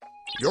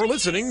You're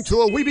listening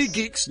to a Weeby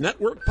Geeks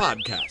Network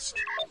podcast.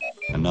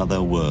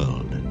 Another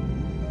world,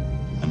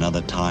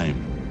 another time,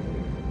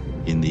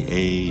 in the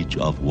age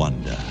of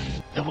wonder.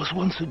 There was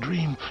once a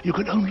dream. You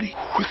could only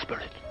whisper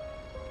it.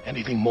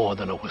 Anything more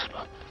than a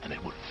whisper, and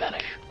it would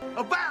vanish.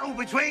 A battle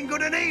between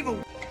good and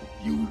evil.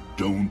 You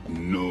don't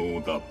know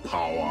the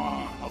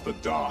power of the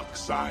dark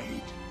side.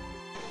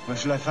 Where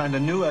shall I find a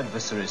new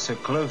adversary so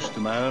close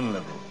to my own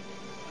level?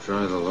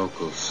 Try the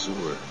local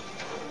sewer.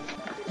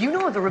 You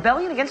know of the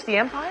rebellion against the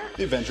Empire?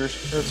 The Avengers,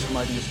 Earth's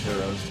mightiest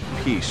heroes.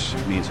 Peace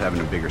means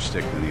having a bigger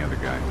stick than the other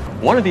guy.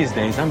 One of these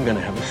days, I'm gonna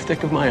have a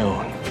stick of my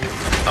own.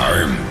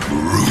 I'm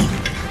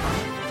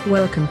Groot.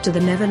 Welcome to the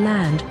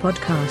Neverland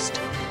Podcast.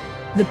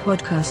 The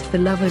podcast for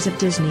lovers of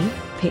Disney,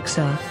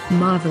 Pixar,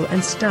 Marvel,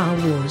 and Star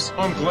Wars.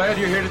 I'm glad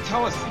you're here to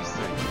tell us these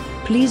things.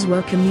 Please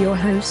welcome your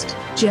host,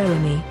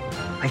 Jeremy.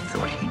 I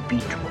thought he'd be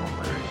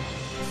taller.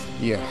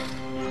 Yeah,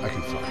 I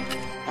can fly.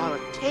 All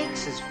it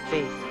takes is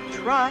faith.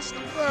 Trust.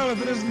 Well,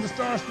 if it isn't the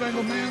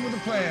Star-Spangled Man with a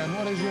plan,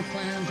 what is your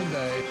plan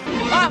today?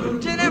 Up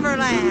to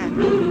Neverland!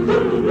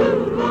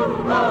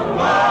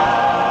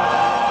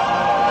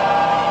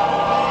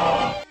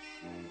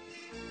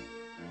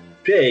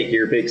 Take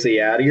your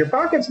pixie out of your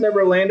pockets,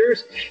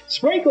 Neverlanders.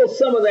 Sprinkle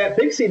some of that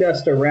pixie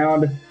dust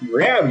around.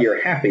 Grab your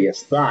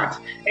happiest thoughts.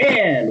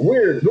 And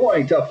we're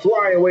going to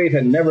fly away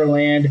to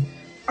Neverland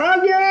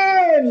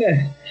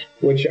again!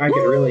 Which I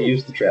could really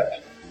use the trip.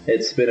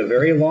 It's been a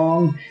very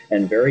long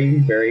and very,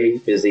 very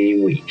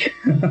busy week.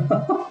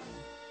 So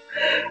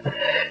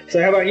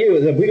how about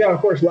you? We got, of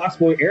course, Lost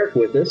Boy Eric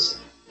with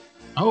us.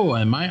 Oh,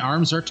 and my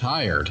arms are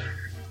tired.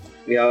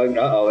 Yeah,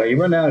 uh-oh. Are you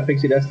running out of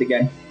pixie dust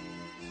again?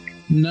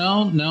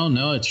 No.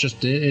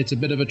 It's a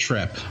bit of a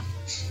trip.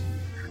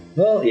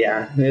 Well,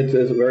 yeah. It's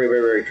very, very,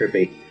 very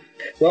trippy.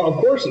 Well, of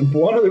course,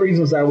 one of the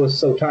reasons I was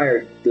so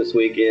tired this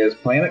week is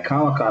Planet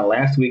Comic-Con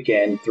last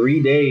weekend.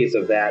 3 days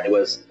of that.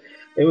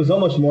 It was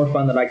almost more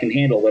fun than I can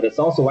handle, but it's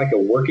also like a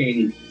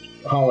working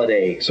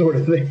holiday sort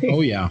of thing. Oh,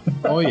 yeah.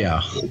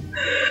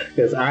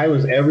 Because I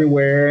was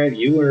everywhere.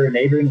 You and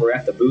Adrian were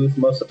at the booth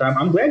most of the time.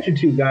 I'm glad you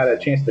two got a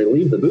chance to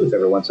leave the booth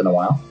every once in a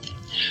while.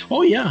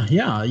 Oh, yeah.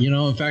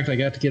 In fact, I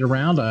got to get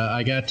around.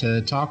 I got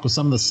to talk with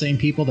some of the same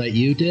people that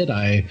you did.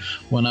 I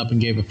went up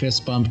and gave a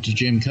fist bump to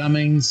Jim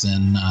Cummings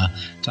and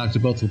talked to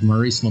both with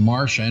Maurice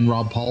LaMarche and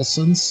Rob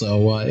Paulson.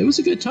 So it was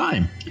a good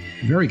time.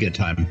 Very good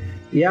time.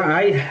 Yeah,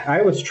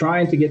 I was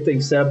trying to get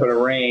things set up and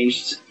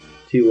arranged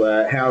to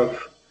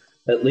have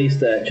at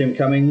least Jim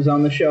Cummings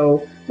on the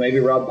show, maybe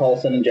Rob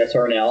Paulson and Jess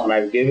Arnell, and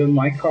I've given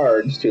my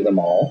cards to them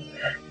all.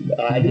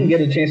 I didn't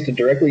get a chance to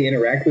directly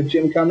interact with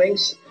Jim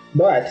Cummings,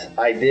 but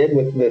I did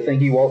with the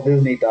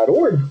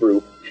ThinkYouWaltDisney.org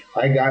group.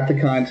 I got the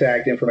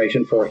contact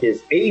information for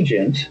his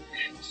agent,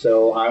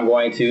 so I'm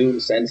going to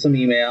send some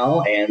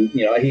email, and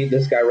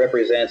this guy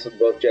represents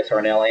both Jess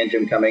Arnell and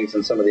Jim Cummings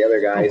and some of the other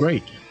guys. Oh,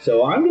 great.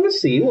 So I'm going to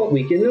see what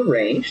we can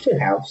arrange to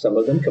have some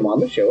of them come on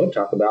the show and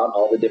talk about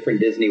all the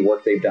different Disney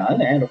work they've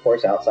done, and of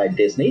course outside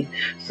Disney.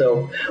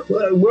 So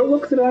we'll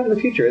look to that in the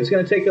future. It's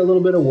going to take a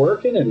little bit of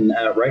working, and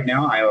right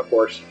now I'm of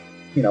course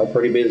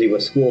pretty busy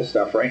with school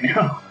stuff right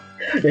now.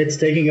 It's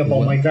taking up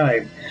all my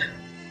time.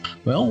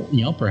 Well,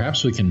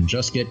 perhaps we can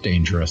just get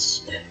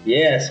dangerous.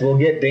 Yes, we'll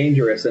get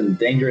dangerous and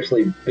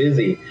dangerously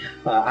busy.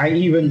 I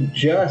even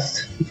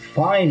just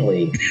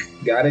finally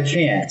got a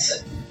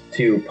chance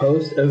to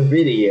post a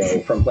video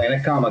from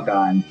Planet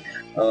Comic-Con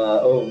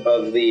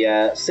of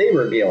the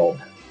Saber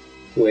Guild,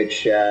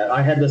 which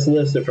I had this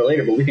listed for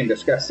later, but we can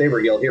discuss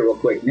Saber Guild here real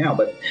quick now.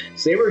 But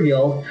Saber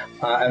Guild,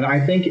 and I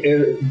think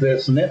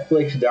this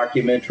Netflix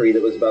documentary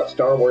that was about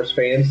Star Wars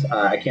fans,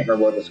 I can't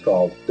remember what it's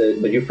called,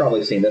 but you've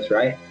probably seen this,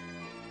 right?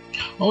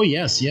 Oh,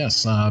 yes.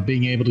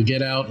 Being able to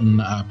get out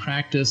and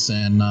practice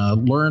and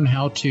learn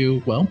how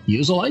to,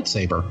 use a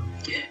lightsaber.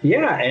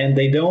 Yeah, and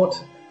they don't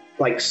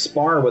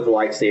spar with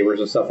lightsabers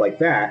and stuff like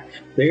that.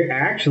 They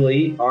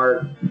actually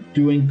are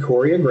doing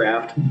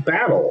choreographed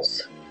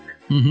battles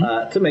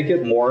to make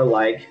it more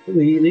like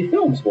the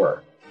films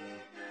were.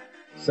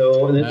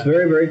 So it's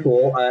very, very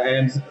cool.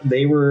 And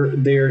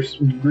there's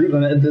group,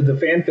 the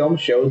fan film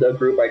showed a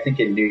group, I think,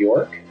 in New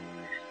York.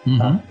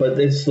 But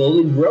it's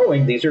slowly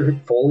growing. These are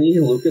fully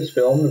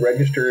Lucasfilm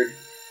registered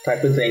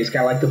type of things,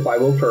 kind of like the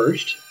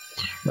 501st.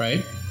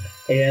 Right.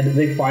 And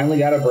they finally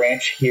got a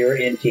branch here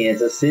in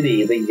Kansas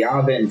City, the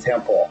Yavin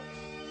Temple.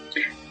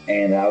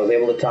 And I was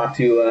able to talk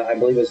to, I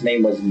believe his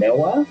name was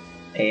Noah.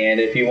 And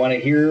if you want to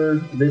hear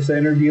this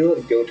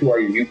interview, go to our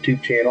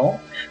YouTube channel.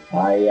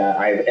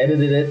 I've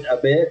edited it a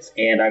bit,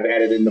 and I've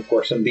added in, of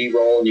course, some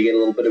B-roll, and you get a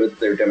little bit of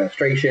their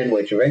demonstration,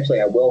 which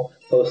eventually I will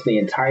post the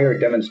entire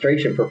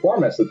demonstration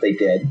performance that they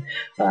did.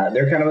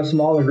 They're kind of a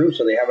smaller group,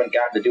 so they haven't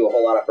gotten to do a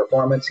whole lot of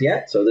performance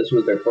yet. So this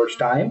was their first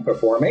time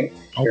performing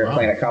here at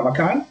Planet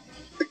Comic-Con.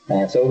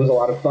 So it was a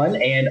lot of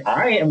fun, and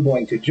I am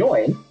going to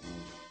join.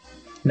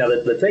 Now,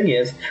 the thing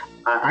is,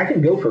 I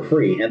can go for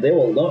free, and they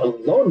will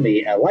loan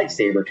me a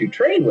lightsaber to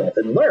train with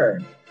and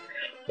learn.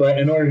 But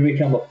in order to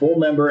become a full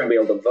member and be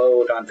able to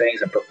vote on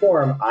things and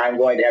perform, I'm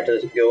going to have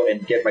to go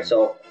and get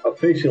myself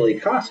officially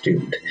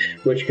costumed,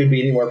 which could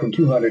be anywhere from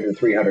 $200 to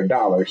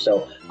 $300.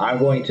 So I'm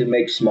going to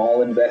make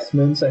small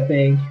investments, I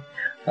think,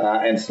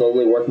 and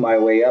slowly work my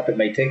way up. It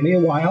may take me a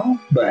while,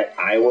 but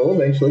I will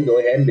eventually go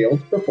ahead and be able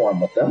to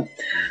perform with them.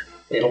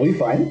 It'll be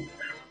fun.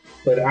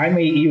 But I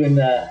may even,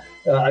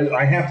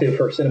 I have to,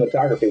 for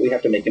cinematography, we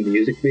have to make a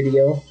music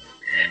video.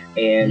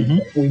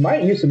 And we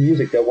might use some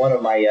music that one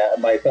of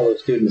my fellow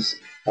students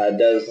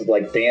does,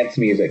 like dance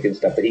music and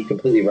stuff that he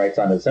completely writes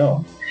on his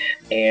own.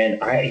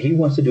 And he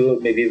wants to do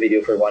maybe a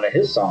video for one of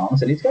his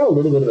songs, and he's got a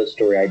little bit of a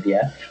story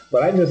idea.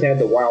 But I just had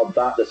the wild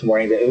thought this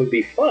morning that it would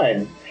be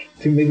fun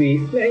to maybe,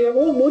 it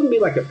wouldn't be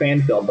like a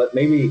fan film, but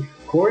maybe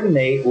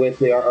coordinate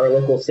with our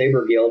local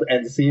Saber Guild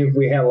and see if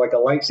we have like a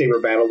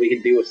lightsaber battle we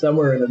can do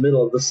somewhere in the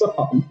middle of the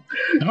song.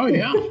 Oh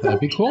yeah, that'd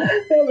be cool.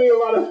 That'd be a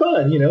lot of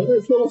fun.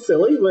 It's a little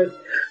silly,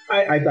 but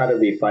I thought it'd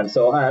be fun.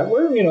 So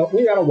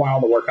we got a while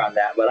to work on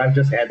that, but I've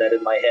just had that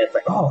in my head. It's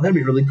like, oh, that'd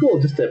be really cool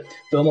just to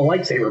film a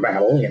lightsaber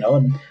battle,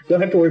 and don't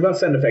have to worry about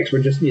sound effects.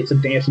 It's a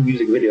dance and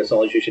music video, so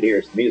all you should hear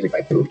is the music,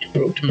 like boop,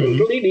 boop,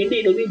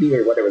 boop,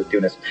 or whatever the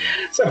tune is.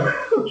 So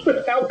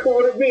how cool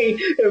would it be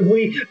if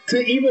we,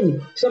 to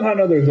even somehow or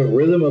another, the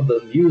rhythm of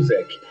the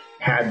music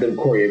had them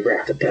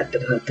choreographed,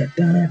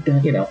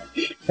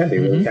 that'd be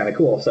really kind of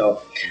cool.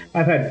 So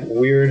I've had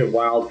weird and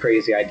wild,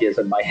 crazy ideas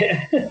in my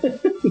head.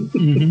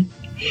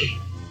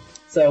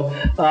 So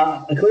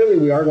clearly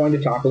we are going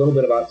to talk a little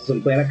bit about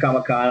some Planet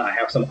Comic-Con. I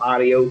have some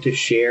audio to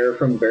share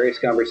from various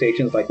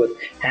conversations, like with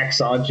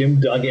Hacksaw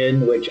Jim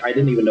Duggan, which I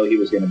didn't even know he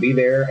was going to be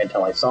there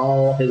until I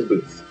saw his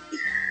booth.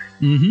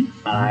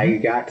 I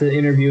got to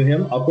interview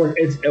him. Of course,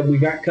 we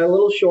got cut a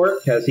little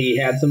short because he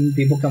had some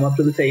people come up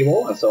to the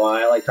table, and so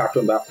I talked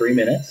to him about 3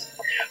 minutes.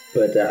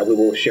 But we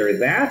will share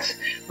that.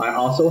 I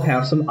also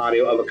have some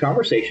audio of a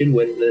conversation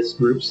with this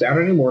group,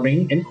 Saturday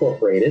Morning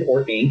Incorporated,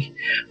 or Inc.,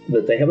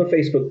 that they have a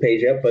Facebook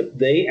page up, but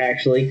they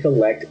actually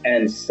collect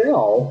and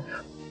sell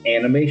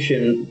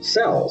animation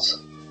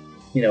cells.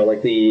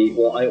 Like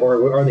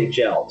or are they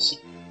gels?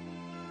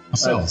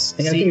 Cells.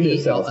 I think it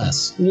is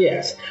cells.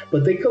 Yes,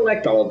 but they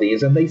collect all of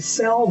these and they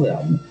sell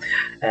them.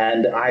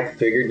 And I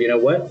figured, you know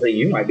what,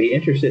 you might be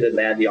interested in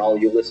that, all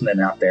you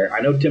listening out there. I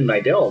know Tim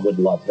Nidell would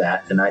love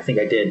that, and I think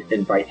I did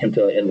invite him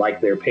to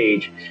like their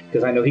page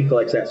because I know he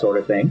collects that sort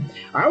of thing.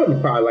 I would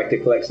probably like to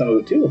collect some of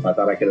it too if I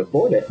thought I could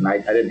afford it, and I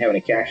didn't have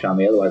any cash on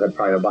me. Otherwise, I'd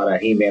probably have bought a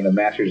He-Man and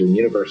Masters of the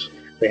Universe.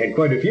 They had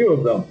quite a few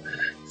of them.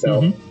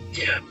 So.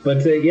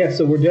 But so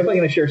we're definitely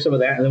going to share some of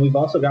that, and then we've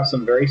also got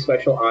some very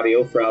special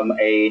audio from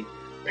a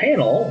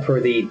panel for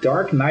the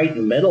Dark Knight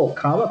Metal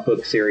comic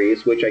book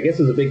series, which I guess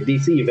is a big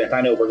DC event.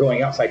 I know we're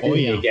going outside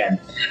Disney again.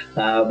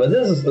 But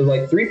this is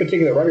like 3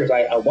 particular writers.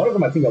 One of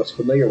them, I think I was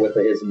familiar with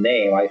his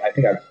name. I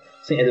think I've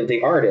seen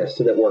the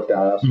artist that worked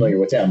on it. I was familiar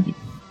with him.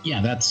 Yeah,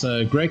 that's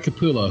Greg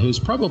Capullo, who's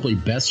probably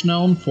best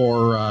known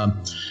for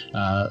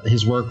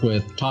his work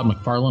with Todd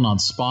McFarlane on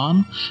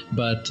Spawn.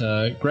 But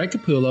Greg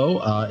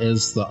Capullo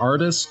is the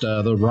artist.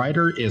 The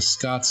writer is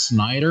Scott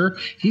Snyder.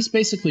 He's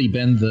basically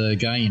been the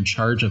guy in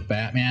charge of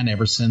Batman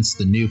ever since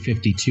the New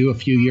 52 a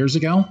few years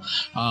ago.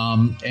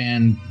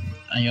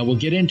 And we'll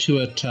get into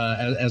it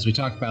as we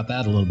talk about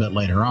that a little bit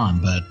later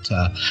on. But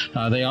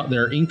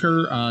their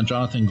inker,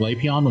 Jonathan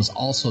Glapion, was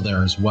also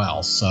there as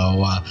well.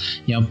 So,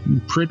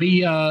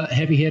 pretty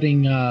heavy-hitting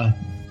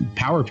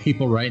power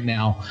people right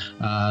now.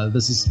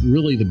 This is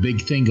really the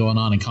big thing going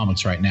on in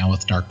comics right now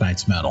with Dark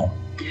Knight's Metal.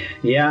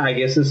 Yeah, I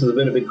guess this has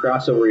been a big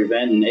crossover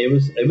event, and it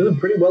was a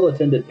pretty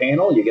well-attended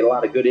panel. You get a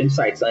lot of good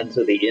insights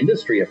into the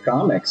industry of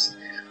comics.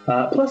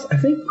 Plus, I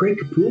think Greg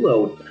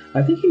Capullo,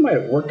 I think he might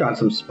have worked on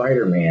some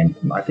Spider-Man.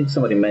 I think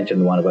somebody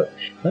mentioned one of it.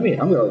 I'm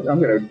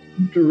gonna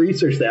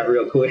research that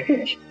real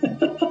quick.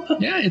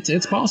 Yeah,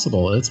 it's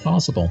possible. It's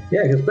possible.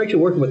 Yeah, because especially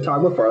working with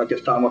Todd McFarlane,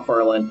 because Todd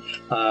McFarlane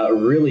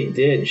really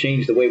did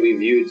change the way we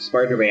viewed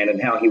Spider-Man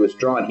and how he was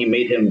drawn. He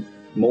made him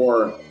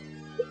more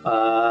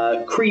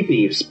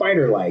creepy,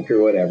 spider-like,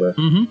 or whatever.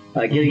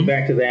 Getting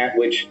back to that,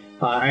 which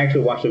I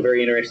actually watched a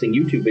very interesting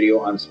YouTube video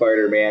on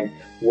Spider-Man,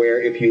 where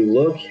if you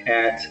look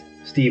at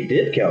Steve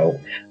Ditko,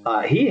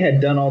 he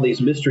had done all these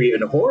mystery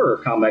and horror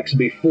comics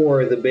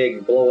before the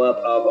big blow up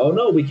of, oh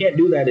no, we can't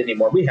do that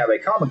anymore. We have a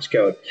comics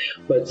code.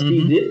 But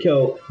Steve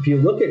Ditko, if you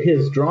look at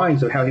his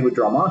drawings of how he would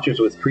draw monsters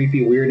with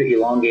creepy, weird,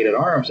 elongated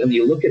arms, and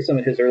you look at some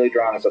of his early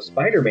drawings of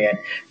Spider-Man,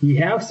 you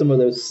have some of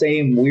those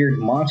same weird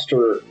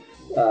monster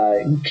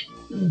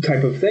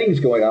type of things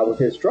going on with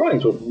his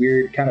drawings, with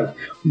weird kind of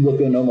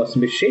looking almost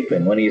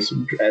misshapen when he's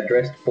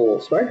dressed full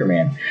of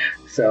Spider-Man.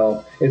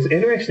 So it's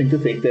interesting to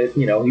think that,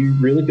 he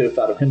really could have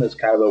thought of him as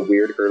kind of a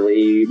weird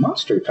early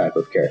monster type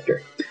of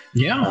character.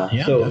 Yeah,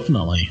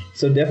 definitely.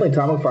 So definitely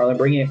Todd McFarlane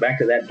bringing it back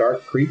to that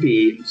dark,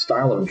 creepy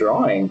style of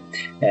drawing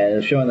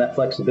and showing that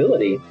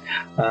flexibility.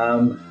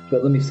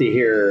 But let me see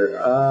here.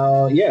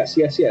 Yes.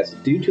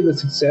 Due to the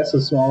success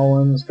of Small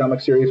Ones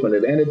comic series, when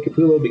it ended,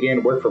 Capullo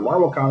began work for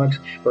Marvel Comics,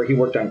 where he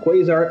worked on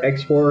Quasar,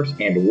 X-Force,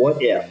 and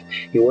What If.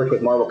 He worked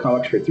with Marvel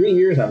Comics for 3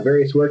 years on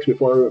various works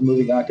before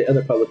moving on to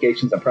other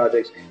publications and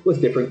projects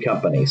with different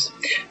companies.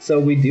 So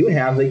we do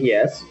have a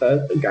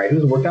guy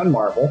who's worked on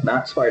Marvel,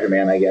 not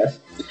Spider-Man, I guess.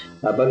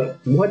 But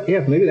What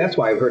If? Maybe that's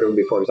why I've heard of him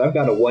before, because I've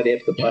got a What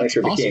If the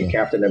Punisher became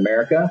Captain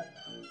America.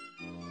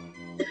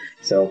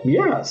 So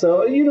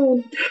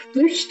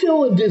there's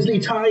still a Disney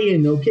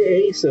tie-in,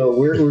 okay? So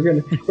we're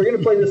gonna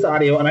play this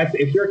audio, and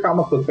if you're a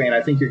comic book fan,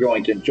 I think you're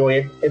going to enjoy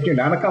it. If you're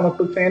not a comic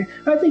book fan,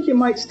 I think you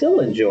might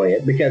still enjoy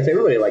it because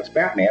everybody likes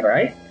Batman,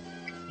 right?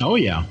 Oh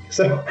yeah.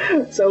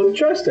 So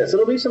trust us,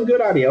 it'll be some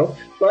good audio.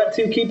 But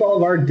to keep all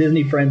of our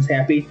Disney friends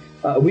happy,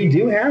 we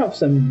do have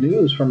some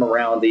news from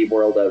around the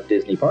world of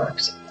Disney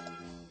parks.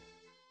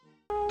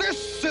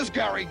 This is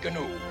Gary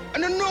Gnu,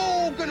 and the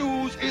No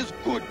Gnu's is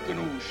Good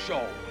Gnu's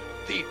Show.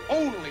 The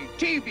only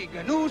TV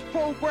Gnu's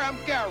program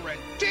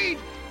guaranteed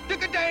to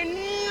contain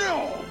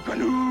no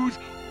Gnu's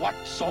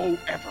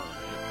whatsoever.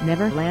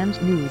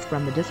 Neverland news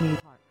from the Disney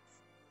parks.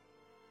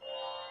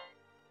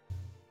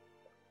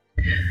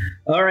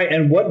 All right,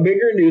 and what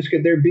bigger news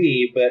could there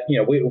be? But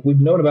we've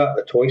known about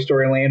the Toy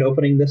Story Land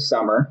opening this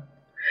summer,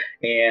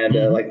 and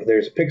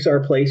there's a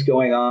Pixar Place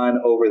going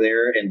on over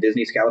there in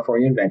Disney's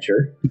California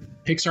Adventure.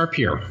 Pixar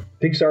Pier.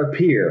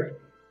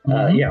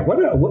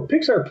 What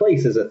Pixar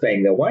Place is a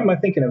thing, though? Why am I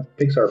thinking of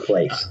Pixar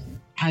Place?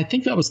 I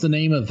think that was the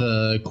name of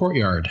the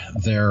courtyard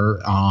there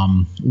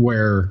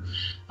where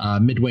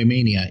Midway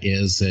Mania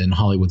is in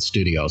Hollywood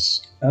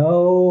Studios.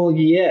 Oh,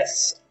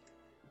 yes.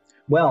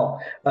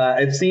 Well,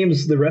 it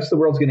seems the rest of the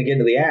world's going to get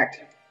into the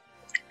act.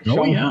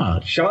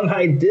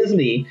 Shanghai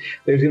Disney,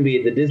 there's going to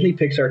be the Disney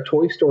Pixar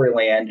Toy Story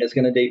Land is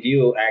going to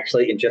debut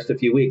actually in just a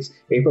few weeks,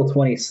 April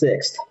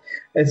 26th.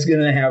 It's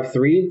going to have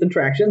 3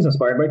 attractions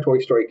inspired by Toy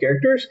Story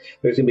characters.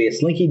 There's going to be a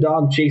slinky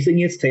dog chasing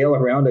its tail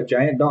around a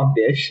giant dog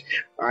dish.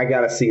 I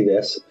got to see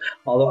this.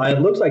 Although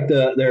it looks like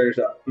there's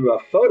a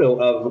photo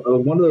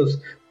of one of those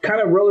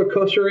kind of roller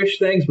coaster-ish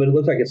things, but it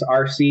looks like it's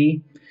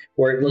RC,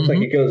 where it looks like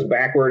it goes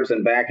backwards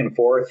and back and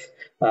forth.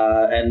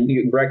 And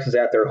Rex is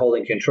out there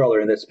holding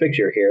controller in this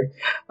picture here.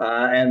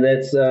 And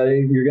that's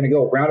you're going to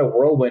go around a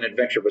whirlwind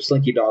adventure with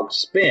Slinky Dog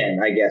Spin,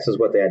 I guess is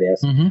what that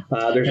is.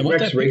 There's and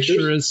Rex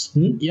Racers.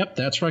 Yep,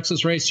 that's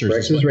Rex's Racers.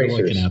 Rex's Racers.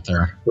 You're looking at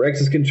there. Rex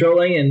is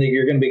controlling, and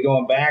you're going to be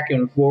going back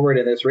and forward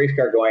in this race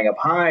car going up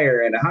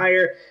higher and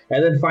higher.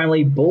 And then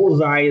finally,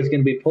 Bullseye is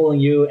going to be pulling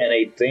you in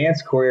a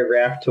dance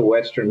choreographed to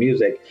Western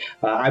music.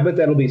 I bet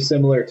that'll be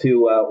similar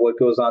to what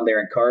goes on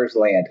there in Cars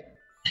Land.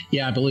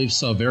 Yeah, I believe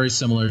so. Very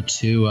similar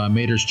to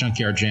Mater's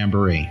Junkyard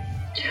Jamboree.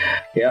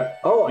 Yeah.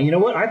 Oh, you know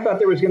what? I thought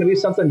there was going to be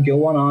something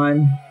going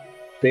on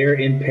there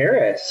in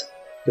Paris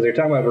because they're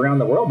talking about around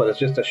the world, but it's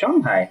just a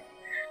Shanghai.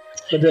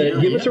 But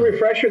give us a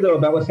refresher, though,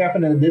 about what's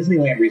happening at the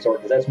Disneyland Resort,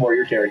 because that's more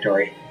your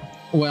territory.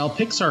 Well,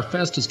 Pixar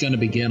Fest is going to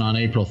begin on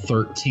April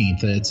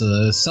 13th. It's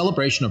a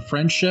celebration of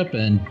friendship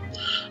and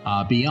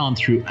beyond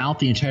throughout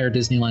the entire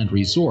Disneyland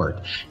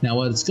Resort. Now,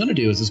 what it's going to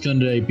do is it's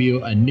going to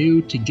debut a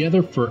new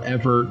Together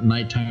Forever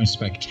Nighttime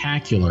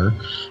Spectacular,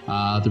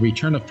 the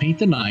return of Paint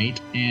the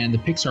Night, and the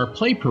Pixar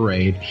Play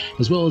Parade,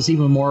 as well as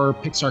even more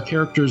Pixar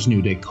characters,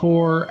 new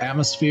decor,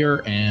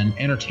 atmosphere, and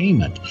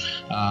entertainment,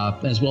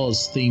 as well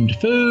as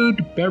themed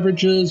food,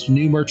 beverages,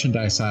 new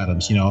merchandise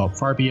items.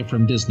 Far be it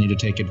from Disney to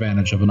take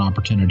advantage of an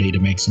opportunity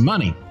to make some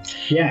money.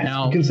 Yeah,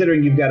 now,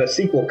 considering you've got a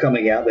sequel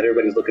coming out that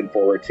everybody's looking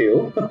forward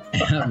to.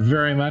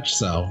 Very much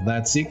so.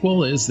 That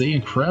sequel is The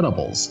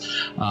Incredibles.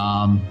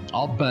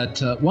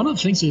 But one of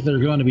the things that they're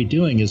going to be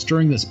doing is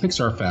during this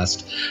Pixar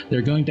Fest,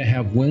 they're going to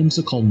have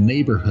whimsical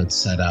neighborhoods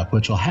set up,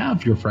 which will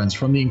have your friends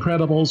from The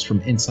Incredibles,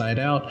 from Inside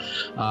Out,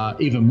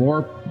 even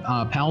more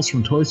pals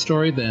from Toy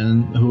Story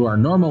than who are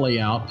normally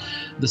out.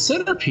 The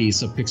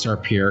centerpiece of Pixar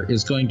Pier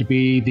is going to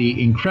be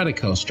the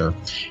Incredicoaster.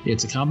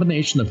 It's a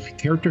combination of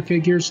character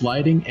figures,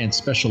 lighting, and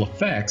special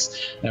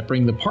effects that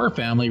bring the Parr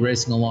family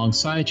racing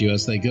alongside you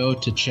as they go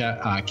to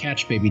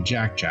catch baby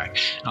Jack Jack.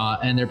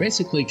 And they're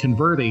basically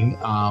converting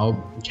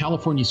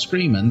California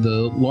Screamin',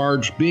 the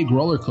large, big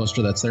roller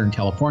coaster that's there in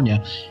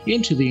California,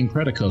 into the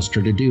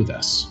Incredicoaster to do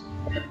this.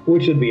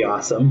 Which would be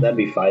awesome. That'd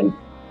be fun.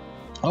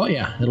 Oh,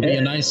 yeah. It'll be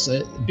a nice,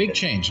 big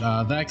change.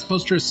 That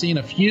coaster has seen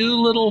a few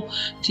little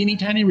teeny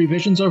tiny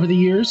revisions over the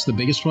years. The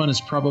biggest one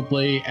is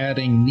probably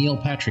adding Neil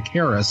Patrick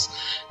Harris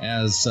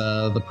as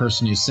the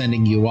person who's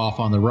sending you off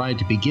on the ride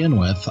to begin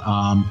with.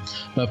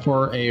 But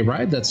for a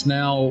ride that's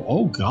now,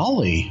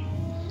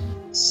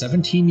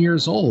 17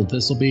 years old,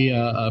 this will be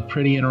a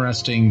pretty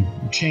interesting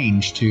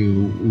change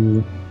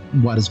to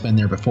what has been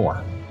there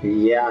before.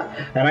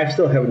 Yeah, and I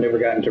still have never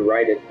gotten to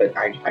ride it, but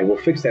I will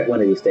fix that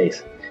one of these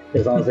days.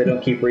 As long as they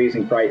don't keep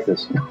raising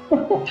prices.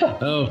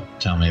 Oh,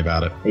 tell me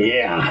about it.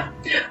 Yeah.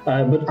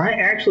 But I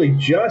actually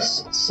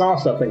just saw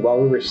something while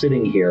we were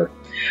sitting here.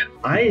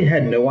 I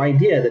had no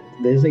idea that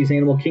Disney's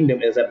Animal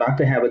Kingdom is about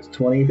to have its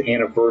 20th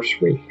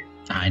anniversary.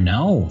 I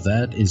know.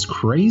 That is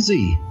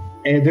crazy.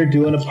 And they're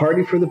doing a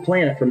party for the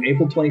planet from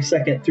April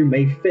 22nd through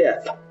May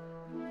 5th.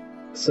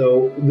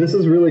 So this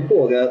is really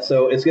cool.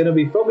 So it's going to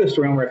be focused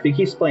around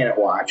Rafiki's Planet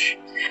Watch.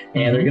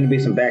 And there are going to be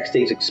some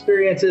backstage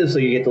experiences, so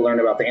you get to learn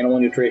about the animal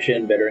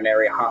nutrition,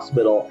 veterinary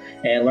hospital,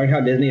 and learn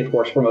how Disney, of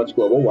course, promotes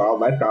global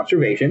wildlife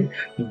conservation.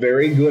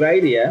 Very good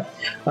idea.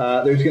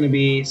 There's going to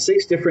be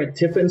 6 different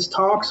Tiffin's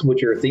Talks,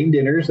 which are themed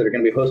dinners that are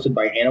going to be hosted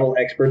by animal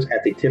experts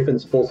at the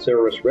Tiffin's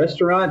full-service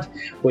restaurant,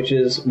 which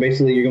is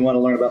basically you're going to want to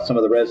learn about some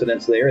of the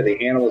residents there,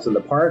 the animals in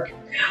the park.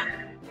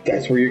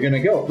 That's where you're going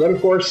to go. But,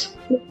 of course,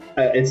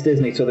 it's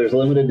Disney, so there's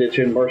limited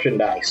edition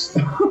merchandise.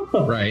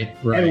 Right.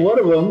 And one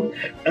of them,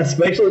 a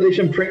special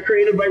edition print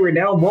created by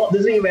renowned Walt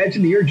Disney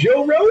Imagineer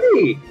Joe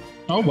Rohde.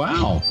 Oh,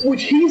 wow.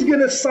 Which he's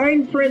going to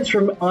sign prints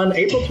on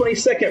April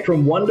 22nd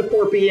from 1 to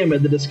 4 p.m.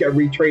 at the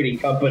Discovery Trading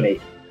Company.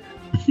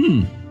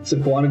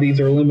 So quantities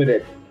are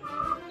limited.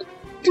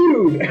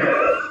 Dude.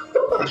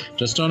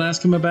 Just don't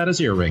ask him about his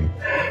earring.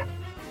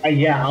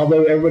 Yeah,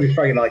 although everybody's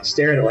probably going to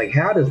stare at it like,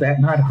 how does that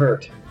not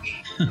hurt?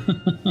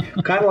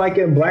 Kind of like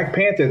in Black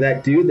Panther,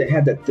 that dude that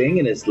had the thing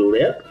in his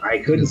lip. I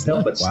couldn't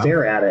help but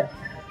stare at it.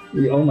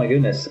 Oh my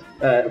goodness.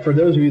 For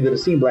those of you that have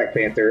seen Black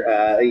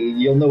Panther,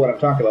 you'll know what I'm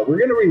talking about. We're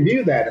going to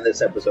review that in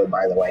this episode,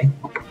 by the way.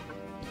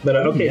 But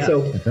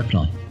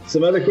definitely.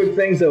 Some other quick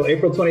things, though.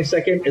 April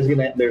 22nd,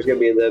 there's going to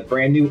be the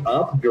brand new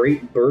Up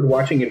Great Bird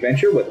Watching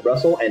Adventure with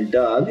Russell and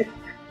Doug.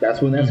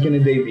 That's when that's going to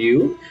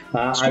debut.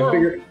 I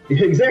figured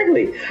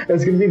exactly.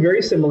 It's going to be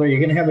very similar. You're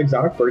going to have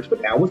exotic birds,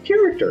 but now with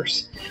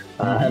characters.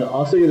 And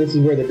also, this is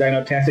where the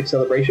Dino-tastic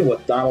celebration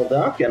with Donald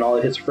Duck and all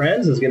of his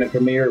friends is going to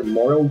premiere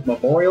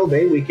Memorial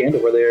Day weekend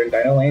over there in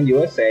Dinoland,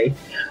 USA.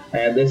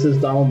 And this is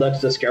Donald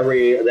Duck's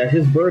discovery that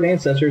his bird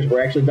ancestors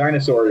were actually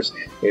dinosaurs,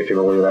 if you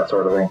believe that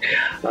sort of thing.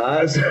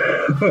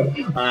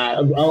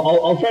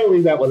 I'll try to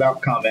leave that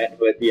without comment,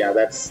 but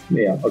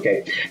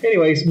okay.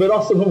 Anyways, but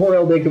also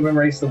Memorial Day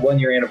commemorates the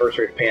 1-year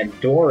anniversary of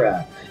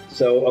Pandora.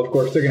 So, of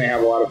course, they're going to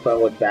have a lot of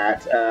fun with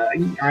that.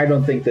 I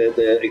don't think that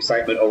the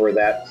excitement over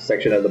that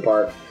section of the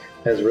park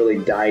has really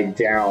died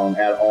down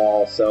at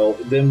all. So,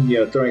 them,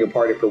 throwing a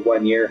party for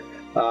 1 year,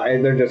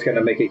 they're just going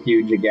to make it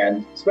huge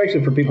again,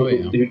 especially for people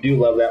who do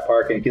love that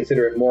park and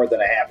consider it more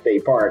than a half-day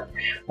park.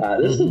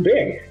 This is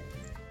big.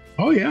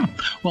 Oh, yeah.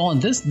 Well,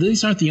 and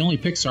these aren't the only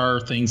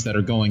Pixar things that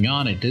are going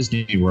on at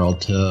Disney World,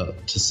 to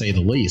say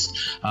the least.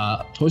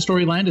 Toy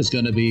Story Land is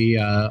going to be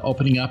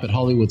opening up at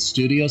Hollywood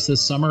Studios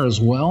this summer as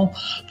well.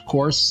 Of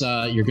course,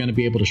 you're going to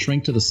be able to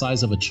shrink to the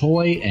size of a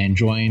toy and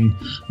join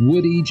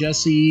Woody,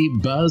 Jessie,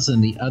 Buzz,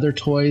 and the other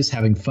toys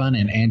having fun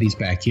in Andy's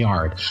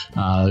backyard.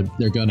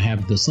 They're going to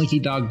have the Slinky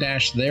Dog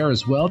Dash there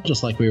as well,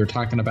 just like we were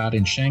talking about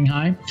in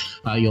Shanghai.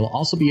 You'll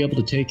also be able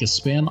to take a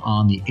spin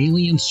on the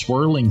alien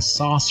swirling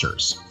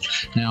saucers.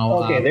 Now,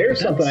 there's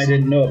something I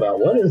didn't know about.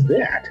 What is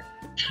that?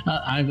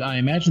 I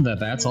imagine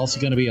that's also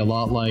going to be a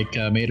lot like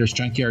Mater's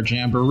Junkyard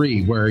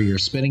Jamboree, where you're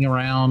spinning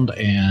around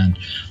and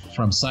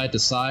from side to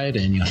side,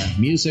 and you have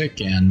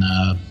music and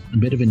a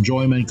bit of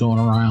enjoyment going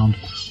around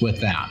with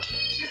that.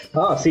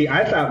 Oh, see,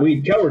 I thought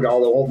we'd covered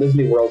all the Walt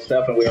Disney World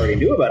stuff and we already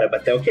knew about it,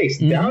 but that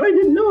I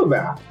didn't know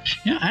about.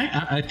 Yeah,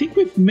 I think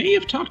we may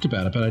have talked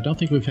about it, but I don't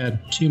think we've had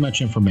too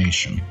much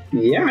information.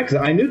 Yeah, because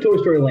I knew Toy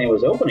Story Land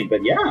was opening, but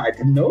I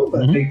didn't know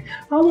about it.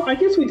 I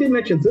guess we did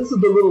mention this is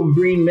the little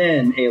green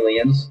men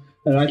aliens,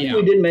 and I think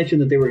we did mention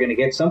that they were going to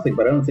get something,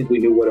 but I don't think we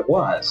knew what it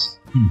was.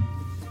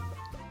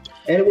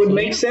 And it would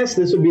make sense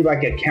this would be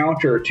like a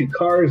counter to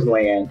Cars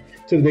Land,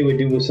 so they would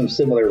do some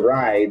similar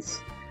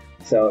rides.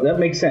 So that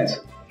makes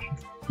sense.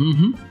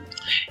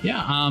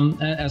 Yeah,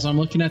 as I'm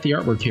looking at the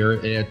artwork here,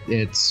 it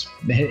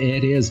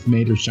is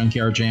Mater's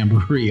Junkyard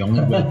Jamboree,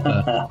 only with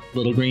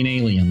little green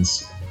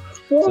aliens.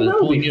 Well, so they're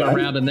pulling you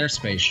around in their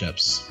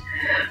spaceships.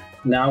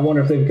 Now I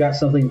wonder if they've got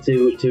something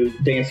to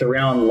dance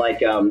around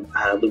like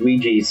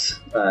Luigi's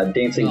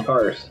dancing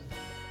cars.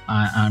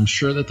 I'm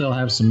sure that they'll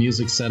have some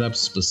music set up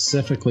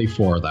specifically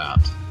for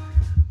that.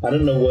 I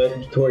don't know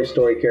what Toy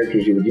Story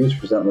characters you would use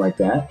for something like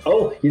that.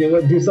 Oh, you know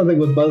what? Do something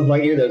with Buzz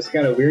Lightyear that's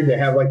kind of weird to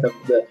have like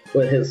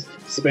his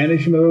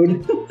Spanish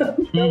mode. That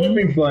would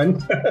be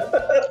fun.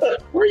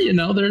 Or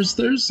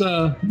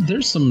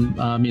there's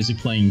some music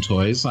playing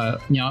toys.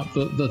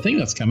 The thing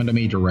that's coming to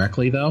me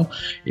directly though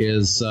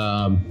is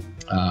the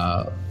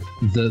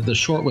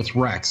short with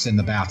Rex in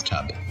the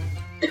bathtub.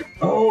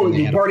 Oh,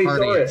 the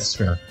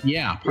Partysaurus.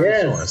 Yeah,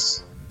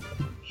 Partysaurus.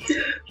 Yes.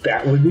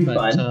 That would be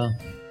fun.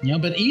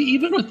 But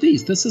even with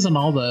these, this isn't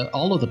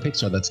all of the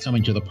Pixar that's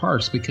coming to the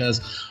parks,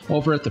 because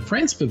over at the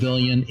France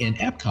Pavilion in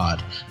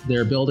Epcot,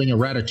 they're building a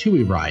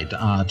Ratatouille ride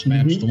to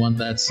match the one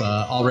that's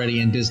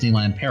already in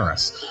Disneyland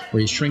Paris,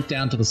 where you shrink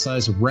down to the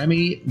size of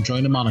Remy,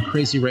 join him on a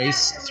crazy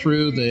race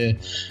through the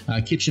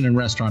kitchen and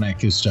restaurant at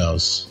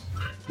Cousteau's.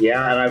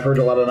 Yeah, and I've heard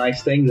a lot of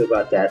nice things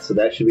about that, so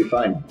that should be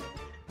fun.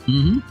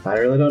 I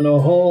really don't know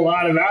a whole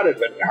lot about it,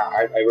 but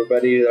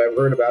everybody that I've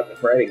heard about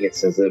writing it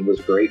says it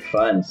was great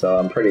fun, so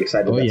I'm pretty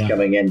excited that's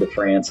coming into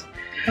France.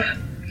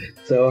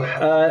 So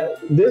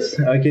this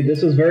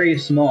was very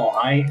small.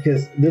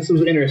 Because this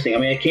was interesting. I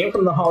mean, it came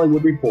from the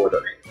Hollywood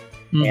Reporter.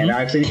 Mm-hmm. And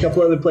I've seen a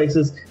couple other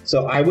places,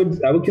 so I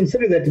would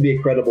consider that to be a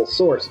credible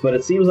source, but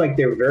it seems like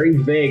they're very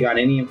vague on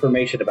any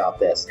information about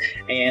this.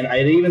 And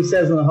it even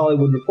says in the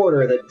Hollywood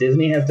Reporter that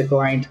Disney has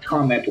declined to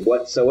comment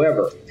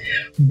whatsoever.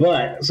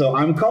 But, so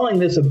I'm calling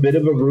this a bit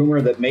of a rumor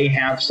that may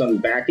have some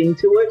backing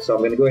to it, so I'm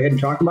going to go ahead and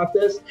talk about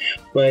this.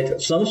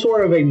 But some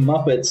sort of a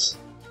Muppets,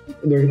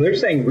 they're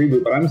saying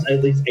reboot, but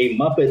at least a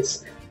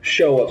Muppets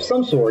show of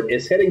some sort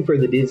is heading for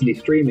the Disney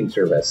streaming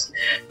service.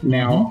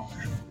 Now,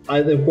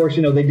 of course,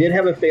 they did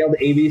have a failed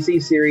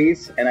ABC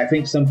series, and I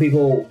think some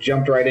people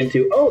jumped right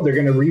into, they're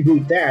going to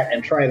reboot that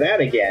and try that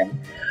again.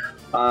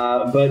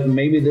 But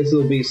maybe this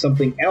will be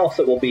something else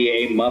that will be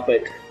a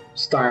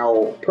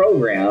Muppet-style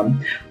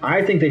program.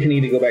 I think they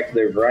need to go back to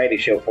their variety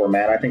show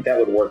format. I think that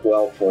would work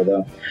well for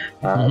them.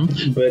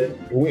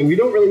 But we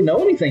don't really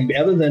know anything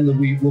other than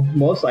we will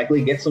most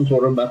likely get some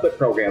sort of Muppet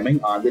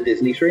programming on the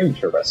Disney streaming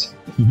service.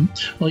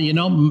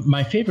 Well,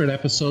 my favorite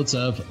episodes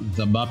of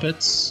the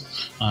Muppets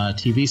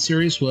TV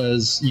series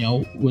was,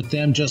 with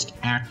them just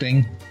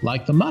acting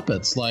like the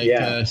Muppets,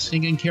 like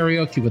singing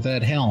karaoke with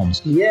Ed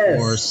Helms,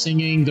 or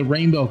singing the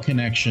Rainbow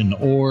Connection,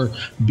 or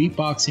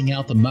beatboxing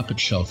out the Muppet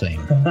Show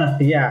theme.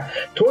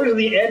 Towards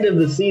the end of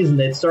the season,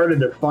 it started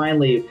to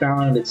finally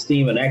found its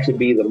steam and actually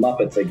be the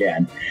Muppets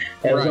again.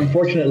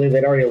 Unfortunately,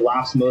 they'd already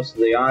lost most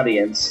of the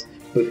audience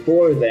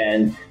before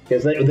then,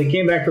 because they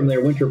came back from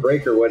their winter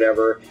break or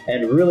whatever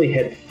and really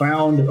had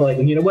found, these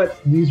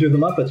are the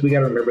Muppets. We got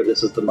to remember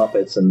this is the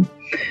Muppets. And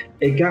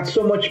it got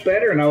so much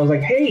better. And I was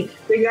like, hey,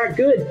 they got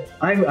good.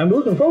 I'm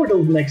looking forward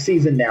to the next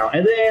season now.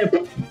 And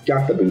then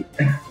got the boot.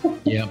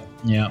 Yep.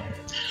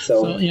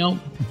 So,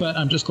 but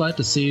I'm just glad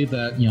to see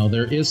that,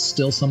 there is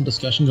still some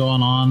discussion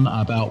going on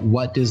about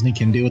what Disney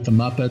can do with the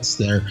Muppets.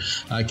 They're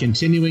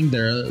continuing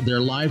their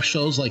live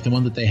shows like the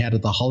one that they had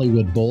at the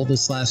Hollywood Bowl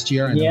this last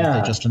year. I know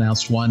that they just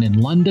announced one in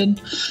London.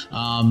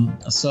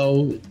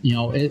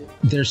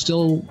 They're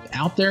still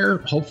out there.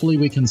 Hopefully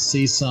we can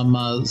see some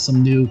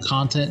new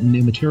content and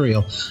new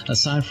material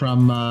aside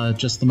from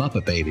just the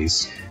Muppet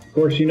Babies. Of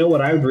course,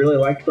 what I would really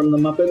like from the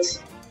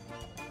Muppets?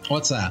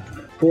 What's that?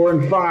 4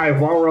 and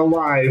 5 while we're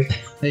alive.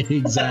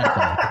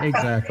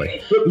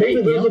 Exactly. But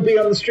maybe those will be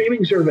on the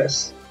streaming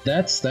service.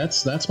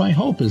 That's my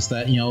hope, is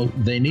that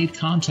they need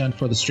content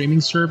for the streaming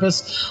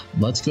service.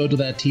 Let's go to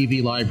that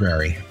TV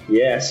library.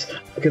 Yes,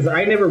 because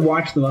I never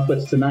watched the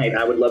Muppets Tonight.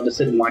 I would love to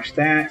sit and watch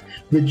that.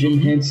 The Jim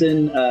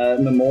Henson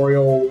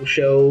Memorial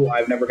Show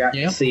I've never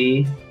gotten to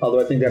see, although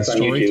I think that's on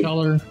YouTube.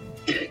 Storyteller.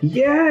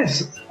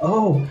 Yes.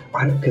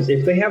 Because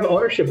if they have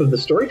ownership of the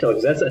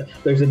Storyteller,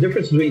 there's a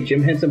difference between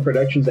Jim Henson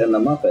Productions and the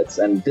Muppets,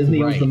 and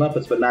Disney owns the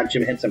Muppets, but not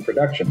Jim Henson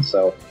Productions.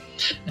 So,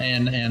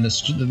 and the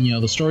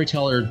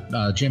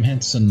Storyteller, Jim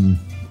Henson.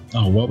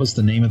 What was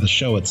the name of the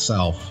show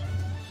itself?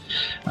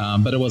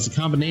 But it was a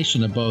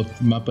combination of both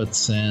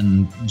Muppets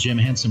and Jim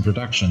Henson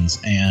Productions,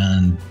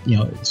 and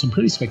some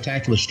pretty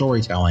spectacular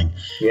storytelling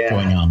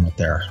going on with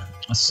there.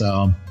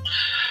 So,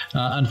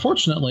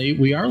 unfortunately,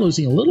 we are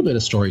losing a little bit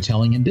of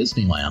storytelling in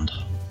Disneyland.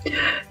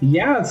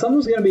 Yeah,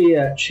 something's going to be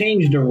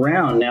changed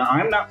around. Now,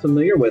 I'm not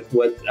familiar with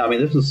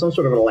this was some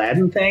sort of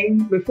Aladdin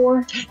thing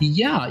before?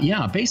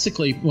 Yeah.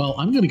 Basically, well,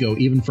 I'm going to go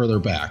even further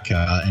back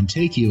and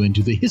take you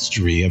into the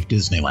history of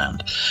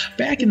Disneyland.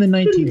 Back in the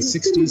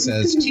 1960s,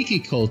 as tiki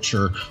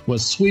culture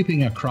was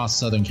sweeping across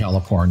Southern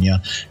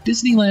California,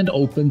 Disneyland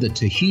opened the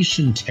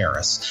Tahitian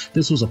Terrace.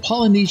 This was a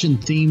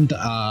Polynesian-themed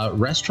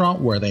restaurant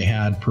where they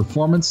had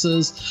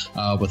performances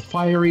with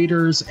fire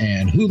eaters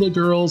and hula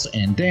girls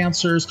and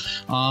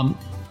dancers.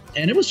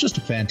 And it was just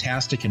a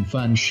fantastic and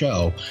fun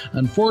show.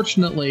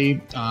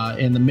 Unfortunately,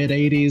 in the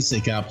mid-'80s,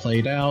 it got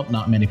played out.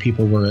 Not many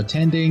people were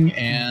attending,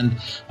 and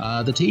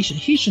the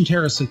Tahitian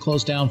Terrace had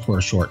closed down for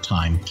a short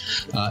time.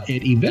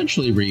 It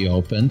eventually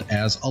reopened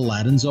as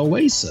Aladdin's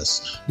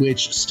Oasis,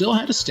 which still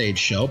had a stage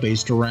show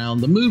based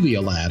around the movie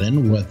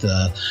Aladdin with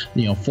a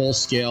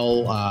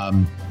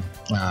full-scale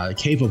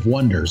Cave of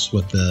Wonders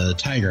with the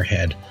tiger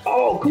head.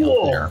 Oh,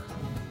 cool! There.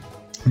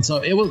 And so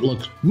it would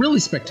look really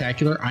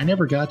spectacular. I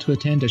never got to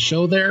attend a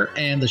show there,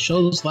 and the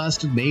shows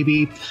lasted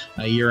maybe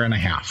a year and a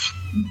half.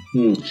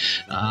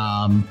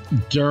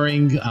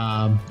 During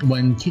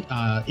when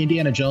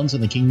Indiana Jones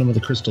and the Kingdom of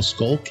the Crystal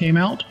Skull came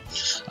out,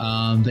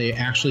 they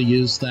actually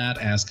used that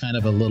as kind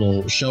of a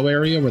little show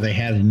area where they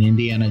had an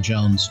Indiana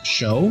Jones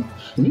show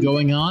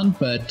going on.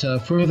 But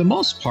for the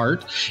most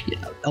part,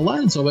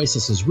 Aladdin's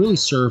Oasis has really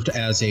served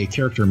as a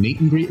character meet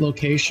and greet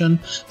location.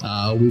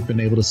 We've been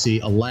able to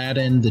see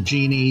Aladdin, the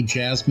Genie,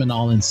 Jasmine, Jasmine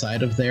all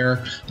inside of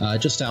there.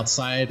 Just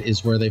outside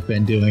is where they've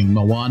been doing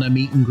Moana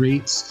meet and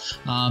greets.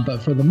 But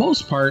for the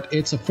most part,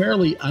 it's a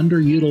fairly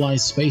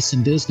underutilized space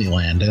in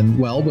Disneyland. And,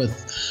 well,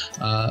 with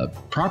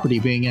property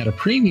being at a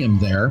premium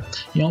there,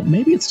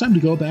 maybe it's time to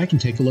go back and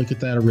take a look at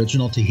that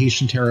original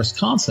Tahitian Terrace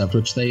concept,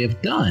 which they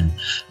have done.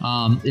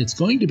 It's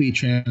going to be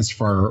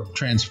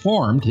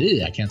transformed.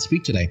 I can't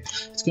speak today.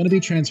 It's going to be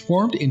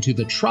transformed into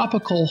the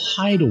Tropical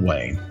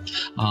Hideaway.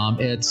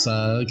 It's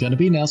going to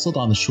be nestled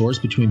on the shores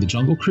between the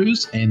Jungle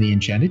Cruise and the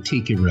Enchanted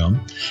Tiki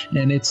Room.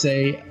 And it's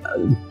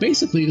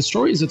basically the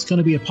story is it's going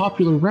to be a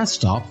popular rest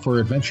stop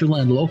for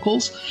Adventureland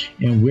locals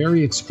and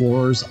wary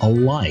explorers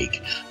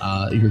alike.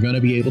 You're going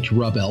to be able to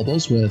rub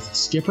elbows with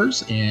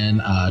skippers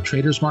in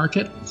Trader's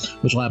Market,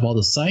 which will have all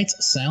the sights,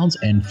 sounds,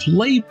 and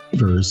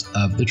flavors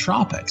of the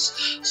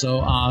tropics. So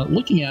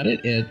looking at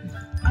it,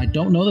 I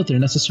don't know that they're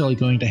necessarily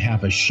going to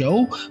have a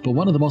show, but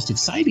one of the most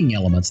exciting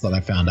elements that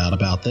I found out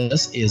about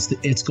this is that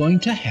it's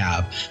going to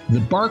have the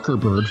Barker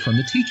bird from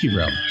the Tiki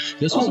Room.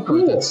 This was a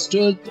bird that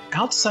stood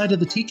outside of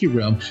the Tiki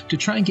Room to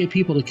try and get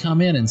people to come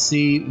in and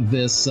see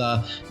this,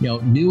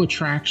 new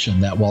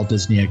attraction that Walt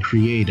Disney had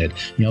created.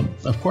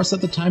 Of course,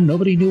 at the time,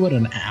 nobody knew what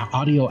an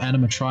audio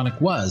animatronic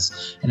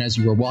was. And as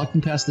you were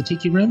walking past the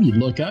Tiki Room, you'd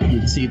look up,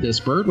 you'd see this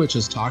bird, which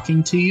is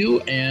talking to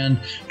you and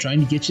trying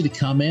to get you to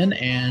come in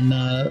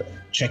and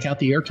check out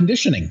the air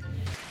conditioning.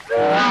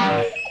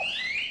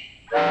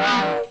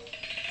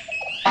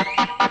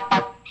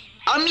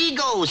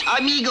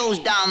 Amigos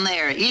down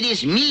there. It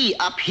is me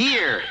up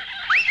here.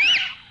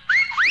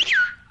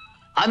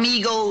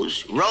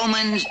 Amigos,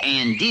 Romans,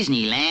 and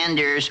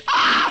Disneylanders.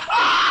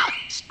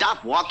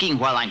 Stop walking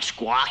while I'm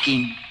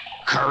squawking.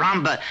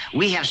 Caramba,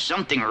 we have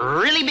something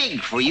really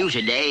big for you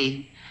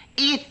today.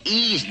 It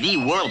is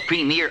the world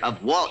premiere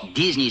of Walt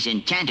Disney's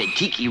Enchanted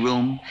Tiki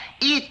Room.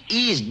 It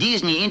is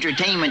Disney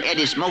entertainment at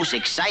its most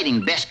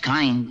exciting, best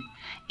kind.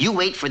 You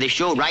wait for the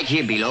show right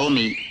here below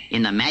me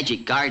in the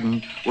Magic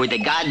Garden where the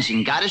gods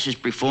and goddesses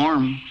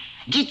perform.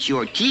 Get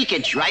your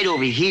tickets right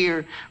over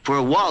here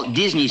for Walt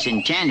Disney's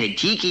Enchanted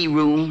Tiki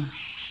Room.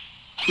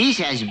 This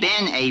has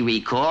been a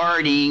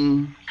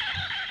recording.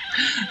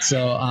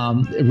 So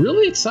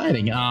really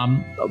exciting.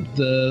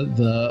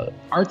 The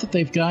art that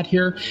they've got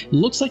here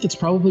looks like it's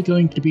probably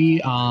going to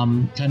be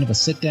kind of a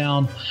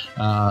sit-down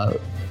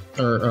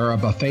or a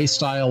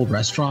buffet-style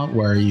restaurant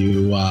where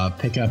you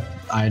pick up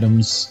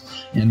items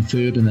and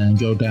food and then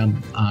go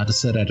down to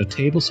sit at a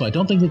table. So I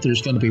don't think that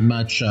there's going to be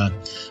much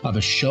of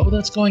a show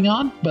that's going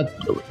on, but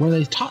where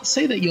they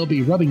say that you'll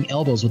be rubbing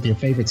elbows with your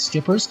favorite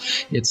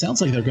skippers, it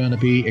sounds like they're going to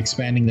be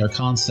expanding their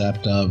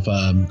concept of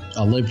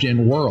a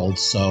lived-in world.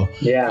 So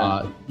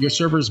your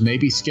servers may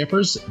be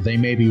skippers. They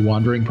may be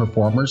wandering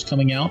performers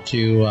coming out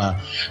to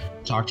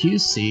talk to you,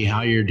 see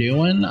how you're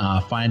doing,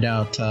 find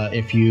out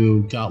if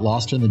you got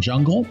lost in the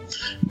jungle.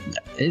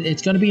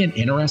 It's going to be an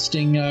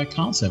interesting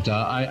concept.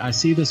 I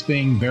see this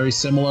being very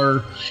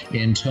similar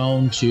in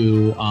tone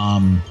to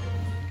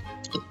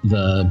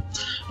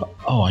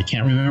I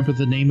can't remember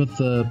the name of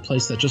the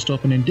place that just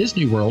opened in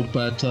Disney World,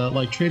 but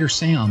like Trader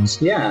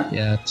Sam's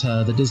at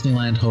the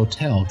Disneyland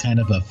Hotel. Kind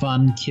of a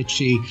fun,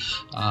 kitschy,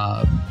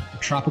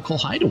 tropical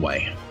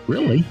hideaway,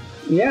 really.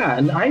 Yeah,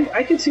 and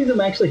I could see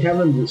them actually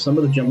having some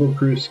of the Jungle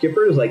Cruise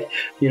skippers, like,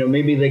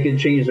 maybe they could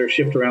change their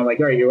shift around, like,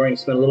 all right, you're going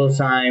to spend a little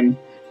time,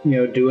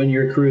 doing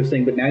your cruise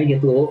thing, but now you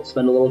get to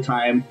spend a little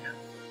time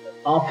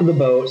off of the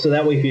boat, so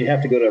that way if you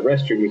have to go to a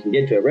restroom, you can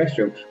get to a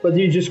restroom, but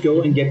you just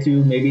go and get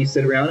to maybe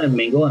sit around and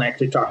mingle and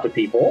actually talk to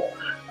people.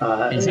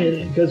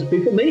 Exactly. Because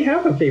people may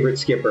have a favorite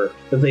skipper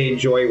that they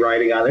enjoy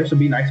riding on there, so it'd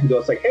be nice to go,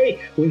 it's like,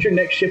 hey, when's your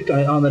next shift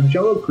on the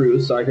Jungle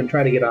Cruise so I can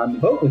try to get on the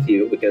boat with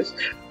you, because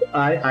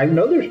I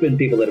know there's been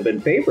people that have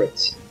been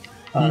favorites.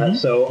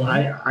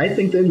 I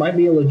think there might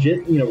be a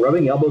legit,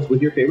 rubbing elbows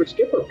with your favorite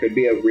skipper could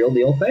be a real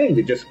deal thing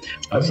to just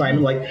assign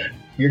them, like,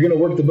 you're going to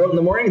work the boat in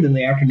the morning, then in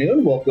the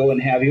afternoon we'll go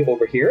and have you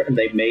over here, and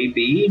they may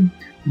be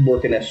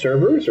working as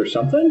servers or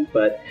something,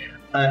 but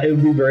it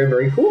would be very,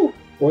 very cool.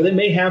 Or they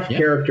may have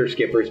character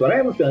skippers, but I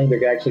have a feeling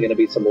they're actually going to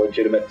be some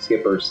legitimate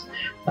skippers,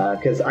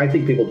 because I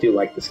think people do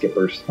like the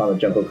skippers on the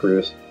Jungle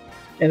Cruise,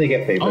 and they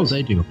get favorites. Oh,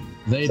 they do.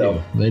 They do.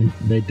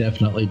 They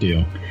definitely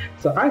do.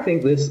 So I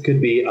think this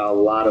could be a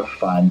lot of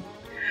fun.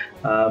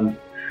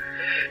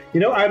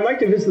 I'd like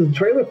to visit the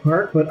trailer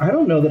park, but I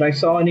don't know that I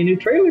saw any new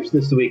trailers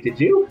this week.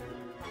 Did you?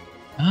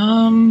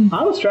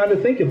 I was trying to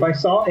think if I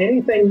saw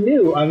anything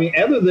new. I mean,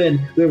 other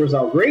than there was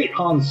a great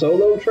Han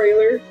Solo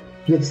trailer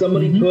that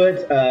somebody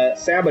put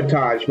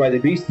Sabotage by the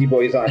Beastie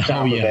Boys on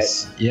top of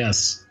it.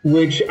 Yes.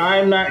 Which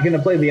I'm not going to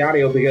play the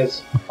audio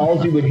because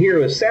all you would hear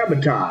is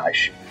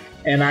Sabotage,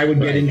 and I would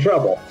get in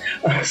trouble.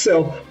 But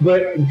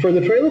for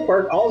the trailer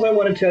park, all I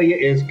want to tell you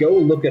is go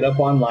look it up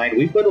online.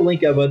 We put a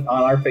link of it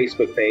on our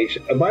Facebook page.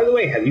 By the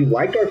way, have you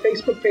liked our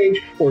Facebook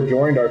page or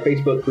joined our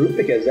Facebook group?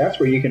 Because that's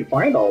where you can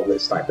find all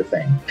this type of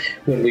thing.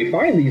 When we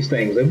find these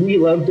things, and we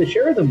love to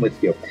share them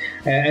with you.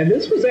 And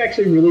this was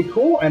actually really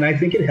cool, and I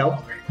think it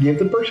helped give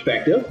the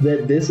perspective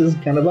that this is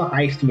kind of a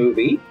heist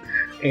movie.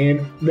 And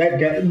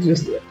that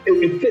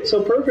it fits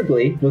so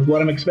perfectly with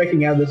what I'm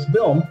expecting out of this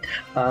film.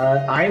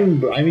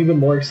 I'm even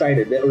more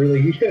excited. That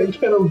really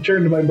kind of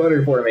turned my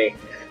butter for me.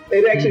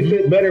 It actually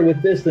fit better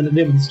with this than it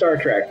did with Star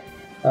Trek.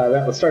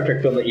 That was Star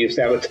Trek film that used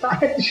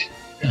Sabotage.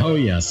 Oh,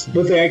 yes.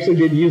 But they actually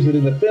did use it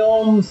in the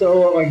film,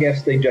 so I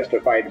guess they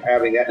justified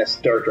having that in a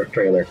Star Trek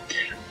trailer.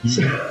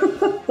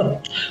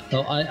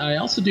 Well, I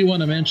also do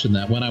want to mention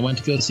that when I went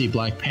to go see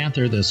Black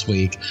Panther this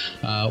week,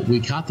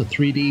 we caught the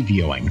 3D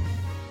viewing.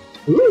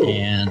 Ooh.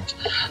 And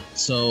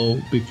so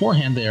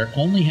beforehand there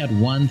only had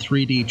one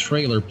 3D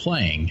trailer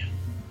playing,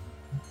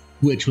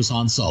 which was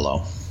Han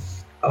Solo.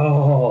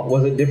 Oh,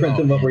 was it different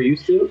than what we're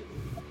used to?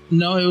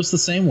 No, it was the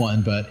same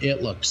one, but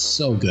it looked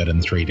so good in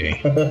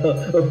 3D.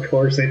 Of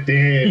course it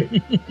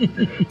did.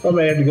 I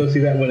might have to go see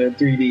that one in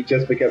 3D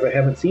just because I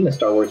haven't seen a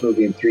Star Wars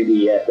movie in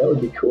 3D yet. That would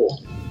be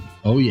cool.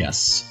 Oh,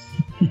 yes.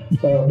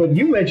 But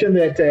you mentioned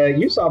that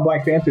you saw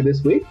Black Panther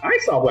this week. I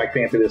saw Black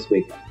Panther this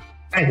week.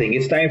 I think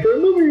it's time for a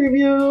movie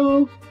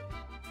review.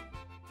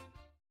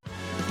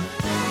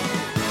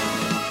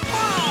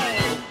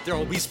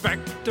 There'll be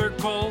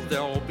spectacle,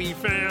 there'll be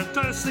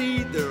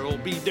fantasy, there'll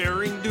be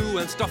daring do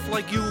and stuff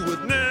like you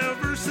would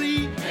never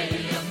see.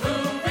 Hey, a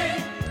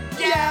movie.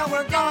 Yeah,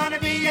 we're gonna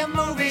be a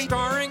movie.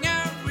 Starring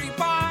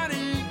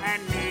everybody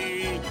And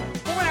me.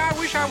 Boy, I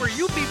wish I were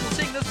you people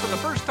seeing this for the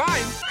first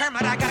time.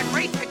 Kermit, I got a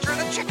great picture of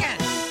the chicken.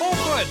 Oh,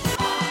 good.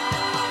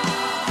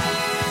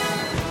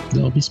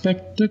 There'll be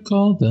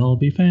spectacle, there'll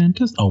be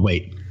fantasy. Oh,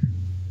 wait.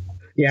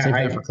 Yeah, save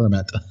that for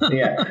Clement.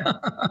 Yeah.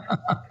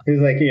 He's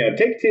like,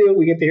 take two,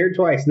 we get to hear it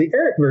twice. The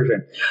Eric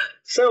version.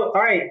 So,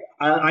 all right,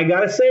 I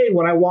got to say,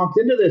 when I walked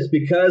into this,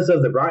 because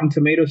of the Rotten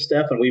Tomatoes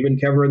stuff, and we've been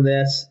covering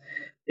this,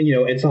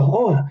 it's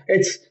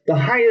the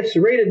highest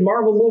rated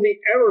Marvel movie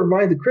ever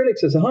by the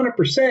critics. It's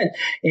 100%.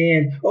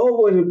 And,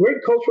 was it great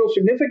cultural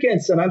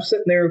significance? And I'm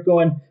sitting there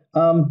going,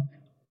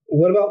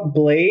 what about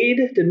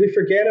Blade? Did we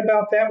forget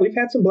about that? We've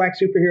had some black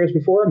superheroes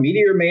before.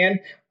 Meteor Man,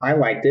 I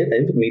liked it.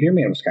 Meteor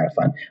Man was kind of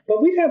fun.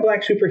 But we've had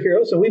black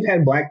superheroes, and we've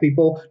had black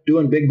people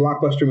doing big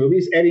blockbuster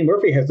movies. Eddie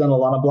Murphy has done a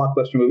lot of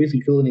blockbuster movies,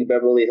 including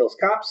Beverly Hills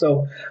Cop.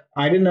 So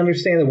I didn't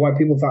understand why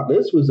people thought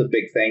this was a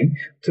big thing.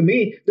 To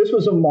me, this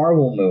was a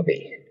Marvel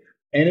movie.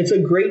 And it's a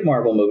great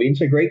Marvel movie.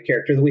 It's a great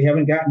character that we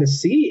haven't gotten to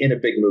see in a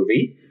big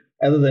movie,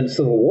 other than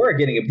Civil War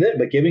getting a bit,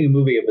 but giving a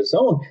movie of its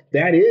own.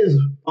 That is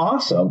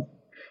awesome.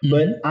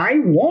 But I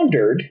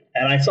wondered,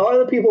 and I saw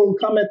other people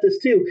comment this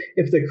too,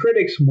 if the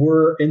critics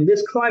were, in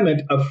this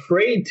climate,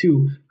 afraid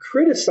to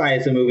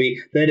criticize a movie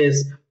that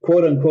is,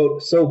 quote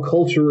unquote, so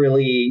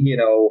culturally,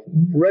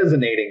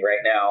 resonating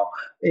right now,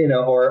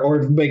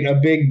 or like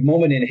a big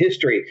moment in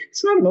history.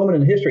 It's not a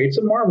moment in history. It's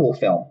a Marvel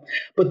film.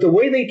 But the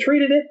way they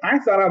treated it, I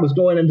thought I was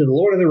going into The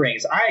Lord of the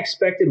Rings. I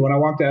expected when I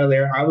walked out of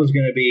there, I was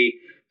going to be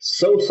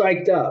so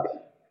psyched up.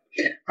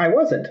 I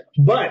wasn't.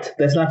 But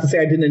that's not to say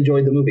I didn't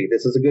enjoy the movie.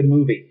 This is a good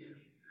movie.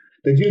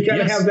 Did you kind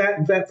of have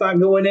that thought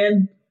going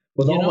in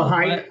with all the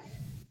hype?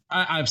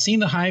 I've seen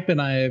the hype and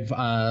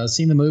I've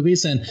seen the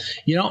movies. And,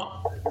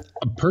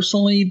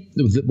 personally,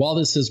 while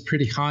this is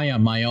pretty high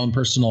on my own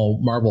personal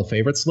Marvel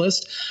favorites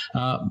list,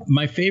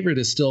 my favorite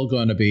is still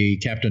going to be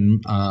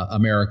Captain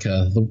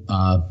America,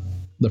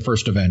 the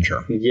First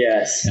Avenger.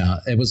 Yes.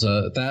 It was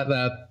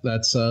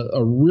that's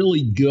a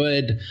really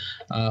good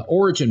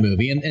origin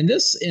movie. And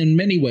this, in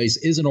many ways,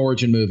 is an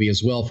origin movie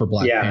as well for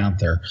Black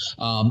Panther.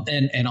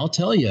 And I'll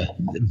tell you,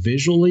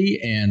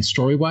 visually and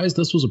story-wise,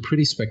 this was a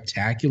pretty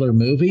spectacular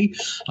movie.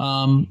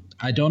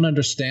 I don't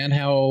understand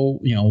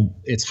how,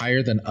 it's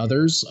higher than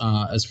others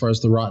as far as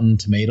the Rotten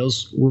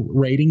Tomatoes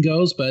rating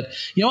goes. But,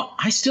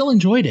 I still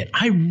enjoyed it.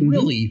 I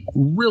really,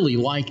 really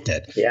liked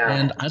it. Yeah.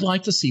 And I'd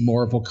like to see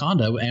more of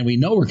Wakanda. And we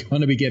know we're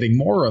going to be getting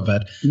more of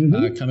it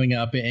coming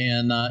up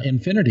in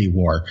Infinity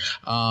War.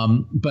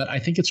 But I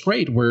think it's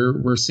great.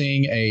 We're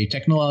seeing a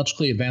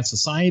technologically advanced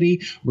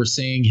society. We're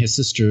seeing his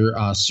sister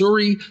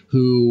Shuri,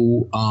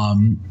 who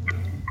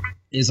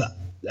is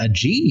a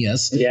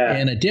genius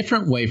in a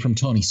different way from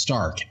Tony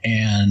Stark.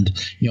 And,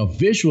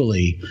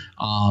 visually,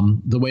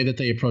 the way that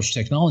they approach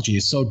technology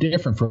is so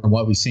different from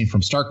what we've seen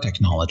from Stark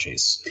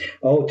Technologies.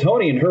 Oh,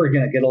 Tony and her are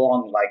going to get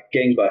along like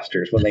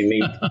gangbusters when they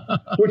meet,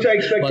 which I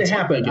expect to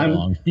happen. I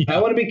want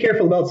to be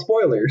careful about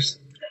spoilers.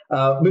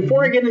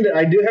 Before I get into,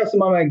 I do have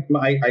some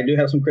I do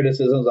have some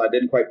criticisms. I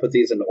didn't quite put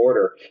these in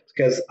order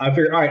because I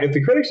figured, all right, if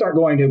the critics aren't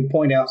going to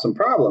point out some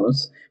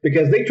problems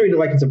because they treat it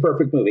like it's a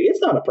perfect movie, it's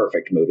not a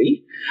perfect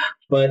movie.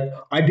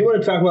 But I do want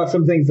to talk about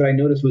some things that I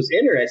noticed was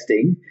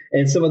interesting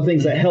and some of the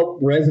things that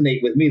helped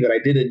resonate with me that I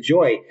did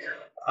enjoy.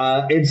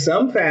 In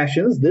some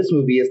fashions, this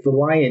movie is The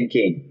Lion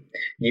King.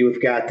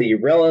 You've got the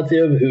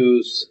relative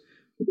who's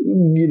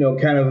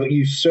kind of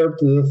usurped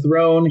the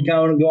throne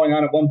kind of going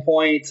on at one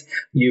point.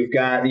 You've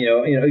got,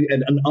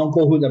 an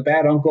uncle who's a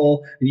bad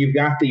uncle, and you've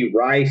got the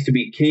rise to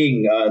be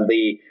king,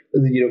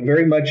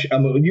 very much,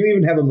 you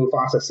even have a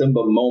Mufasa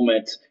Simba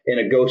moment in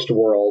a ghost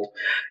world.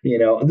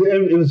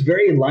 It was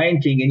very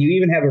Lion King, and you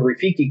even have a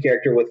Rafiki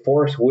character with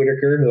Forrest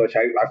Whitaker, which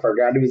I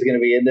forgot he was going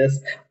to be in this.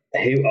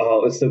 It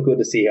was so good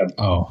to see him.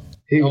 Oh,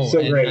 He was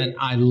so great. And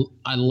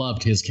I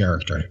loved his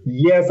character.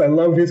 Yes, I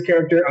loved his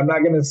character. I'm not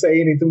going to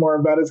say anything more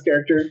about his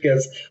character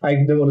because I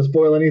don't want to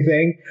spoil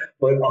anything.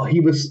 But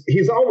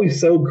he's always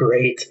so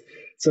great.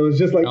 So it's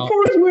just like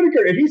Forrest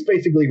Whitaker, and he's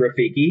basically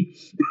Rafiki.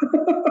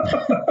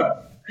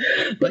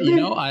 But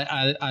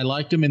I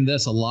liked him in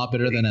this a lot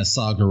better than as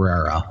Saw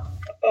Gerrera.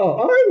 Oh,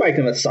 I liked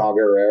him as Saw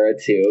Gerrera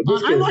too.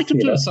 I liked him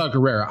too as Saw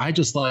Gerrera.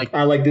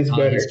 I like this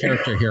better. His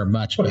character here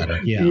much better.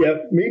 Yeah.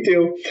 Yep, me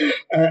too.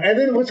 And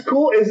then what's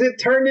cool is it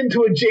turned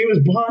into a James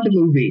Bond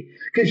movie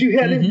because you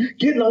had him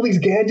getting all these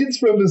gadgets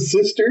from his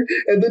sister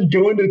and then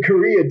going to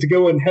Korea to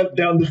go and hunt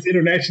down this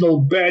international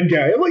bad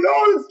guy. I'm like,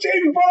 oh, it's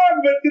James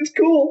Bond, but it's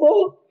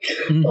cool.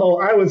 Oh,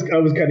 I was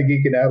kind of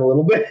geeking out a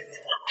little bit.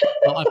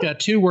 Well, I've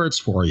got 2 words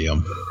for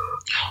you.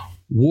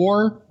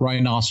 War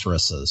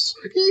rhinoceroses.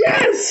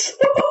 Yes!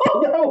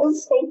 That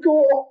was so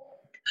cool.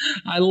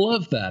 I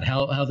love that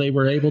how they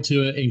were able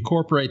to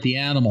incorporate the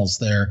animals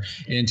there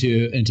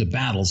into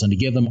battles and to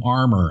give them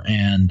armor.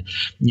 And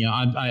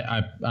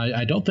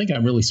I don't think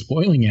I'm really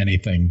spoiling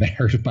anything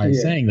there by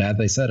saying that.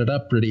 They set it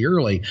up pretty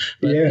early,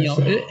 but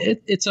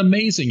it's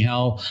amazing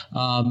how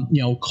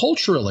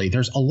culturally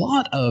there's a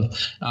lot of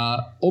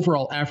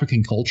overall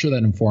African culture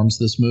that informs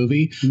this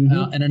movie.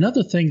 And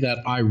another thing that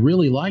I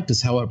really liked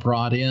is how it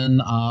brought in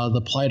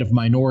the plight of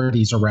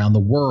minorities around the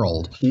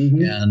world,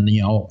 and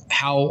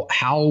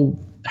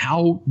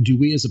how do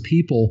we as a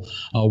people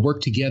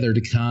work together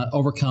to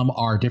overcome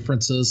our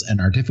differences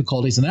and our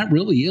difficulties? And that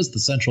really is the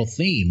central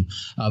theme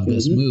of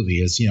this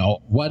movie is,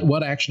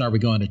 what action are we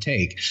going to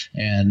take?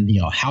 And,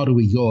 how do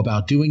we go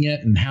about doing it?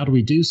 And how do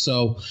we do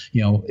so?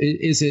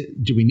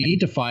 Do we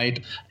need to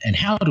fight? And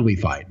how do we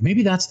fight?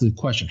 Maybe that's the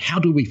question. How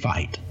do we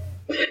fight?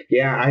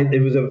 Yeah,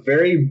 it was a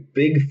very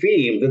big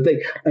theme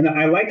and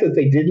I like that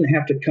they didn't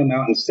have to come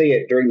out and say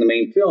it during the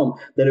main film,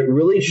 that it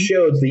really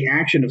shows the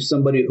action of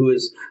somebody who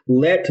has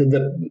let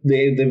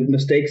the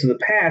mistakes of the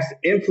past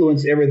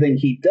influence everything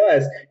he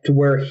does to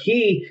where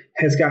he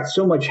has got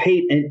so much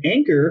hate and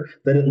anger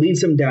that it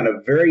leads him down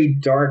a very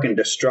dark and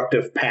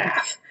destructive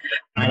path.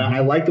 And I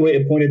like the way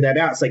it pointed that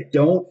out. It's like,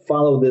 don't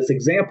follow this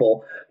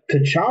example.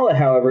 T'Challa,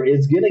 however,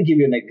 is going to give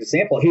you an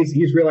example.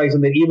 He's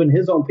realizing that even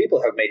his own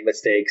people have made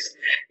mistakes.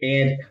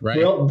 And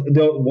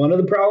one of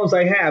the problems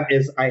I have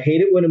is I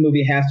hate it when a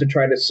movie has to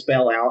try to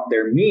spell out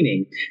their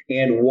meaning.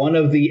 And one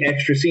of the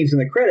extra scenes in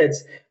the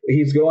credits,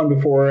 he's going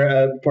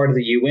before part of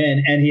the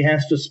UN, and he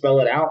has to spell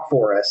it out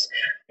for us.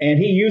 And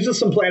he uses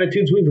some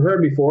platitudes we've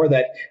heard before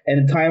that,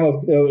 and in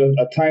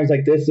times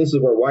like this is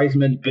where wise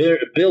men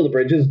build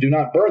bridges, do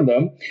not burn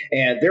them.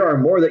 And there are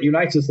more that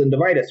unites us than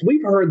divide us.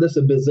 We've heard this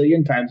a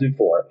bazillion times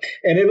before.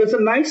 And it was a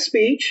nice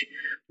speech,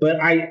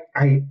 but I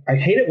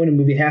hate it when a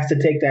movie has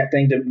to take that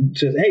thing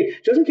to hey,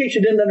 just in case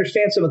you didn't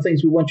understand some of the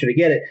things, we want you to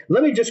get it.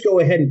 Let me just go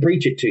ahead and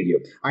preach it to you.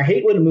 I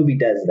hate when a movie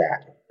does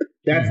that.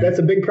 That's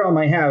a big problem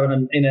I have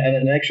in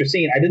an extra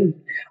scene.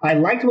 I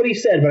liked what he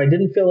said, but I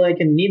didn't feel like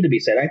it needed to be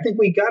said. I think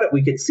we got it.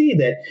 We could see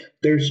that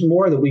there's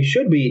more that we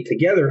should be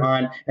together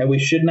on, and we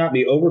should not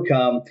be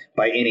overcome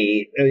by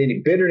any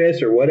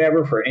bitterness or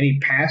whatever for any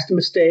past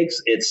mistakes.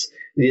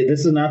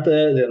 This is not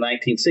the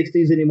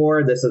 1960s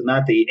anymore. This is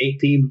not the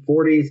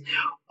 1840s.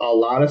 A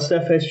lot of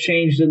stuff has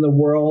changed in the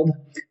world.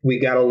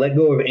 We got to let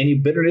go of any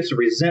bitterness or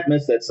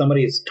resentments that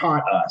somebody has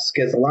taught us,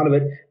 because a lot of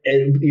it,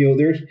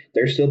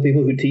 there's still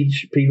people who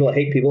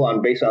hate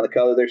people based on the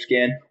color of their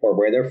skin or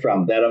where they're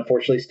from. That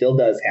unfortunately still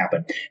does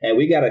happen, and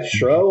we got to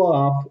throw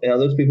off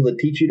those people that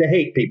teach you to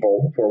hate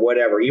people for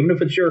whatever, even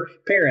if it's your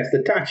parents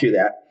that taught you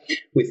that.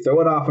 We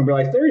throw it off and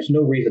realize there is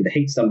no reason to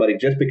hate somebody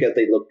just because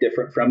they look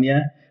different from you.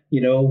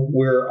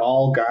 We're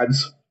all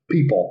God's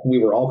people. We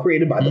were all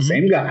created by the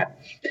same God.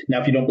 Now,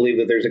 if you don't believe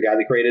that there's a God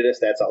that created us,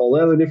 that's a whole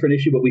other different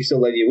issue, but we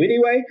still love you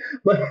anyway.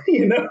 But,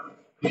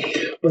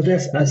 but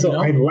that's, so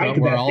I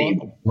like that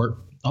theme.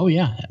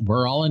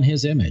 We're all in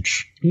his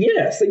image.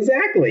 Yes,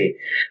 exactly.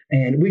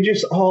 And we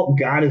just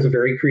God is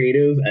very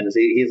creative, and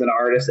he's an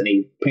artist, and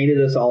he painted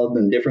us all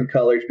in different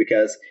colors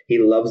because he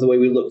loves the way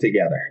we look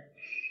together.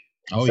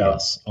 Oh,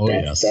 so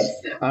yes.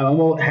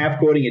 I'm half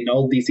quoting an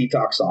old DC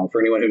Talk song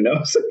for anyone who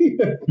knows.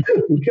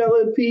 We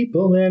colored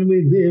people and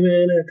we live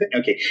in a...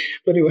 Okay,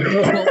 but anyway.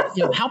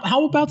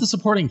 How about the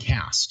supporting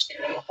cast?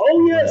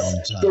 Oh,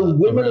 yes. The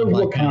women of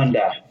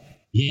Wakanda.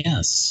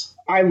 Yes.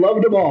 I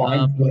loved them all.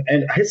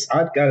 And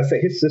I've got to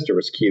say, his sister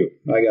was cute.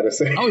 I got to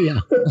say. Oh, yeah.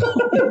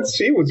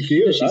 She was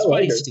cute. She's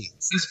feisty.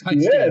 She's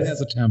feisty. Yes.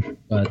 Has a temper.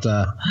 But...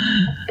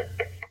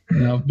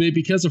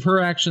 because of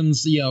her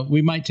actions,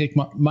 we might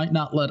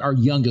not let our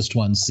youngest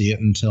ones see it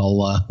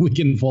until we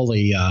can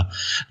fully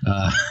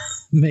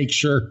make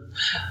sure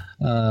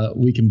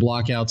we can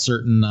block out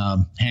certain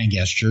hand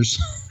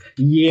gestures.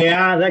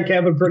 Yeah, that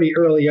happened pretty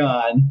early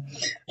on.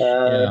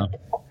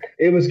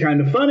 It was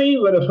kind of funny,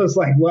 but it was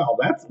like, well,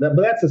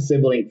 that's a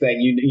sibling thing.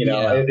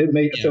 It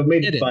made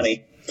it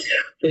funny.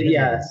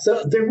 But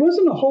so there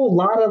wasn't a whole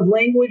lot of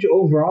language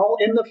overall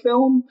in the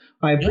film.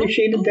 I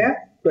appreciated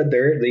that. But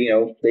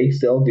they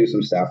still do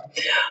some stuff.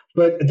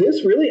 But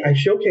this really, I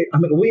showcase. I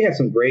mean, we had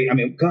some great. I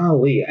mean,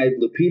 golly,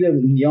 Lupita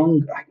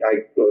Nyong'o.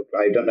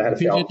 I don't know how to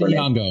say her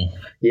name.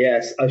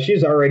 Yes,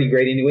 she's already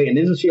great anyway. And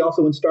isn't she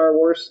also in Star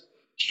Wars?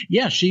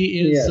 Yeah, she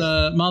is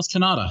Maz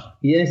Kanata.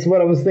 Yes,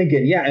 what I was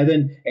thinking. Yeah, and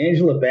then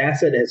Angela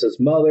Bassett as his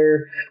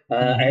mother,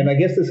 and I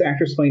guess this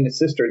actress playing his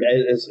sister.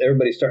 As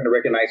everybody's starting to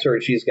recognize her,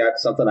 she's got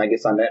something, I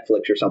guess, on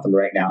Netflix or something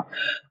right now.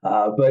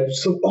 But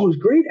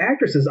great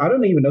actresses. I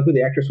don't even know who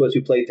the actress was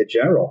who played the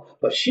general,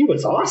 but she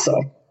was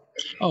awesome.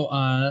 Oh,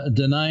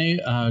 Danai.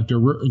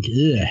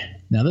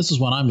 Now this is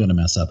one I'm going to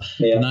mess up.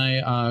 Yeah.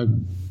 Danai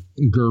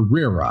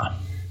Gurira.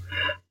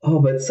 Oh,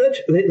 but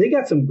they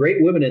got some great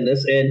women in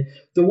this. And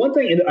the one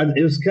thing,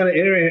 it was kind of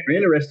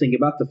interesting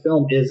about the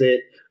film is that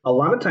a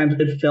lot of times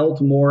it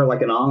felt more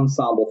like an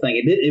ensemble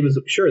thing. It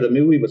was, sure, the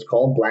movie was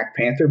called Black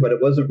Panther, but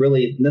it wasn't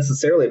really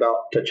necessarily about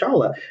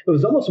T'Challa. It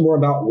was almost more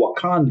about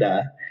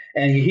Wakanda.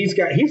 And he's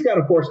got,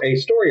 of course, a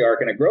story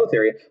arc and a growth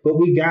area, but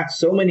we got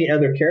so many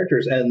other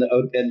characters and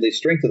the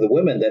strength of the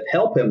women that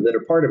help him, that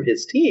are part of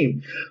his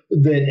team,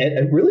 that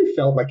it really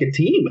felt like a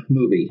team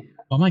movie.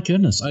 Oh, my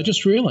goodness. I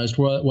just realized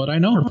what I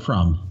know her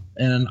from,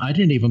 and I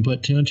didn't even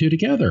put two and two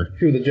together.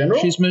 Who, the general?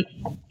 She's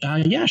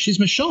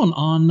Michonne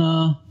on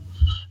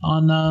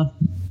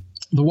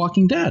The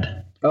Walking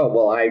Dead. Oh,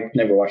 well, I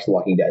never watched The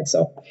Walking Dead,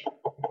 so...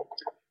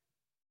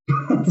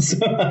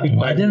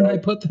 Why didn't I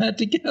put that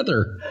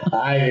together?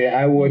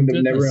 I wouldn't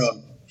have never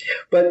known.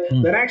 But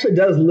that actually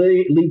does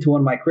lead to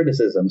one of my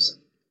criticisms.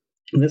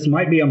 And this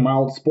might be a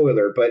mild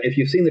spoiler, but if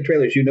you've seen the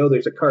trailers, you know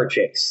there's a car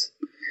chase.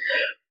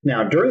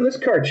 Now, during this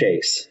car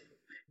chase,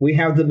 we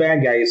have the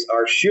bad guys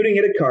are shooting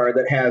at a car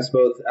that has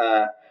both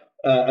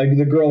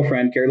the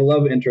girlfriend, the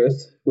love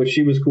interest, which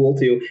she was cool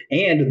too,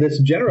 and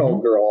this general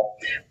girl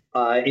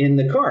in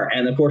the car.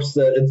 And of course,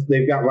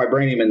 they've got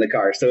vibranium in the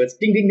car, so it's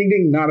ding, ding, ding,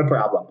 ding, not a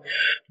problem.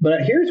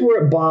 But here's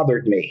where it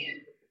bothered me.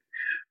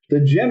 The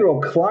general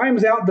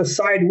climbs out the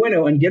side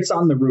window and gets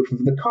on the roof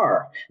of the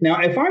car. Now,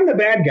 if I'm the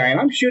bad guy and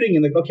I'm shooting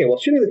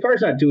shooting the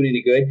car's not doing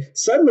any good.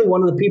 Suddenly,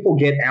 one of the people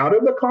get out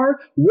of the car.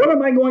 What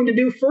am I going to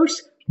do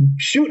first?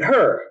 Shoot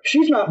her.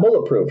 She's not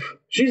bulletproof.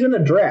 She's in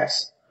a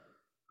dress.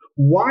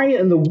 Why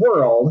in the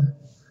world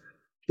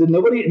did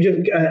nobody just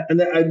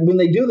when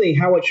they do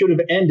how it should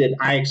have ended?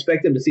 I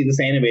expect them to see this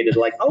animated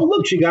like, oh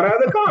look, she got out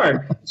of the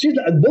car. She's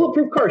a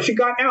bulletproof car. She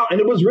got out, and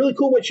it was really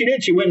cool what she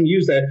did. She went and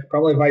used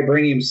probably a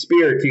vibranium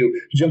spear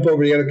to jump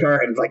over the other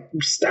car and like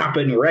stop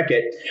it and wreck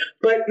it.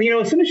 But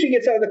as soon as she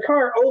gets out of the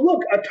car, oh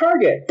look, a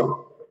target.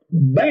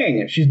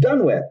 Bang, she's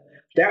done with.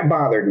 That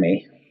bothered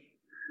me.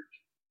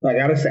 I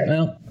gotta say.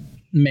 Well,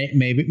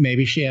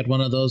 maybe she had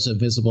one of those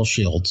invisible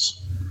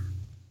shields.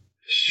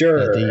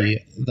 Sure.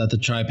 That the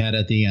tribe had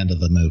at the end of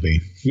the movie.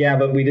 Yeah,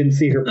 but we didn't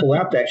see her pull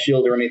out that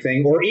shield or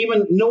anything, or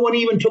even no one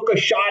even took a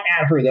shot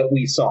at her that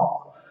we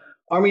saw.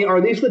 I mean, are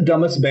these the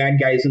dumbest bad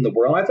guys in the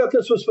world? I thought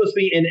this was supposed to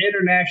be an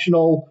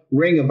international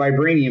ring of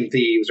vibranium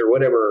thieves or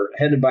whatever,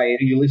 headed by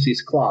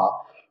Ulysses Claw,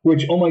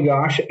 which, oh my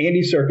gosh,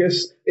 Andy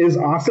Serkis is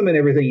awesome in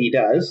everything he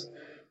does.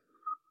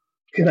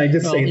 Can I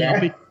just say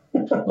that?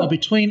 Well,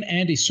 between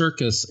Andy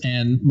Serkis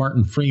and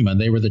Martin Freeman,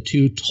 they were the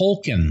two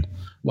Tolkien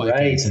white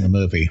guys in the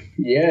movie.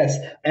 Yes.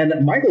 And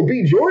Michael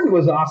B. Jordan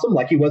was awesome,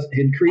 like he was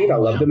in Creed. I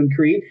loved him in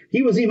Creed.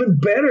 He was even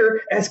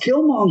better as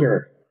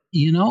Killmonger.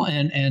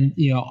 And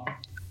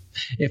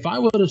if I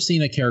would have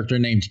seen a character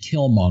named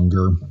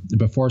Killmonger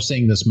before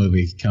seeing this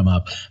movie come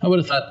up, I would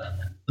have thought,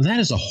 that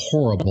is a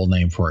horrible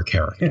name for a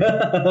character.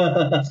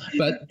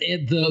 But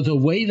the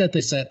way that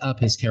they set up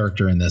his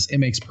character in this, it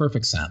makes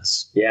perfect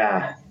sense.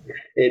 Yeah,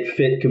 it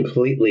fit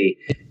completely.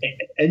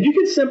 And you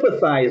can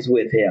sympathize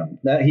with him.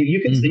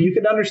 You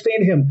can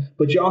understand him,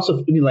 but you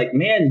also like,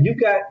 man, you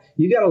got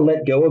to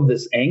let go of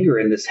this anger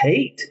and this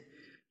hate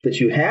that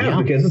you have,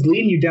 because it's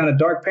leading you down a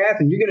dark path,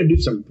 and you're going to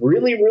do some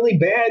really, really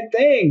bad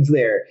things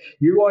there.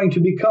 You're going to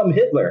become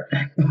Hitler.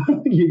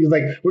 You're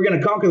like, we're going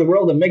to conquer the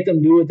world and make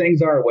them do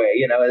things our way.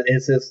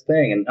 It's this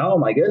thing. And oh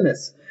my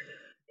goodness.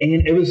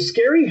 And it was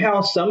scary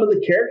how some of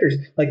the characters,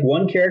 like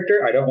one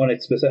character, I don't want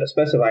to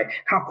specify,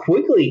 how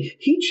quickly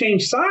he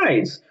changed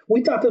sides.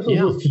 We thought this was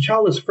with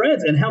T'Challa's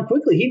friends, and how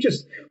quickly he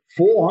just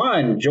full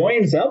on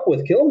joins up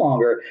with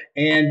Killmonger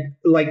and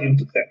like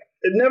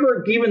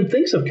never even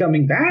thinks of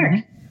coming back.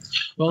 Mm-hmm.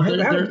 Well,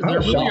 there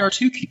really are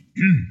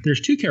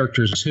there's two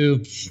characters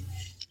who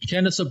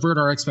kind of subvert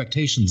our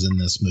expectations in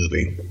this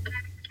movie.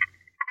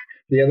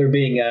 The other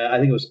being, I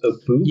think it was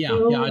Abu. Yeah,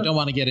 I don't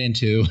want to get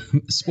into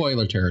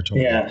spoiler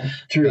territory. Yeah,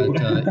 true.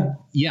 But,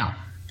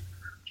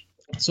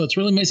 so it's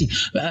really amazing.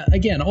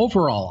 Again,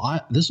 overall,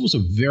 this was a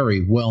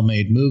very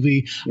well-made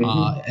movie.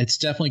 Mm-hmm. It's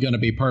definitely going to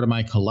be part of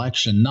my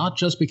collection, not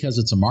just because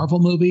it's a Marvel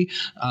movie,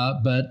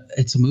 but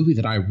it's a movie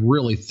that I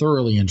really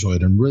thoroughly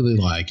enjoyed and really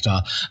liked.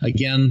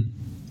 Again,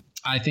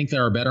 I think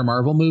there are better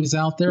Marvel movies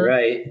out there,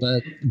 right?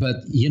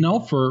 But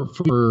for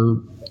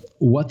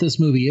what this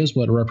movie is,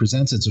 what it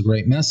represents. It's a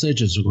great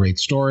message. It's a great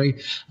story.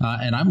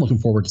 And I'm looking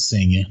forward to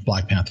seeing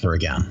Black Panther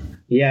again.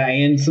 Yeah,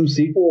 and some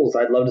sequels.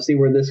 I'd love to see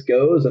where this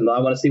goes, and I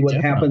want to see what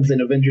happens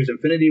in Avengers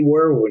Infinity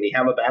War when you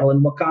have a battle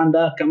in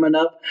Wakanda coming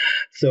up.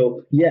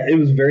 So, yeah, it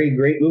was a very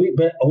great movie.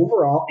 But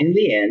overall, in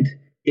the end,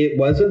 it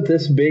wasn't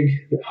this big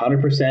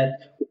 100%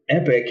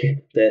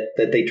 epic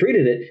that they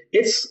treated it.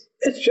 It's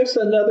just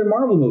another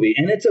Marvel movie,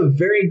 and it's a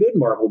very good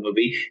Marvel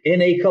movie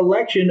in a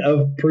collection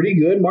of pretty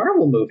good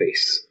Marvel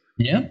movies.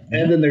 Yeah.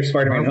 And then there's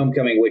Spider-Man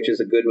Homecoming, which is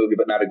a good movie,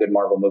 but not a good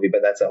Marvel movie.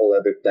 But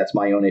that's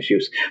my own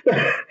issues.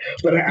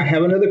 But I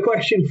have another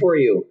question for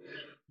you.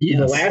 Yes.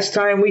 The last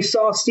time we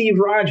saw Steve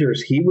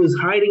Rogers, he was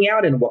hiding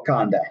out in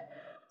Wakanda.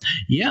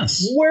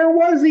 Yes. Where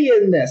was he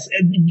in this?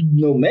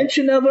 No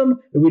mention of him.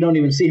 We don't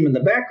even see him in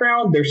the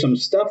background. There's some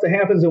stuff that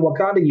happens in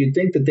Wakanda. You'd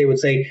think that they would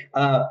say,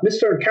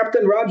 Mr.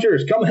 Captain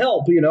Rogers, come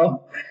help,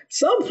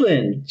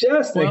 something.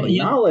 Just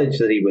acknowledge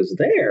that he was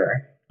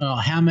there.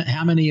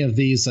 How many of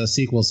these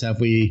sequels have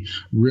we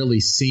really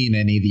seen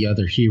any of the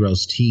other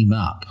heroes team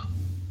up?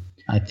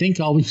 I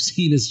think all we've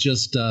seen is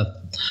just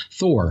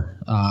Thor,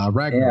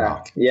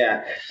 Ragnarok.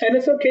 Yeah, and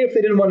it's okay if they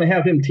didn't want to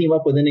have him team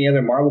up with any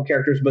other Marvel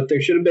characters, but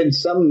there should have been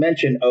some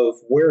mention of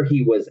where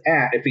he was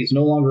at. If he's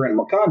no longer in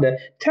Wakanda,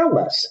 tell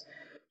us.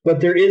 But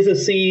there is a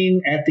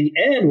scene at the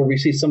end where we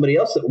see somebody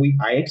else that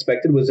I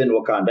expected was in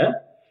Wakanda,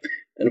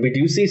 and we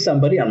do see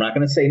somebody. I'm not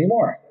going to say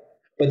anymore.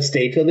 But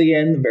stay till the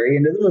end, the very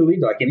end of the movie,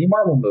 like any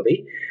Marvel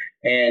movie.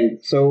 And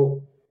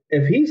so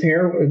if he's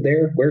here,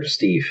 where's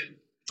Steve?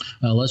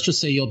 Let's just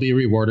say you'll be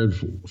rewarded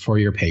for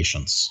your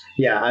patience.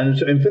 Yeah,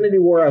 and Infinity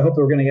War, I hope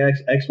we're going to get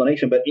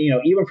explanation. But,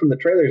 even from the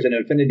trailers in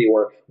Infinity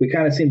War, we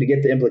kind of seem to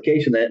get the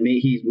implication that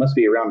he must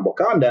be around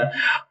Wakanda.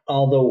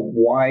 Although,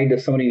 why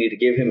does somebody need to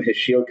give him his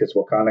shield? Because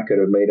Wakanda could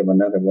have made him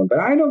another one. But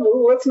I don't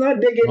know. Let's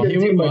not dig into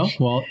too much.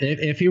 Well,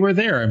 if he were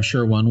there, I'm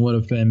sure one would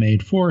have been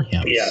made for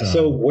him. Yeah,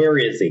 so where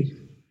is he?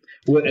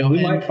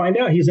 We might find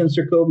out he's in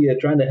Sokovia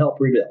trying to help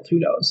rebuild. Who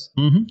knows?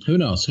 Mm-hmm.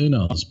 Who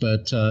knows?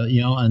 But,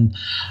 and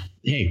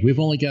hey, we've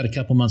only got a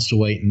couple months to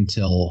wait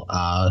until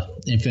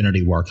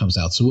Infinity War comes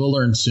out. So we'll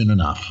learn soon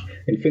enough.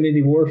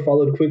 Infinity War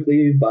followed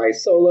quickly by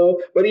Solo.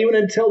 But even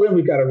until then,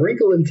 we've got A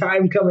Wrinkle in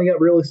Time coming up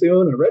really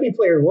soon. And Ready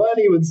Player One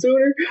even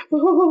sooner.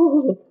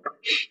 Oh,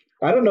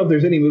 I don't know if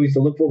there's any movies to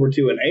look forward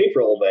to in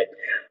April, but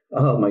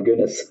oh, my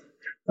goodness.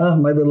 Oh,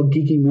 my little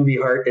geeky movie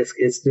heart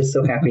is just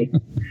so happy.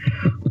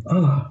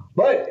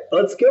 But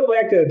let's go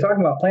back to talking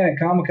about Planet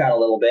Comic-Con a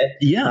little bit.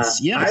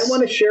 Yes. I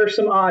want to share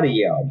some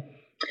audio.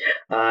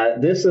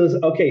 This is,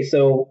 okay,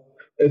 so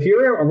if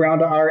you're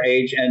around our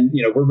age, and,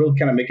 we're really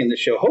kind of making this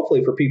show,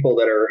 hopefully for people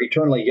that are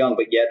eternally young,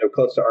 but yet are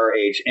close to our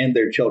age and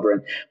their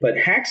children. But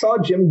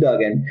Hacksaw Jim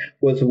Duggan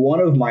was one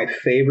of my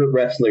favorite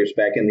wrestlers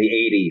back in the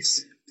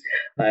 80s.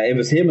 It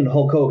was him and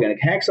Hulk Hogan.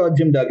 Hacksaw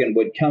Jim Duggan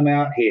would come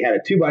out. He had a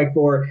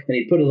 2x4, and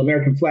he'd put an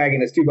American flag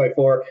in his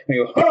 2x4, and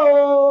he'd go,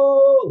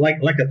 "Ho!" like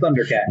a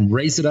Thundercat. And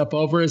raise it up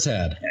over his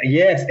head.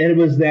 Yes, and it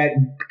was that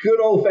good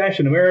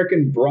old-fashioned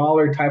American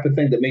brawler type of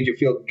thing that made you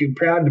feel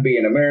proud to be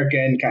an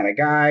American kind of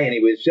guy, and he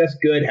was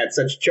just good, had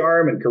such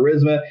charm and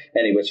charisma,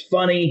 and he was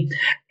funny,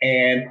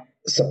 and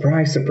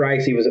surprise,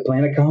 surprise, he was at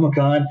Planet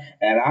Comic-Con,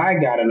 and I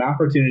got an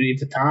opportunity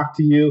to talk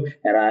to you,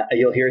 and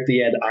you'll hear at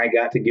the end, I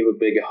got to give a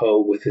big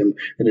ho with him,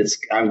 and this is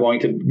going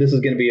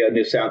to be a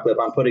new sound clip.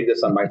 I'm putting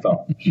this on my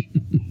phone.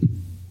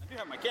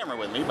 Camera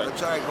with me, but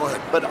that's all right, go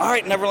ahead. But all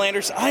right,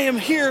 Neverlanders, I am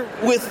here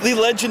with the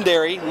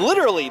legendary,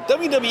 literally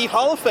WWE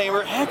Hall of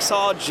Famer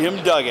Hacksaw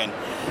Jim Duggan,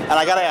 and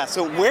I gotta ask,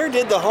 so where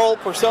did the whole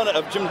persona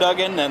of Jim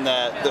Duggan and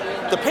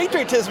the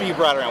patriotism you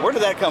brought around, where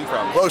did that come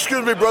from? Well,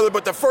 excuse me, brother,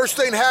 but the first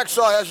thing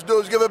Hacksaw has to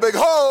do is give a big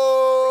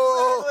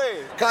ho.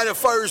 Exactly. Kind of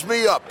fires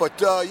me up, but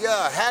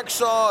yeah,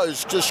 Hacksaw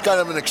is just kind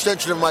of an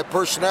extension of my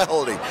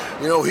personality.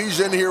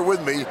 He's in here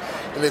with me,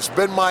 and it's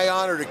been my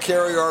honor to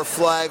carry our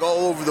flag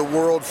all over the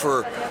world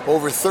for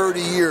over 30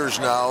 years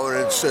now, and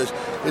it's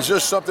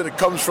just something that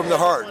comes from the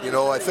heart.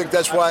 I think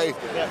that's why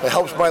it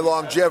helps my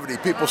longevity.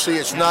 People see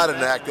it's not an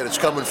act, that it's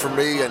coming from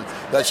me, and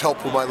that's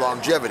helped with my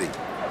longevity.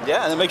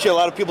 Yeah, and it makes you a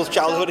lot of people's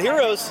childhood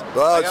heroes.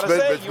 Well,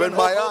 it's been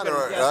my honor.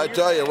 I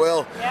tell you,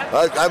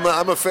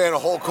 I'm a fan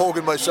of Hulk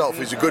Hogan myself.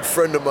 He's a good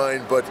friend of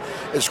mine, but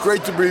it's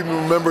great to be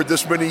remembered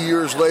this many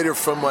years later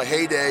from my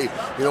heyday.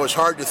 It's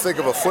hard to think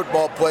of a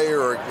football player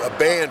or a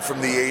band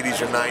from the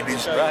 80s or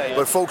 90s, right,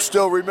 but folks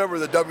still remember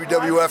the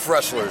WWF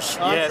wrestlers.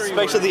 Yeah,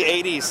 especially the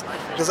 80s,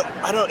 because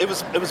I don't know,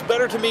 it was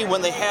better to me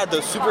when they had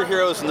those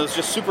superheroes and those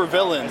just super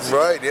villains.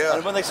 Right, yeah.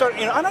 And when they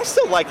started, and I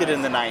still like it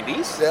in the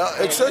 90s. Yeah,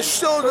 it's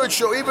still a good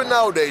show, even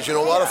nowadays. A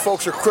lot of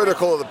folks are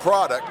critical of the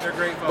product,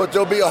 but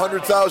there'll be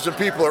 100,000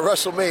 people at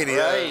WrestleMania.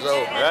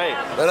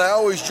 Right. And I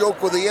always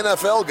joke with the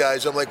NFL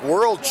guys, I'm like,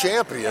 world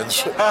champions?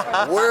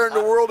 Where in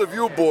the world have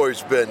you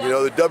boys been?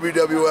 The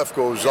WWF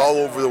goes all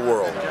over the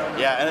world.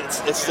 Yeah, and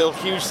it's still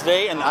huge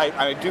today, and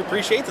I do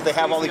appreciate that they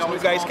have all these new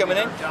guys coming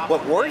in.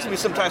 What worries me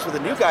sometimes with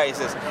the new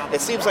guys is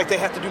it seems like they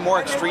have to do more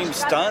extreme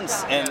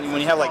stunts, and when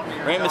you have like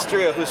Rey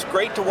Mysterio, who's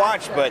great to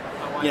watch, but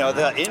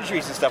the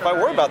injuries and stuff. I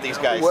worry about these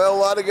guys. Well, a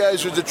lot of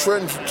guys, there's a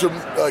trend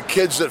to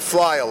kids that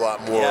fly a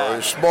lot more.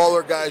 There's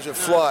smaller guys that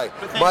fly.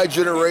 My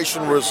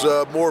generation was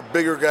more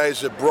bigger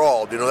guys that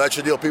brawled. That's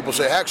the deal. People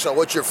say, Hacksaw,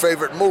 what's your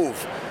favorite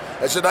move?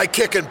 I said, I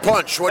kick and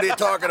punch. What are you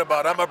talking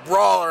about? I'm a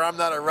brawler. I'm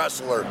not a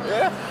wrestler.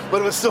 Yeah,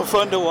 but it was still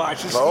fun to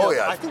watch.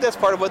 Yeah. I think that's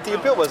part of what the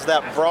appeal was,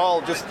 that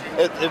brawl.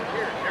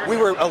 We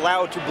were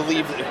allowed to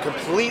believe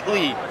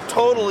completely,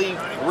 totally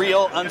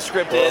real,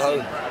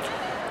 unscripted.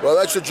 Well,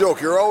 that's a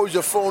joke. You're always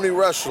a phony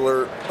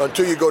wrestler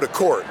until you go to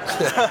court.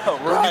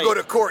 When you go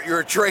to court, you're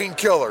a trained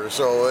killer.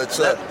 So it's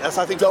that's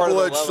I think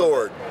double-edged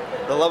sword.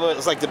 The love of it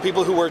is like the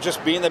people who were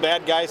just being the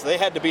bad guys, they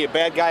had to be a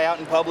bad guy out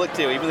in public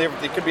too. Even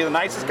they could be the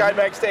nicest guy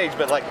backstage,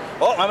 but like,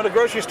 oh, I'm at a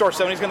grocery store,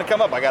 somebody's going to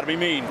come up, I got to be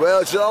mean. Well,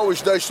 it's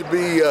always nice to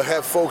be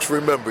have folks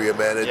remember you,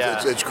 man.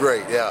 It's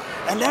great, yeah.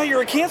 And now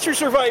you're a cancer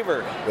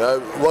survivor.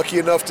 Lucky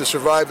enough to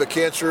survive a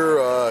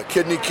cancer,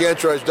 kidney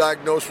cancer. I was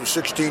diagnosed with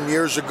 16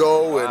 years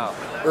ago,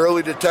 and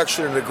early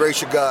detection and the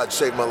grace of God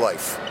saved my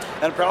life.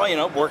 And probably,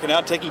 working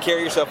out, taking care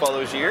of yourself all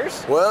those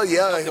years. Well,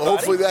 yeah,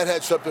 hopefully that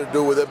had something to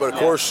do with it. But of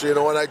course, and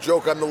I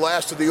joke, I'm the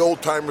last of the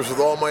old timers with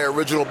all my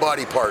original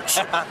body parts.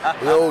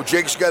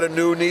 Jake's got a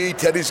new knee,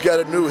 Teddy's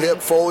got a new hip,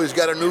 Foley's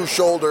got a new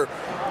shoulder.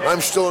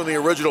 I'm still in the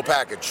original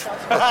package.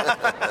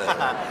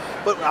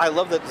 But I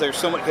love that there's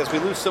so much, because we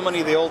lose so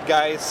many of the old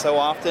guys so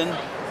often,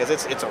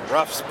 because it's a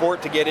rough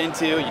sport to get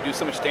into. You do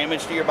so much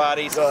damage to your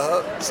bodies.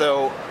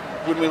 So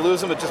when we lose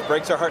them, it just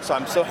breaks our heart. So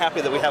I'm so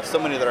happy that we have so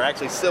many that are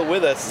actually still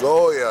with us.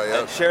 Oh, yeah.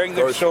 And sharing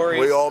their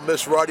stories. We all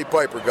miss Roddy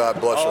Piper, God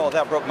bless him. Oh,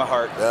 that broke my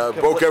heart. Yeah,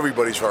 broke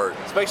everybody's heart.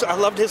 Especially, I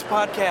loved his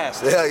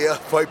podcast. Yeah,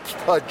 Piper's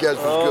podcast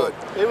was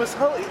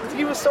good.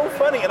 He was so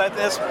funny, and I think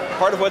that's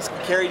part of what's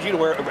carried you to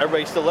where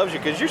everybody still loves you,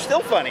 because you're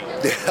still funny.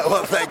 Yeah,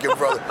 well, thank you,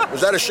 brother.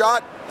 Was that a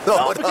shot?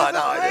 No.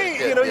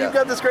 You've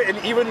got this great, and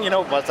even,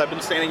 once I've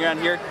been standing around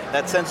here,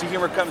 that sense of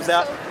humor comes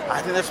out.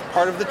 I think that's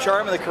part of the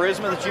charm and the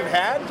charisma that you've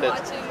had.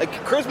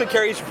 Charisma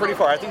carries you pretty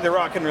far. I think The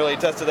Rock can really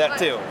attest to that,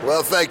 too.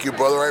 Well, thank you,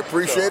 brother. I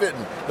appreciate it.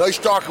 And nice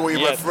talking with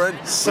you, my friend.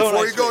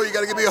 Before you go, you got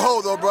to give me a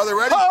ho, though, brother.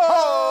 Ready?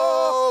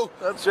 Ho!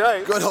 That's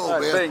right. Good ho,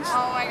 man. Thanks.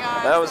 Oh, my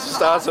God. That was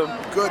just awesome.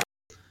 Good.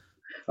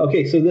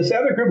 Okay, so this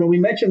other group, and we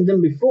mentioned them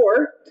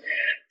before,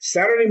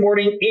 Saturday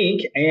Morning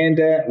Inc., and,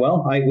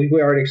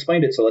 we already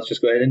explained it, so let's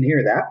just go ahead and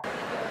hear that.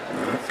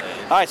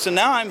 All right, so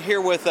now I'm here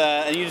with,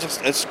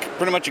 it's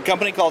pretty much a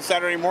company called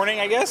Saturday Morning,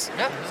 I guess?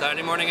 Yeah,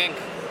 Saturday Morning Inc.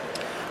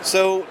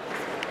 So,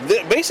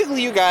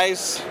 basically you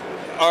guys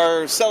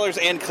are sellers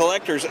and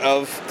collectors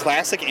of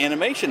classic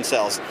animation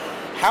cells.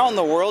 How in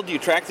the world do you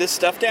track this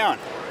stuff down?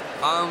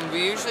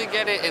 We usually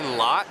get it in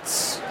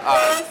lots,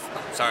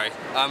 or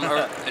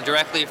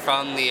directly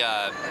from the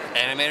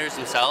animators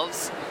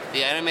themselves.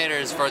 The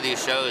animators for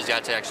these shows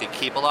got to actually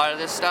keep a lot of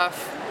this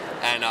stuff,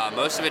 and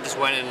most of it just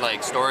went in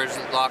like storage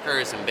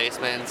lockers and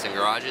basements and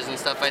garages and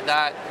stuff like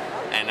that.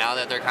 And now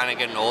that they're kind of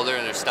getting older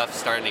and their stuff's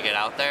starting to get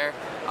out there,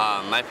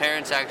 my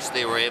parents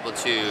actually were able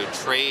to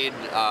trade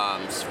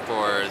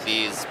for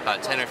these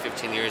about 10 or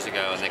 15 years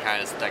ago, and they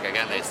kind of,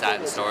 they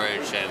sat in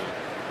storage, and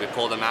we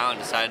pulled them out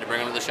and decided to bring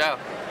them to the show.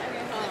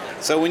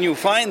 So when you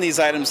find these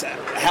items,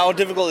 how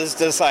difficult is it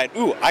to decide,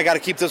 ooh, I got to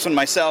keep this one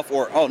myself,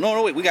 or, oh,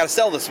 no, wait, we got to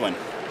sell this one?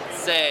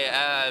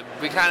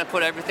 We kind of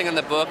put everything in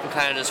the book and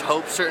kind of just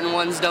hope certain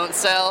ones don't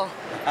sell.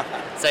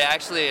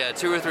 Actually,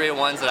 2 or 3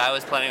 ones that I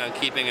was planning on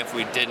keeping if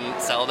we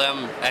didn't sell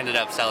them ended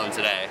up selling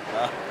today.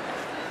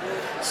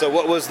 So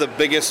what was the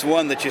biggest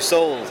one that you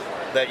sold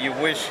that you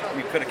wish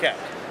you could have kept?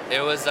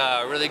 It was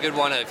a really good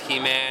one of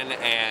He-Man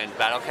and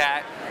Battle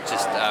Cat,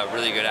 just a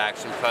really good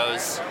action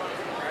pose.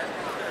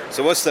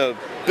 So what's the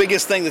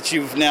biggest thing that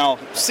you've now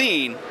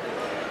seen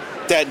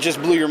that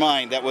just blew your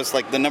mind, that was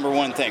like the number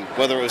one thing,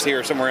 whether it was here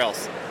or somewhere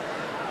else?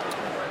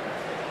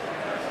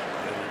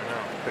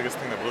 Biggest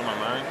thing that blew my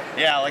mind?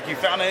 Yeah, like you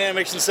found an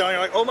animation cell and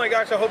you're like, oh my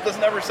gosh, I hope this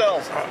never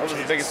sells. What was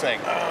the biggest thing?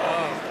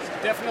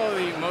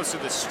 Definitely most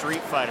of the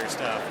Street Fighter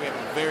stuff. We have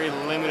a very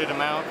limited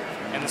amount,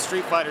 and the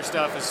Street Fighter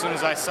stuff, as soon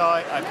as I saw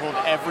it, I pulled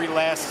every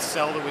last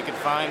cell that we could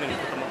find and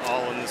put them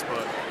all in this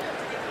book.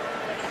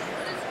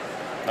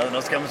 Nothing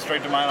else coming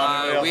straight to mind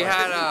on we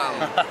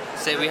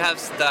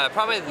have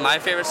probably my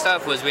favorite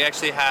stuff was we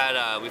actually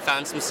had we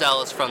found some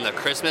cells from the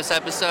Christmas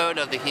episode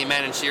of the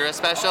He-Man and She-Ra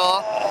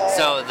special.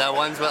 So the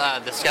ones with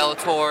the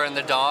Skeletor and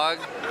the dog,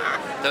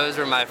 those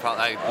were my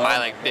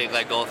big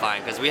goal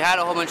find, because we had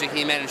a whole bunch of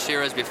He-Man and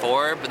She-Ras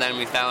before, but then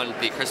we found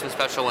the Christmas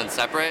special one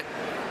separate,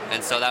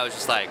 and so that was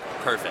just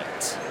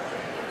perfect.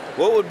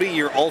 What would be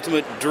your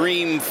ultimate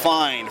dream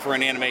find for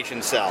an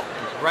animation cell?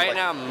 Right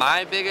now,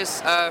 my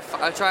biggest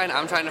I'm trying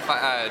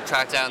to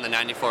track down the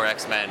 94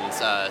 X-Men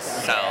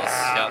cells.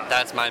 Yep,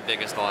 that's my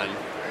biggest one.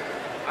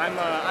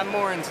 I'm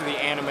more into the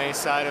anime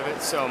side of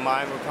it, so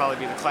mine would probably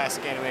be the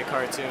classic anime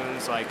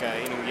cartoons like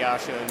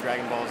Inuyasha and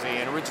Dragon Ball Z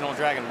and original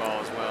Dragon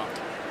Ball as well.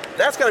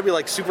 That's got to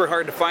be super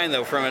hard to find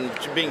though, from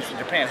being from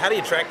Japan. How do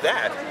you track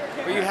that?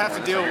 Well, you'd have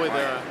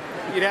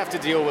to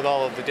deal with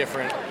all of the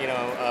different,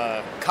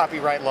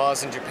 copyright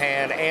laws in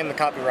Japan and the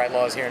copyright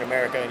laws here in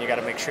America, and you got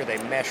to make sure they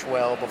mesh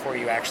well before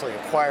you actually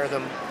acquire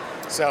them.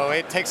 So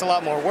it takes a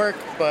lot more work,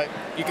 but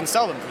you can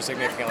sell them for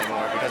significantly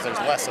more because there's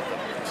less of them.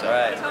 So.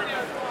 Right.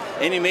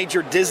 Any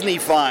major Disney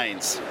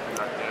finds?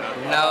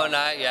 No,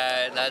 not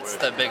yet. That's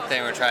the big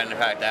thing we're trying to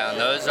track down.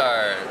 Those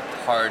are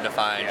hard to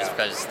find just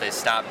because they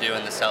stopped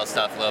doing the cell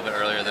stuff a little bit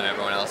earlier than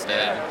everyone else did.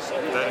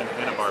 That and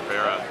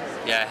Hanna-Barbera.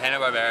 Yeah,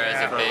 Hanna-Barbera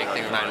is a big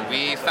thing of mine.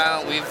 We've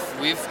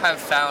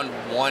found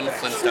one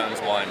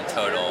Flintstones one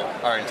total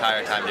our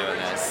entire time doing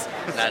this.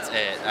 And that's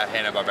it,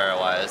 Hanna-Barbera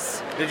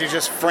wise. Did you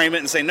just frame it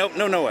and say, nope,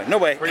 no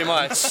way? Pretty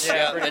much.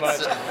 Yeah, pretty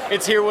much.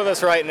 It's here with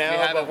us right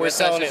now, but we're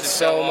selling it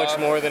so much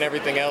more than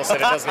everything else that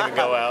it doesn't even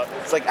go out.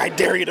 It's like, I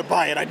dare you to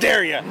buy it, I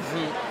dare you.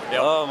 Mm-hmm. Yep.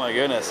 Oh my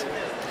goodness.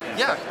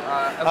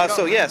 Yeah.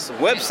 So yes,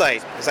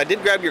 website, because I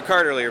did grab your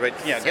card earlier, but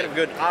get a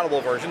good Audible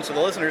version so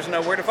the listeners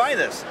know where to find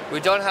this. We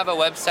don't have a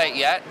website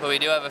yet, but we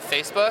do have a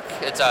Facebook.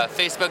 It's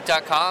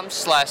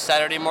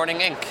facebook.com/Saturday Morning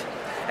Inc.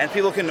 And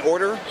people can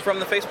order from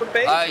the Facebook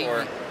page?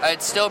 Or?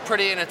 It's still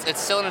it's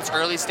still in its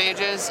early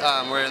stages.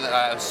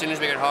 As soon as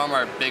we get home,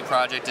 our big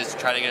project is to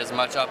try to get as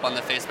much up on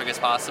the Facebook as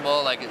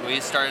possible. Like we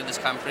started this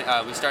company,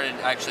 we started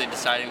actually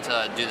deciding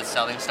to do the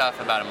selling stuff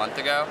about a month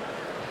ago.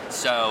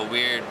 So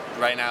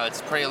right now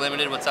it's pretty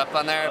limited what's up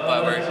on there,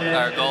 but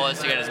our goal is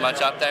to get as much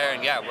up there,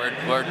 and we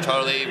are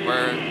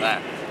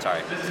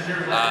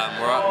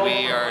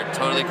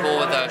totally cool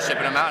with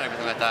shipping them out and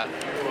everything like that.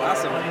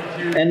 Awesome.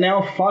 And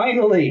now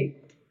finally,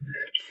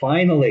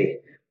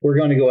 we're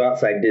going to go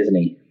outside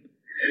Disney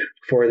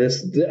for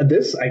this.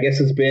 This I guess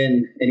has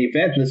been an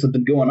event. This has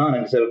been going on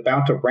and it's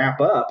about to wrap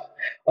up.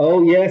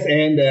 Oh yes,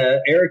 and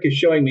Eric is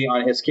showing me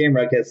on his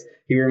camera because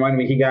he reminded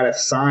me he got it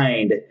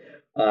signed.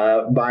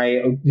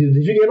 Did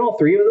you get all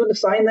three of them to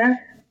sign that?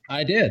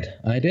 I did.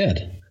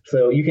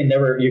 So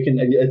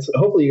it's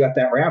hopefully you got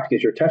that wrapped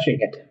because you're touching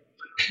it.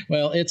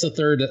 Well, it's a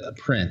third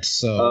print,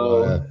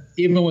 so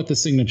even with the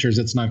signatures,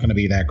 it's not going to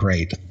be that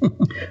great.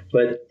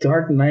 But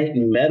Dark Knight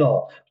and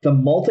Metal, the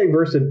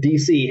multiverse of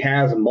DC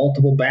has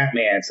multiple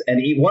Batmans, and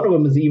one of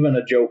them is even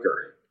a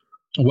Joker.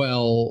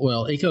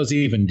 Well, it goes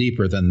even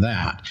deeper than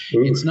that.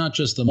 Ooh. It's not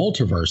just the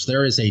multiverse.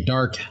 There is a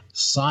dark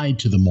side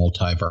to the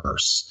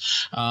multiverse.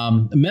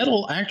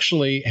 Metal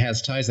actually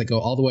has ties that go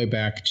all the way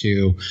back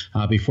to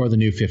before the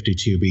New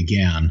 52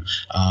 began.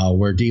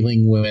 We're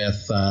dealing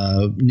with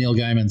Neil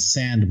Gaiman's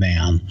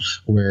Sandman.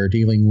 We're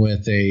dealing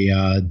with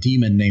a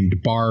demon named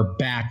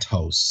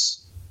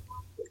Barbatos.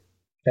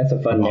 That's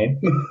a fun name.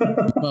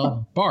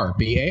 Well, Bar,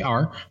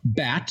 B-A-R,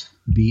 Bat,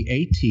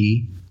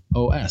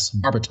 B-A-T-O-S,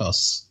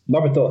 Barbatos.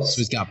 So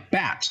he's got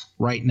Bat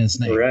right in his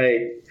name.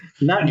 Right.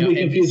 Not to be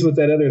confused with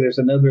that other. There's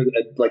another,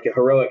 like a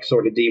heroic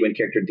sort of demon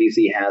character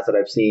DC has that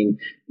I've seen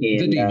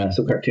in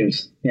some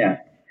cartoons. Yeah.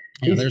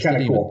 He's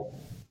kind of cool.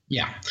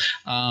 Yeah.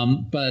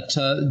 But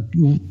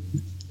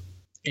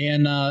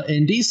in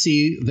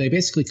DC, they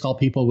basically call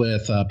people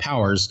with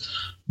powers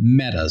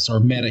metas or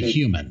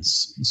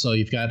meta-humans. So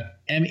you've got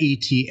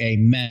M-E-T-A,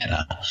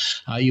 meta.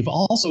 You've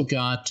also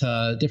got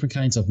different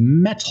kinds of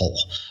metal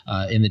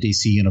in the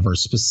DC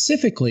universe,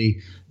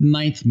 specifically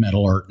ninth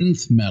metal or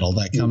nth metal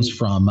that comes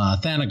from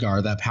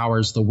Thanagar that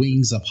powers the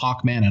wings of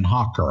Hawkman and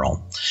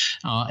Hawkgirl.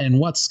 And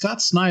what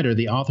Scott Snyder,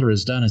 the author,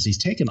 has done is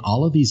he's taken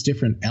all of these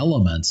different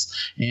elements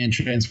and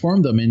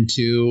transformed them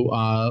into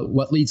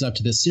what leads up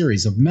to this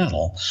series of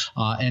metal.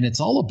 And it's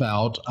all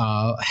about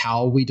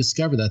how we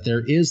discover that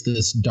there is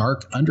this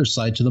dark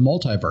underside to the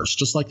multiverse.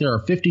 Just like there are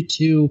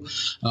 52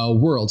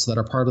 worlds that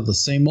are part of the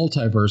same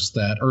multiverse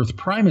that Earth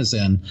Prime is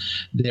in,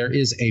 there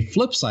is a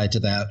flip side to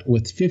that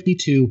with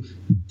 52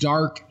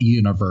 dark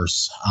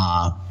universe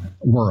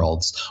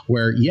worlds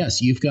where,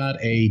 yes, you've got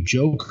a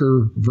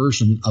Joker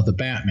version of the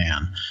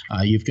Batman.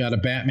 You've got a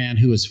Batman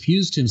who has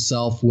fused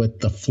himself with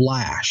the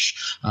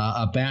Flash,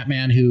 a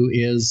Batman who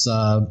is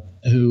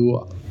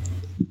who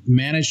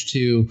managed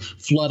to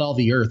flood all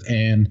the earth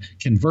and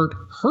convert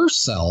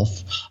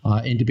herself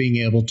into being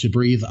able to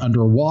breathe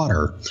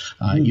underwater.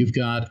 You've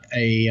got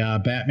a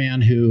Batman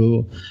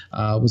who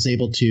was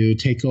able to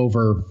take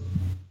over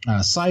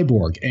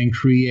Cyborg and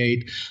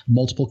create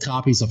multiple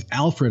copies of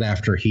Alfred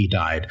after he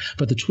died.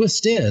 But the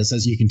twist is,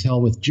 as you can tell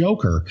with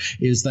Joker,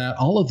 is that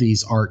all of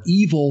these are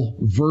evil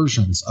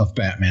versions of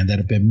Batman that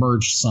have been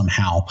merged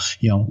somehow,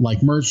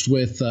 like merged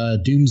with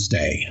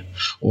Doomsday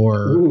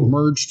or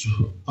merged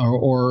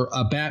or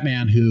a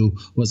Batman who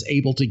was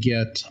able to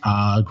get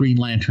Green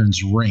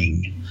Lantern's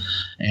ring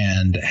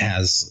and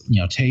has,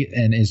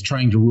 and is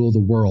trying to rule the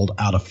world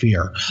out of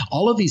fear.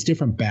 All of these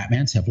different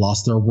Batmans have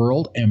lost their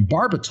world, and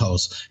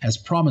Barbatos has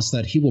promised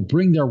that he will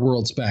bring their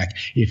worlds back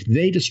if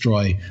they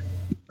destroy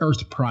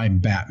Earth Prime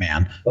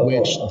Batman,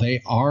 which they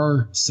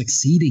are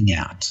succeeding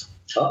at.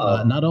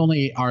 Not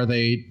only are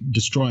they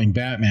destroying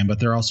Batman, but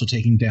they're also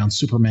taking down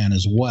Superman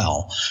as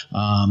well.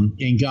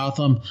 In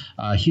Gotham,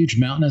 a huge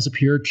mountain has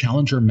appeared.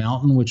 Challenger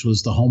Mountain, which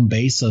was the home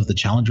base of the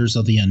Challengers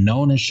of the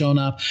Unknown, has shown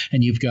up.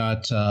 And you've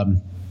got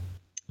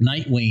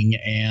Nightwing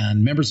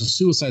and members of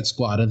Suicide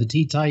Squad and the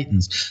Teen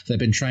Titans that have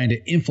been trying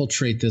to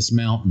infiltrate this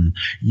mountain.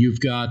 You've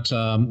got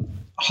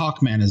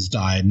Hawkman has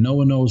died. No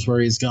one knows where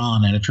he's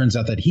gone, and it turns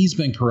out that he's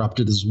been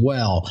corrupted as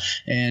well.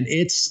 And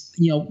it's,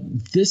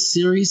 this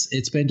series,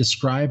 it's been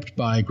described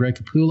by Greg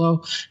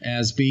Capullo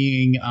as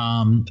being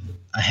a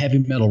heavy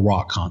metal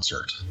rock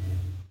concert.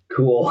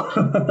 Cool.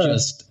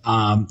 Just,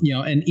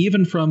 and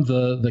even from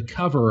the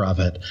cover of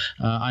it,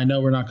 I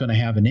know we're not going to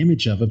have an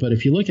image of it, but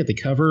if you look at the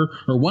cover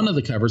or one of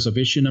the covers of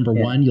issue number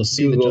 1, you'll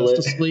see Google the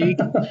Justice League.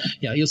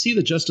 Yeah, you'll see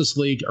the Justice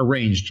League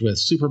arranged with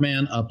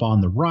Superman up on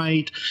the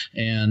right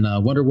and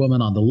Wonder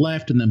Woman on the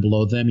left. And then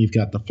below them, you've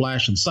got the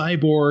Flash and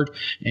Cyborg.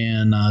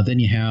 And then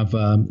you have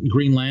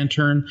Green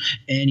Lantern.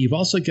 And you've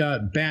also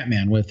got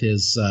Batman with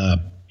his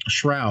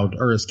shroud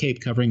or his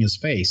cape covering his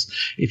face.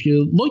 If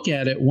you look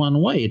at it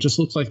one way, it just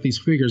looks like these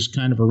figures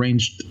kind of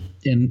arranged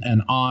in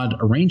an odd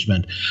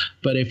arrangement.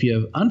 But if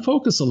you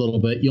unfocus a little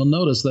bit, you'll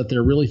notice that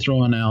they're really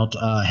throwing out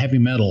heavy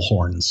metal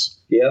horns.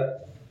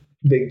 Yep.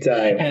 Big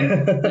time.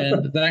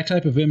 and that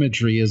type of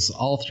imagery is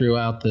all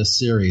throughout this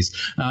series.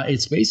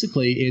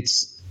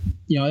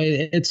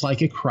 It's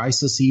like a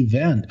crisis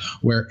event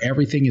where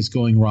everything is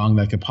going wrong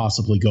that could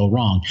possibly go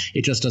wrong.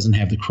 It just doesn't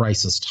have the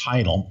crisis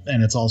title,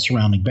 and it's all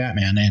surrounding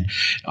Batman. And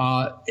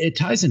it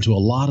ties into a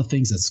lot of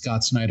things that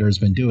Scott Snyder has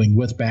been doing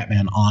with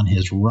Batman on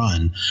his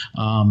run.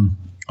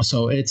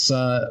 So it's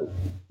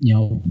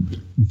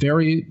been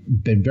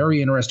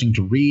very interesting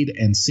to read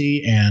and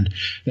see, and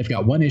they've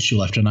got one issue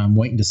left, and I'm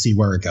waiting to see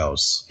where it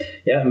goes.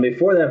 Yeah, and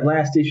before that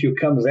last issue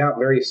comes out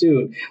very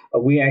soon,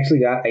 we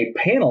actually got a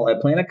panel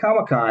at Planet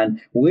Comic-Con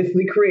with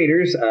the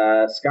creators,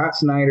 Scott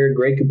Snyder,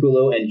 Greg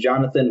Capullo, and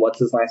Jonathan, what's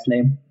his last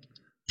name?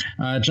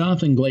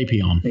 Jonathan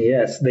Glapion.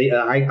 Yes,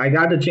 I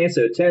got the chance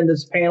to attend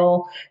this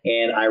panel,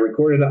 and I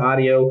recorded the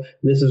audio.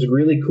 This is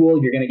really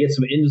cool. You're going to get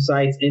some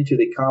insights into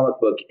the comic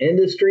book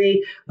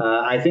industry.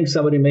 I think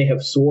somebody may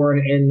have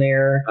sworn in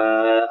there.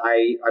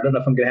 I don't know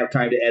if I'm going to have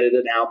time to edit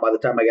it out by the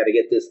time I got to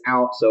get this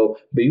out, so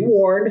be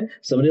warned.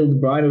 Somebody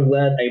might have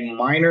let a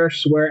minor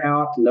swear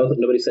out.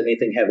 Nobody said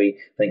anything heavy,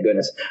 thank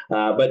goodness.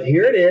 But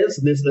here it is.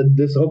 This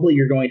hopefully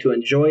you're going to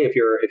enjoy. If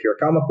you're a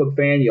comic book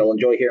fan, you'll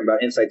enjoy hearing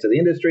about insights of the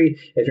industry.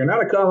 If you're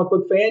not a comic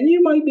book fan,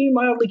 you might be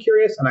mildly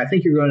curious, and I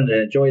think you're going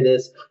to enjoy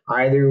this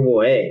either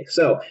way.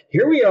 So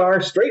here we are,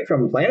 straight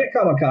from Planet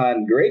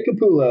Comic-Con, Greg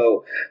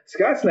Capullo,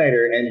 Scott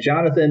Snyder, and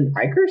Jonathan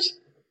Ikers?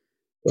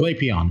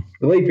 Glapion.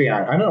 I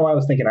don't know why I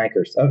was thinking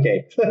Ikers.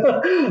 Okay.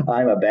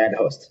 I'm a bad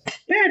host.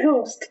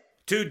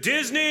 To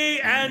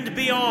Disney and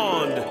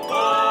beyond.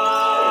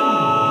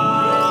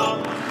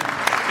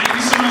 Thank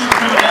you so much for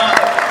coming out.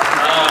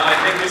 I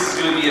think this is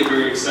going to be a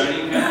very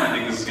exciting panel. I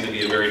think this is going to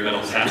be a very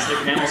metal-tastic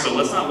panel. So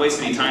let's not waste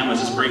any time.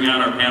 Let's just bring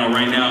out our panel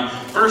right now.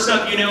 First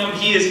up,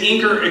 he is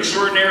inker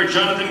extraordinaire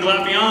Jonathan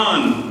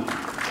Glapion.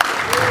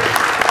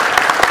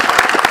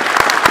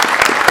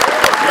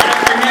 Right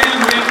after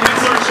him, we have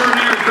pencil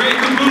extraordinaire Greg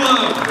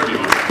Capullo.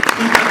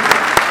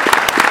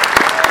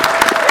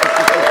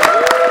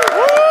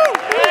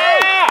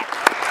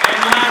 And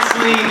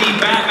lastly, the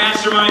Bat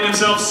Mastermind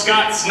himself,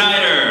 Scott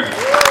Snyder.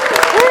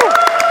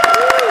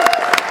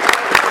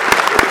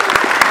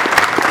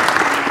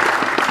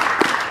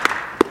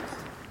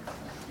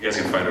 You guys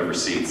can fight over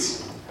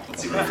seats.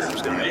 Let's see what this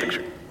is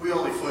doing. We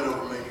only fight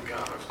over making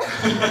comics.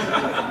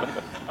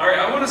 All right,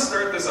 I want to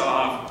start this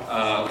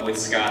off with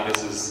Scott.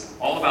 This is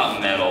all about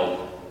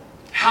metal.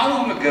 How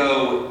long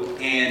ago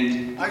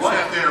and I just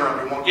have to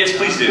interrupt you one. Yes,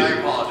 please do. I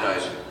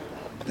apologize.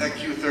 That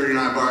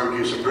Q39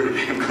 barbecue is some pretty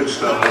damn good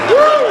stuff.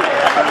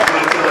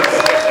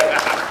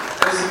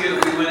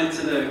 We went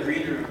into the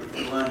green room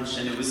for lunch,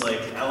 and it was like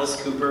Alice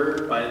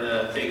Cooper by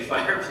the big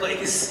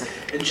fireplace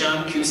and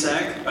John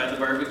Cusack by the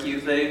barbecue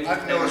thing. I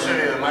didn't notice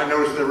any of them. I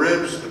noticed the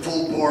ribs, the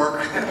pulled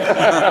pork.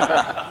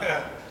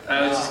 I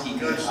was just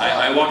geeking.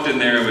 I walked in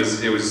there.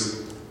 It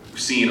was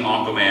seeing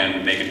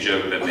Aquaman make a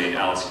joke that made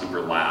Alice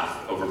Cooper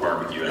laugh over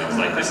barbecue, and I was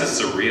like, this is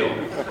surreal.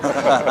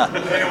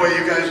 Anyway,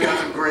 you guys got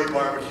some great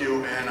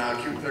barbecue, and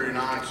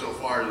Q39 so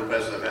far is the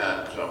best I've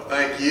had. So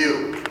thank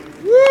you.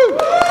 Woo!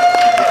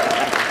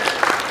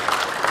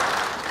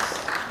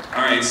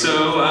 All right,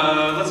 so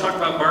let's talk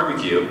about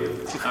barbecue.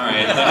 All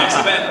right, the next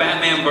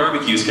Batman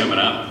barbecue's coming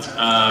up.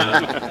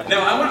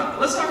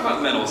 Let's talk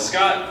about metal.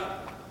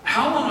 Scott,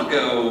 how long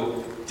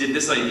ago did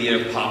this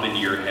idea pop into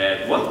your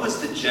head? What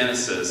was the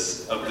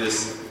genesis of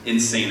this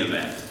insane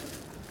event?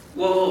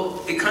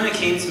 Well, it kind of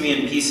came to me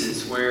in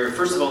pieces where,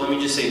 first of all, let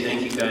me just say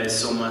thank you guys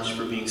so much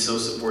for being so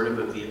supportive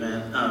of the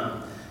event.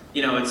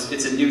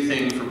 It's a new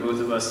thing for both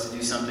of us to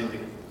do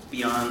something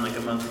beyond like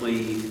a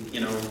monthly,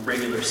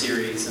 regular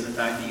series, and the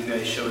fact that you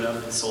guys showed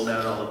up and sold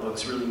out all the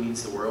books really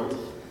means the world.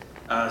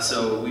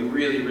 So we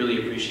really, really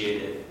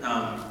appreciate it.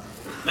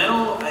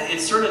 Metal,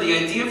 it's sort of the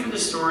idea for the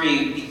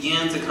story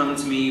began to come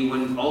to me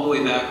all the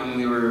way back when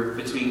we were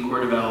between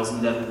Court of Owls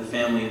and Death of the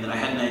Family, and that I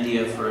had an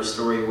idea for a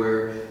story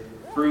where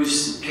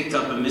Bruce picked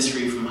up a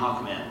mystery from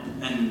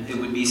Hawkman, and it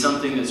would be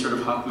something that sort of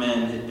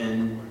Hawkman had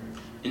been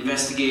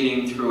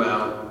investigating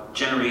throughout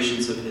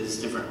generations of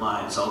his different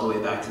lives, all the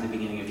way back to the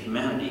beginning of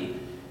humanity.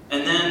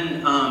 And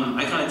then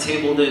I kind of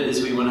tabled it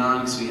as we went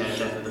on because we had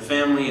Death of the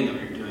Family, and then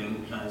we were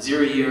doing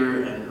Zero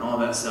Year and all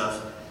that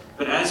stuff.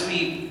 But as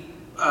we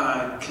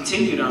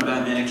continued on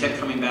Batman, it kept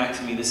coming back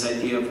to me, this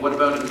idea of what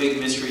about a big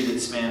mystery that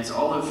spans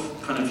all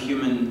of kind of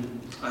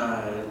human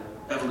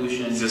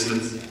evolution.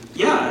 Existence.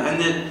 Yeah,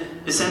 and that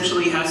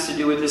essentially has to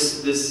do with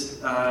this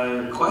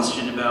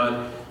question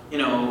about,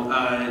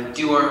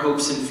 do our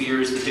hopes and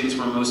fears, the things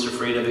we're most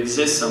afraid of,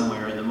 exist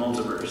somewhere in the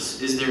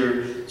multiverse? Is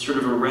there sort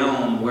of a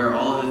realm where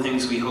all of the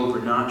things we hope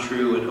are not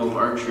true and hope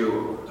are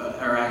true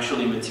are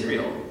actually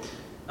material?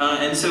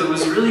 And so it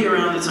was really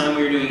around the time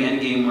we were doing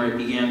Endgame where it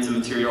began to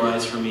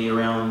materialize for me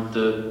around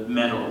the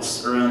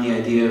metals, around the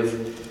idea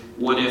of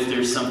what if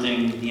there's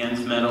something, the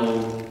nth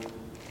metal,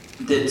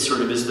 that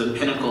sort of is the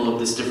pinnacle of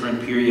this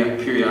different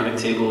periodic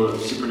table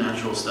of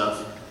supernatural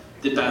stuff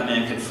that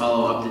Batman could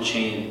follow up the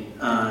chain.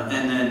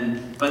 And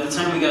then by the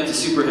time we got to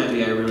Super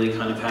Heavy, I really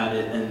kind of had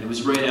it, and it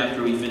was right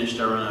after we finished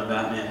our run on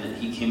Batman that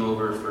he came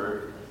over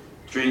for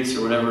drinks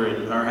or whatever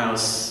in our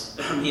house.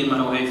 Me and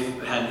my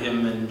wife had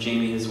him and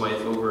Jamie, his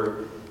wife,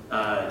 over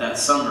that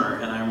summer,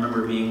 and I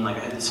remember being like, I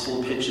had this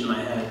whole pitch in my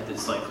head,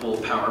 this like whole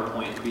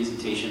PowerPoint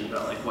presentation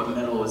about like what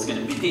metal was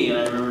going to be, and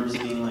I remember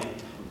just being like,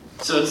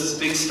 so it's this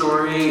big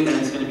story, and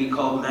it's going to be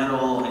called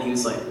Metal, and he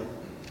was like,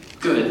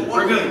 good,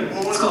 we're good,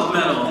 it's called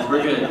Metal,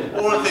 we're good.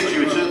 Well, one of the things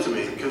you had said to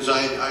me, because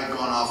I'd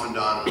gone off and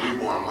done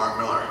Reborn, Mark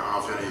Miller, I don't know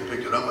if any of you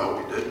picked it up, I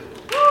hope you did.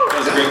 That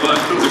was a great book,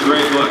 it was a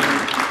great book.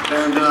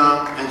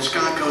 And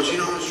Scott goes, I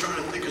was trying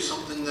to think of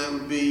something that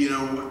would be,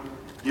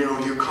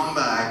 your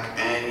comeback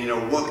and,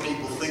 what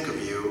people think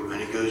of you.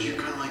 And he goes, you're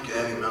kind of like a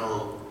heavy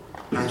metal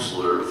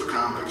penciler of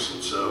comics.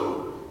 And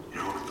so, I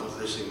thought of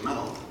this thing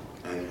Metal.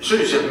 And as soon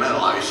as he said Metal,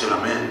 I said,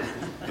 I'm in.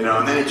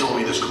 And then he told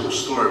me this cool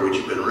story, which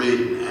you've been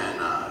reading. And,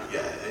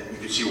 and you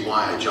can see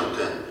why I jumped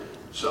in.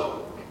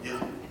 So,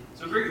 yeah.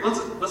 So, Greg,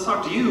 let's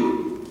talk to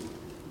you.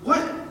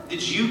 What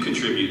did you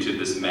contribute to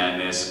this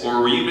madness?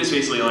 Or were you just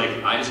basically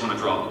like, I just want to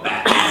draw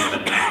Batman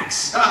with an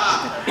axe?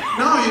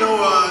 No,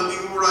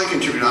 what I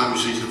contribute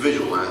obviously is the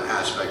visual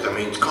aspect. I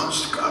mean, it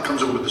comes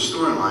up with the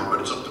storyline,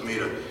 but it's up to me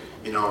to,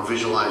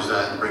 visualize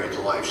that and bring it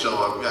to life. So,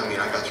 I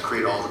got to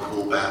create all the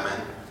cool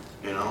Batman,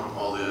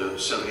 all the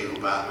 7 Evil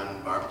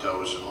Batman,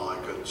 Barbatos, and all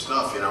that good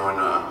stuff, and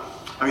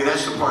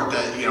that's the part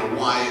that,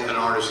 why an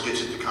artist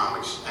gets into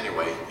comics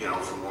anyway,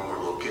 from when we're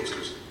little kids,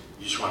 because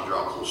you just want to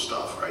draw cool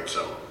stuff, right?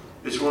 So,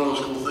 it's one of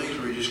those cool things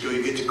where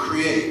you get to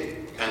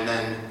create, and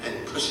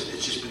listen,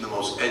 it's just been the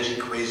most edgy,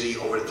 crazy,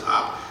 over the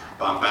top,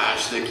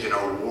 bombastic,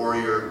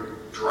 warrior,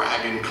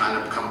 dragon kind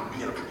of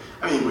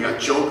we got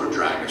Joker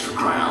dragons for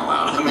crying out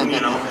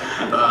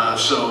loud.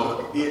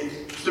 So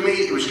to me,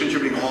 it was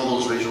contributing all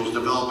those visuals,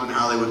 developing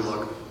how they would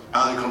look,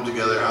 how they come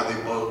together, how they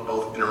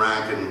both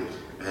interact and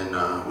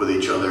with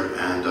each other.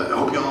 And I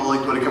hope you all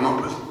liked what I come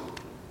up with.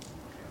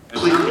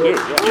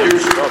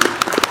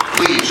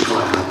 Please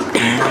clap.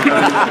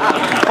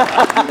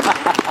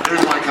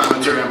 There's my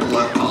commentary on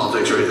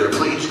politics right there.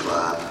 Please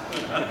clap.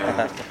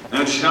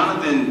 Now,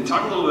 Jonathan,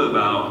 talk a little bit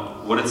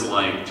about what it's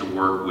like to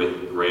work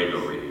with Greg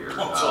over here.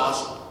 Oh, it's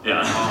awesome.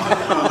 Yeah.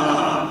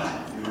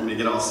 You want me to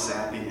get all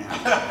sappy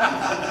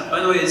now? By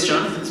the way, it's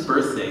Jonathan's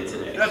birthday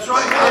today. That's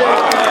right.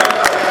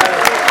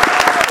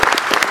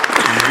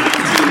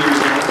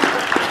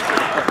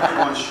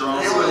 One strong.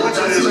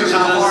 This is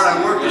how hard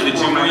I worked. The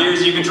 2 more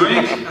years you can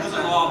drink. I was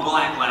all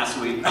black last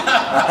week.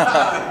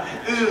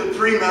 This is a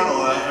pre-metal,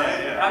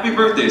 right? Happy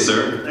birthday,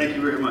 sir. Thank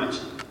you very much.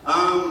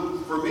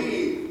 For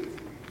me,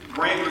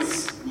 Greg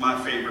was my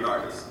favorite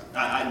artist.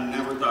 I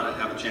never thought I'd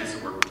have a chance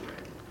to work with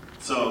Greg.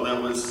 So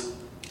that was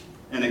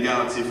in a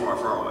galaxy far,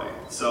 far away.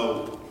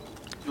 So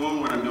doing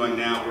what I'm doing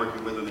now,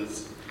 working with him,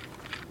 it's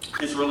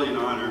really an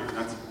honor.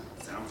 Not to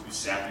sound too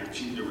sappy or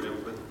cheesy or whatever,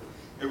 but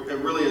it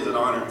really is an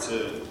honor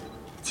to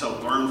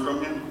learn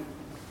from him.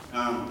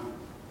 I'm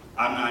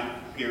not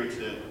here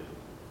to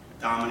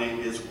dominate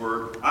his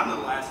work. I'm the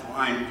last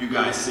line you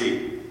guys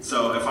see.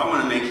 So if I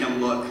want to make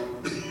him look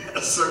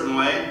a certain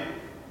way,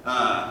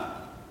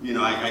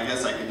 I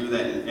guess I could do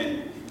that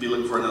and be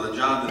looking for another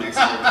job the next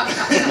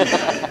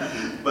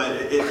year.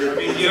 But do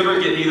you ever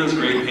get any of those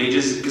great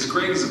pages? Because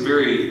Greg is a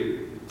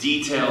very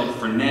detailed,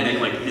 frenetic,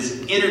 like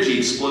his energy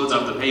explodes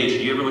off the page.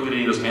 Do you ever look at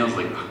any of those panels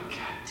like, oh,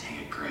 God dang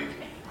it, Greg.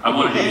 I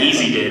want an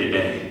easy day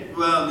today.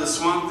 Well, the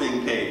Swamp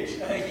Thing page.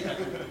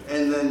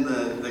 And then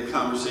the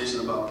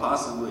conversation about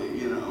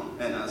possibly, and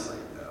I was like,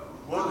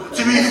 well,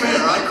 to be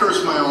fair, I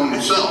curse my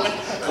own self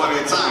plenty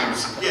of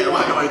times. Yeah,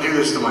 why do I do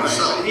this to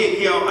myself?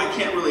 I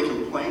can't really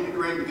complain to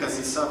Greg because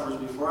he suffers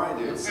before I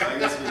do. So I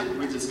guess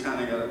we just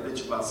kind of got to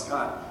bitch about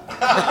Scott.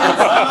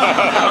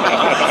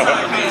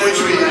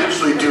 Which we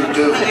actually do.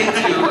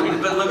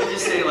 But let me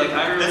just say,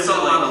 I remember it's a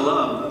lot of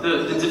love.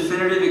 The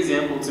definitive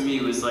example to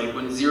me was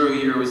when 0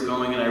 Year was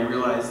going, and I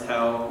realized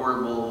how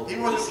horrible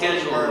the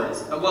schedule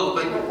was. But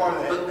let me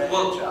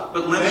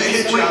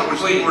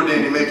wait. More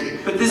Danny Mickey.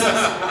 But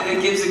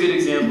it gives a good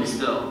example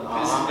still.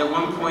 Because at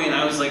one point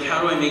I was like,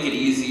 how do I make it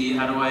easy?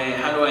 How do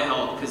I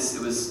help? Because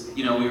it was,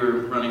 we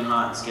were running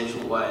hot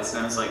schedule-wise,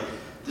 and I was like,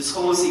 this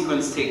whole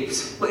sequence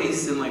takes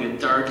place in like a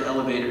dark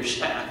elevator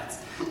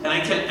shaft. And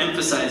I kept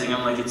emphasizing,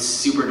 I'm like, it's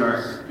super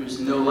dark. There's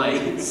no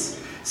lights.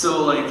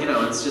 So like, you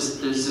know, it's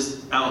just, there's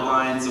just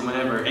outlines and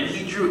whatever. And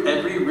he drew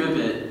every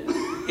rivet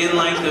in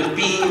like the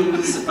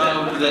beams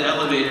of the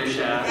elevator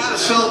shaft. You gotta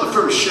sell the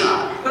first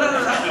shot. But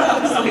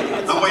I was like,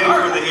 it's I'm waiting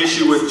dark. for the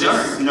issue with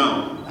just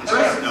snow.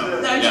 Right. No.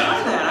 I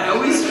try that. I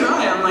always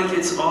try. I'm like,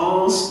 it's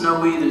all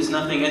snowy, there's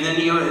nothing. And then,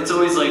 you know, it's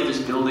always like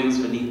there's buildings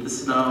beneath the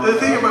snow. The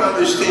thing about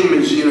this team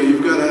is, you know,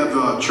 you've got to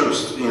have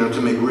trust, you know, to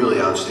make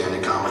really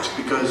outstanding comics,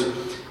 because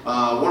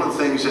one of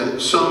the things that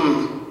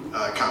some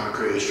comic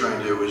creators try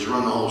and do is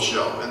run the whole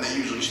show, and that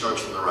usually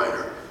starts from the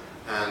writer,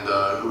 and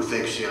who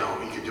thinks, you know,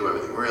 he could do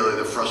everything. Really,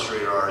 the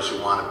frustrated artists who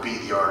want to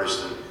be the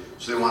artist, and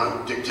so they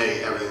want to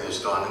dictate everything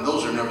that's done, and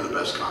those are never the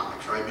best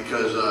comics, right?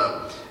 Because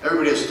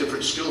everybody has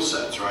different skill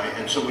sets, right?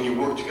 And so when you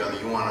work together,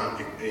 you want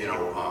to, you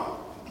know,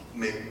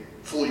 make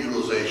full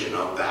utilization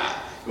of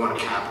that. You want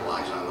to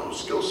capitalize on those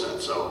skill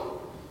sets.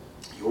 So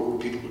you work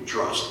with people who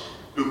trust,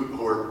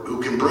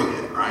 who can bring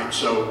it, right?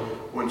 So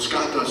when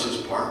Scott does his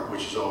part,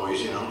 which is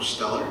always, you know,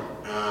 stellar,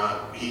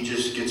 he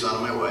just gets out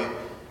of my way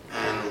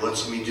and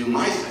lets me do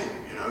my thing.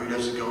 You know, he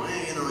doesn't go,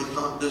 hey, you know, I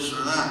thought this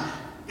or that.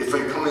 If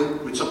I come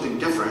in with something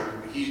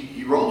different,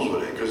 he rolls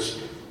with it,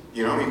 because,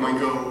 you know, he might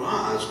go,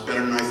 ah, that's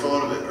better than I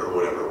thought of it, or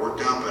whatever, it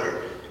worked out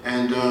better.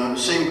 And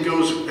same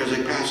goes as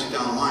I pass it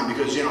down the line,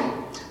 because, you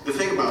know, the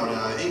thing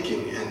about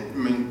inking, and I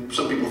mean,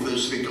 some people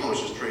just think, oh,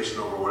 it's just tracing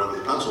over whatever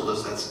the pencil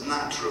does. That's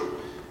not true.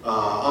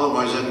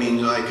 Otherwise, that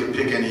means I could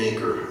pick any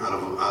inker out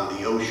of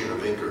the ocean of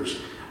inkers.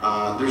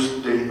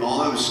 They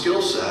all have a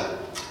skill set,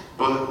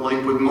 but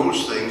like with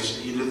most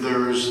things,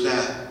 there's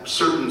that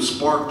certain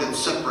spark that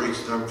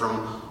separates them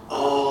from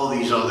all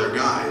these other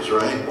guys,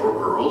 right, or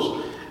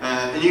girls.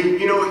 And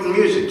you know, in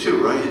music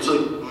too, right? It's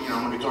like, you know,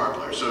 I'm a guitar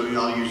player, so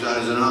I'll use that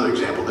as another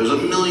example. There's a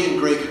million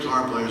great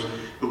guitar players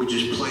who could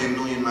just play a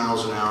million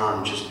miles an hour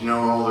and just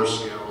know all their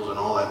skills and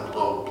all that,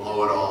 blow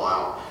it all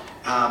out.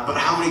 But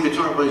how many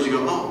guitar players you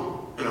go, oh,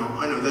 you know,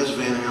 I know that's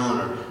Van Halen,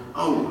 or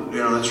oh, you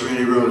know, that's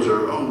Randy Rhoads,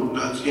 or oh,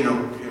 that's, you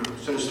know,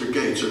 Sinister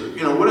Gates, or,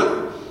 you know,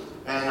 whatever.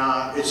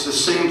 And it's the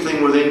same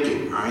thing with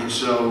inking, right?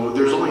 So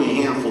there's only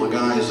a handful of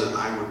guys that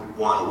I would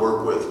want to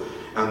work with,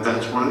 and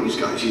that's one of these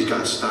guys. He's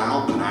got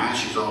style,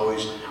 panache, he's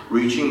always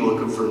reaching,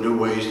 looking for new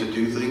ways to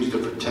do things,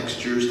 different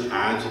textures to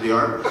add to the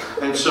art.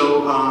 And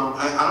so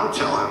I don't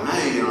tell him,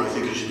 hey, you know, I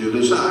think you should do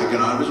this. I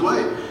get out of his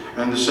way.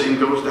 And the same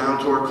goes down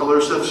to our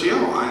colorist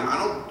FCO. I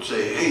don't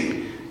say,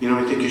 hey, you know,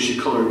 I think you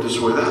should color it this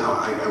way, that.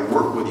 I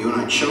work with you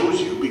and I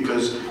chose you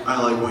because I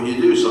like what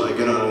you do, so I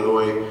get out of the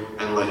way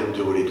and let him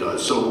do what he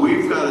does. So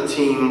we've got a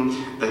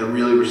team that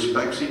really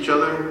respects each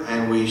other,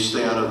 and we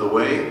stay out of the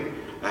way.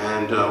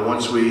 And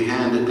once we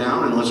hand it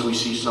down, unless we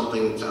see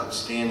something that's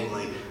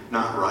outstandingly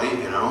not right,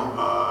 you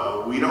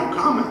know, we don't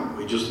comment.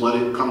 We just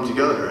let it come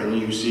together, and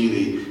you see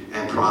the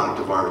end product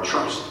of our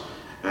trust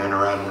and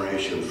our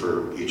admiration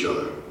for each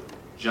other.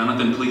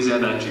 Jonathan, please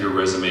add that to your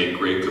resume.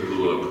 Greg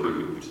Capullo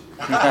approved.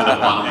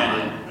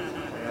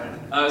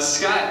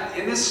 Scott,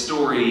 in this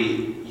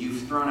story,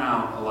 you've thrown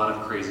out a lot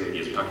of crazy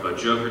ideas. We talked about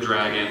Joker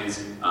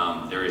dragons.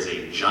 There is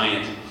a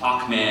giant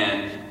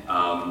Hawkman.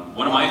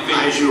 One of my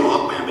favorite.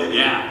 Hawkman, baby.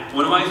 Yeah.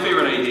 One of my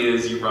favorite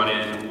ideas you brought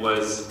in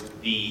was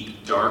the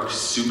Dark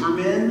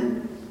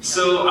Superman.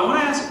 So I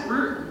want to ask,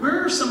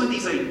 where are some of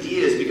these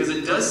ideas? Because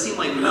it does seem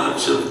like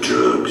lots of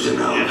drugs and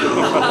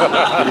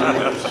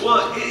alcohol.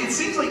 Well, it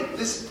seems like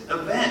this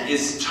event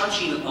is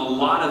touching a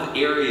lot of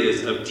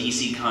areas of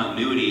DC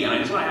continuity, and I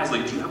just want to ask,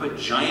 like, do you have a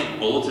giant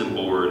bulletin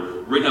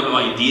board written up of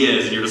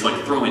ideas, and you're just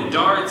like throwing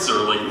darts, or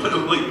like,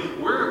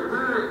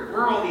 where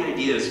are all the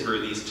ideas for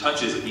these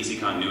touches of DC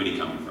continuity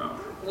coming from?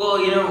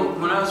 Well, you know,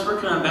 when I was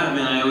working on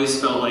Batman, I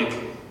always felt like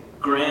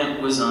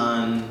Grant was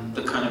on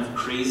the kind of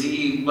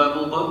crazy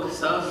level book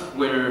stuff,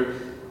 where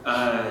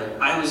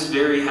I was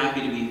very happy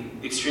to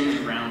be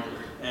extremely grounded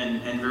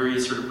and very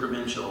sort of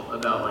provincial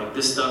about, like,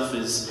 this stuff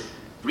is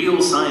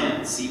real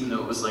science, even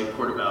though it was like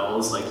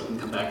portobellos, like you can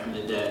come back from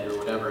the dead or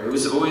whatever. It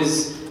was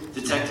always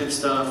detective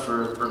stuff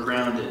or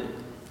grounded.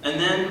 And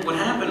then what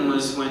happened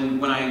was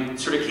when I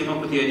sort of came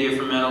up with the idea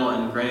for Metal,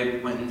 and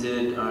Greg went and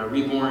did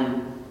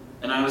Reborn,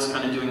 and I was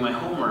kind of doing my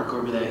homework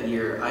over that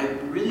year, I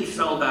really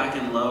fell back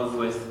in love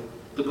with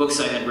the books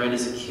I had read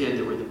as a kid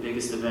that were the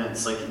biggest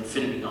events, like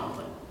Infinity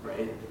Gauntlet,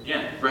 right?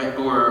 Yeah. Right,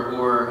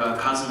 or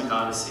Cosmic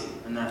Odyssey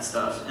and that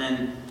stuff.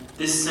 And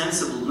this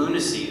sense of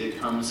lunacy that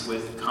comes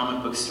with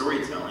comic book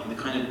storytelling, the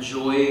kind of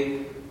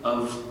joy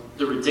of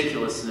the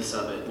ridiculousness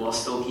of it while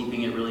still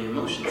keeping it really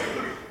emotional.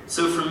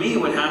 So for me,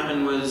 what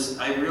happened was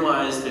I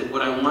realized that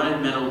what I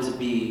wanted Metal to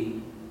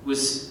be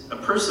was a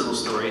personal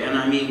story. And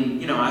I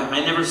mean, you know, I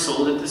never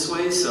sold it this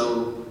way,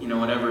 so, you know,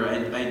 whatever,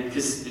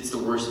 because it's the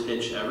worst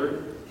pitch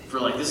ever for,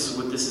 like, this is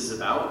what this is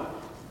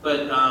about.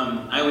 But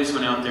I always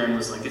went out there and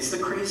was like, it's the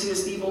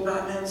craziest evil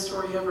Batman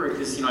story ever,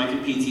 because, you know, I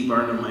can P.T.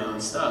 Barnum my own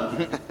stuff.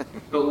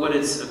 But what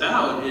it's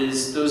about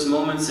is those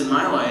moments in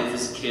my life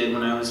as a kid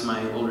when I was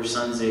my older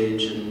son's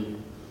age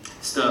and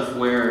stuff,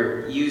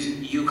 where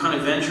you kind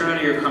of venture out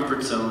of your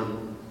comfort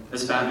zone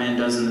as Batman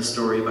does in the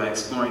story by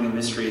exploring a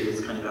mystery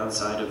that's kind of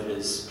outside of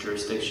his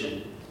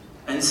jurisdiction.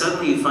 And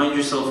suddenly you find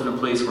yourself in a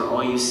place where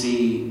all you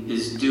see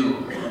is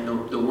doom and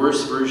the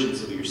worst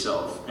versions of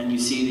yourself. And you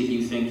see that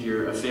you think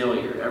you're a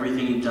failure.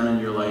 Everything you've done in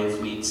your life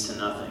leads to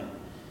nothing.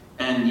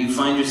 And you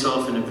find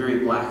yourself in a very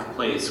black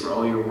place where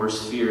all your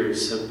worst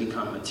fears have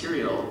become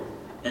material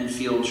and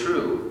feel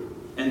true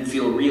and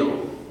feel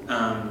real.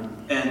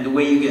 And the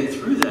way you get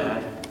through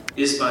that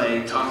is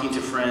by talking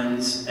to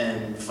friends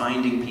and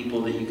finding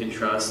people that you can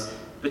trust.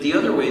 But the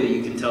other way that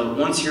you can tell,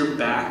 once you're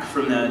back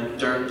from that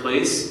dark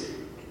place,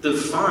 the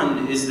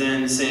fun is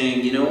then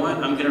saying, you know what,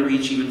 I'm going to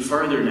reach even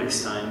farther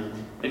next time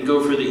and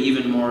go for the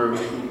even more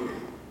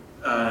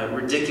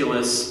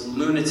ridiculous,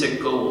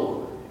 lunatic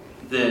goal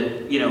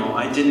that, you know,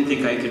 I didn't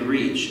think I could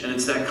reach. And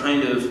it's that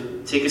kind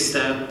of take a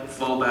step,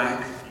 fall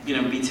back, you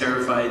know, be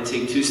terrified,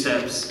 take 2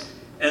 steps.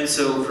 And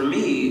so for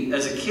me,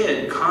 as a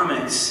kid,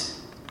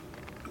 comics,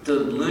 the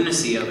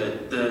lunacy of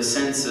it, the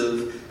sense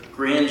of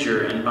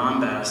grandeur and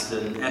bombast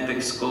and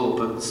epic scope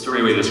of the story.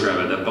 Great way to describe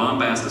it. The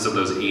bombastness of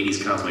those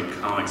 80s cosmic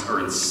comics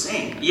are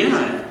insane.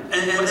 Yeah.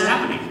 And what's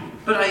happening?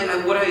 But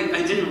what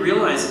I didn't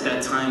realize at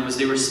that time was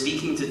they were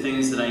speaking to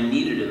things that I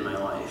needed in my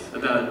life.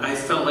 I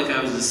felt like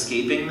I was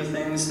escaping the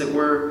things that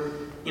were,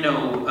 you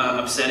know,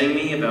 upsetting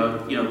me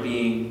about, you know,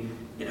 being,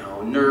 you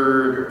know,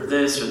 nerd or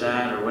this or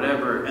that or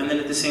whatever. And then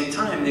at the same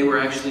time, they were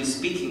actually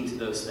speaking to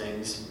those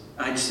things.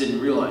 I just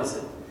didn't realize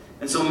it.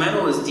 And so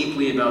metal is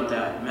deeply about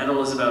that.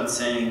 Metal is about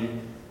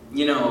saying,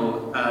 you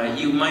know,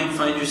 you might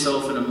find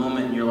yourself in a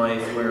moment in your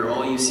life where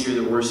all you see are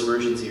the worst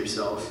versions of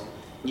yourself.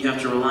 You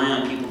have to rely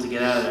on people to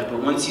get out of that.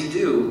 But once you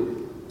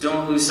do,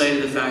 don't lose sight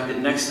of the fact that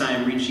next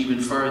time reach even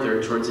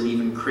farther towards an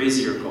even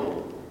crazier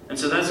goal. And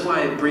so that's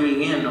why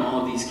bringing in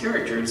all of these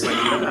characters like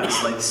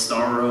us, like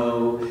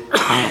Starro,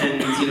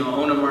 and, you know,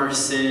 Onimar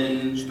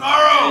Sin,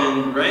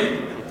 Starro! And, right?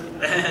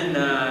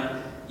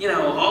 And, you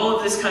know, all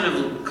of this kind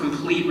of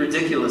complete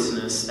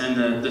ridiculousness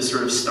and the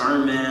sort of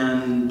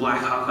Starman,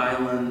 Black Hawk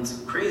Island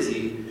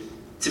crazy,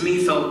 to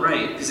me felt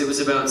right, because it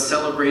was about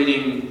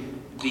celebrating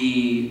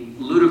the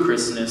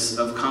ludicrousness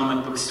of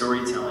comic book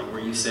storytelling,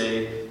 where you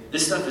say,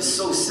 this stuff is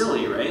so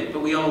silly, right?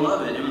 But we all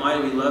love it. And why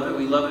do we love it?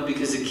 We love it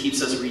because it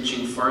keeps us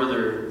reaching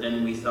farther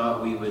than we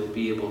thought we would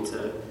be able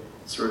to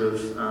sort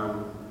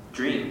of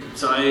dream.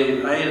 So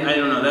I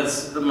don't know,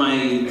 that's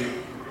my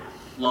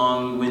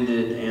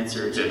long-winded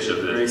answer to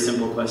a very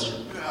simple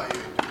question. Yeah,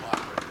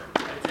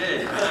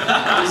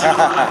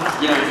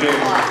 you I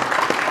did.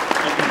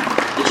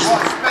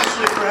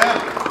 especially for him.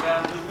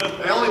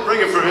 Yeah. They only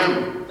bring it for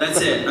him.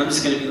 That's it. I'm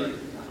just going to be like...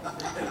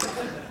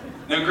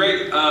 Now,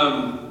 Greg,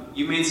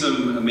 you made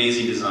some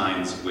amazing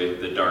designs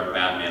with the Dark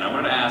Batman. I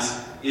wanted to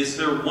ask, is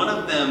there one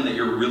of them that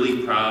you're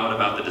really proud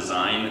about the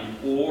design,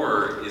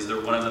 or is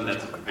there one of them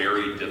that's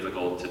very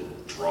difficult to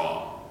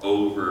draw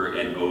over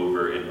and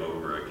over and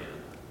over again?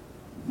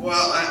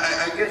 Well,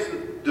 I guess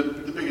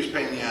the biggest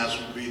pain in the ass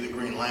would be the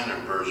Green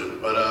Lantern version,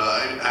 but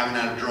I haven't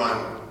had to draw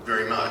him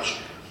very much,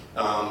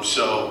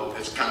 so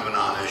it's kind of a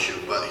non-issue,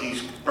 but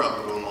he's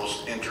probably the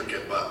most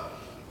intricate, but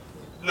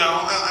no,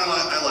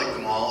 I like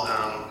them all.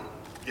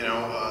 You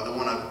know, the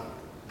one I'm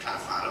kind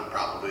of fond of,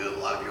 probably a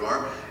lot of you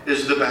are,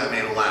 is the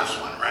Batman the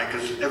last one, right?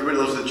 Because everybody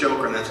loves the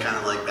Joker, and that's kind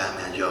of like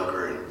Batman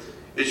Joker, and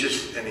it's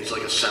just, and he's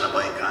like a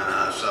Cenobite kind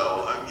of,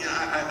 so,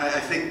 yeah, I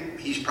think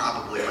he's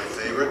probably my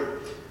favorite.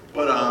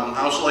 But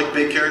I also like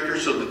big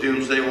characters, so the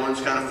Doomsday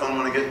one's kind of fun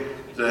when I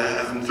get to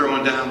have him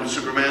throwing down with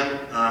Superman.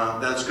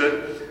 That's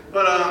good.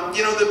 But,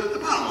 you know, the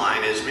bottom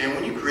line is, man,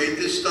 when you create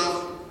this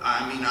stuff,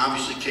 I mean,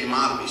 obviously it came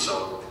out of me,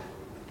 so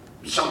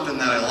something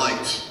that I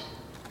liked,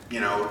 you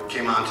know,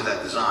 came onto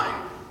that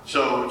design.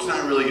 So it's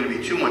not really going to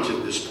be too much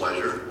of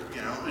displeasure,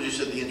 you know, as you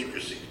said, the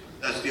intricacy.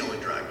 That's the only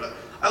drag. But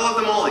I love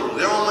them all equally.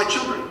 They're all my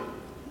children.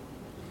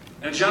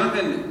 Now,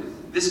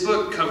 Jonathan, this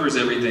book covers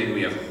everything.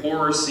 We have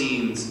horror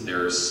scenes,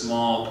 there are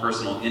small,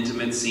 personal,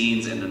 intimate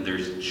scenes, and then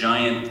there's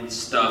giant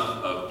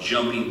stuff of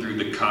jumping through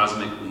the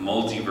cosmic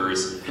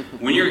multiverse.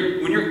 When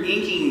you're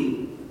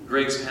inking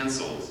Greg's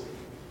pencils,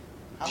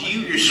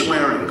 you're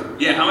swearing.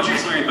 Yeah, how much are you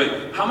swearing?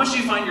 But how much do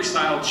you find your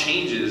style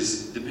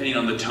changes depending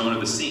on the tone of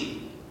the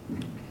scene?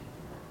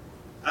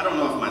 I don't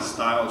know if my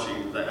style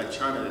changes. I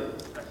try to,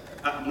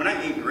 when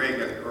I ink Greg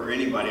or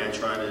anybody,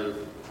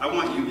 I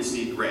want you to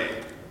see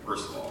Greg,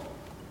 first of all.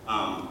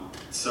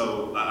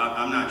 So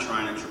I'm not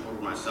trying to trip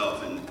over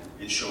myself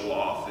and show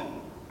off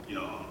and, you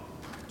know,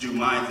 do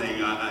my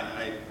thing.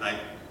 I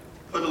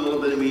put a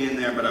little bit of me in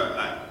there, but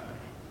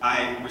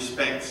I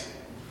respect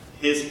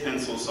his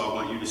pencil, so I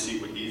want you to see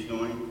what he's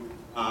doing.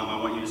 I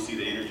want you to see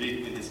the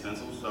energy in his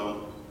pencil.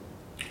 So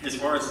as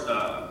far as,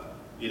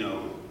 you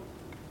know,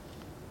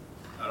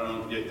 I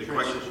don't know, the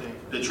question,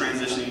 the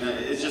transitioning,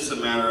 it's just a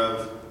matter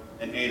of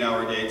an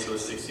 8-hour day to a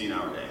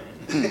 16-hour day.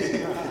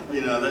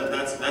 You know,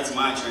 that's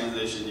my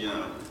transition, you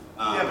know.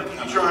 Yeah, but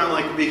you try and,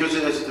 like, because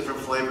it has a different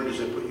flavor, does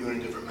it put you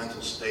in a different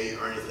mental state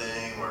or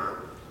anything?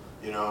 Or,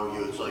 you know,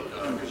 it's like,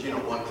 because, you know,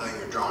 one thing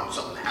you're drawing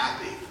something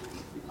happy,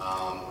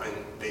 and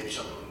maybe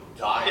something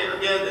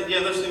dire. Yeah,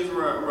 there's things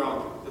where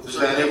Does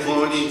that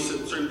influence?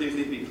 Certain things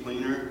need to be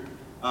cleaner.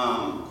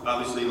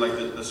 Obviously, like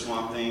the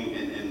Swamp Thing,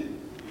 and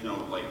you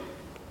know, like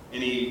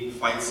any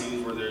fight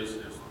scenes where there's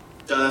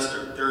dust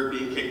or dirt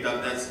being kicked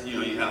up. That's, you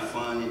know, you have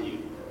fun and you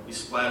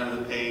splatter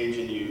the page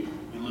and you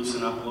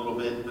loosen up a little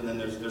bit. But then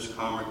there's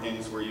calmer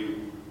things where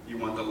you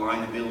want the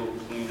line to be a little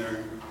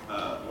cleaner.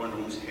 Wonder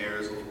Woman's hair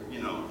is,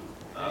 you know.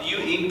 Do you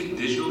ink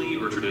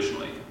digitally or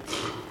traditionally?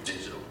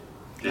 Digital.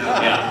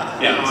 Yeah.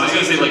 So I was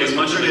gonna say, like, as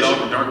much of the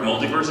dark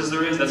multiverse as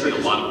there is, that's like a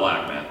lot of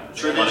black, man.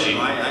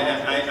 Traditional.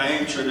 I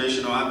am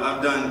traditional.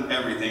 I've done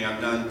everything. I've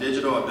done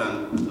digital. I've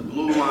done the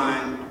blue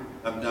line.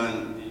 I've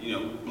done, you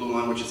know, blue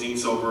line, which is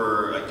inks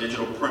over a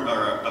digital print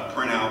or a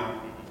printout.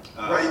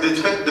 Right.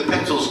 The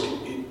pencils,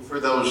 for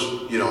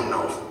those you don't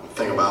know a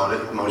thing about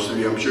it, most of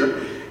you, I'm sure.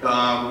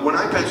 When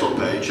I pencil a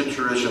page, a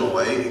traditional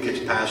way, it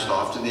gets passed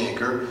off to the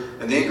inker,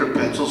 and the inker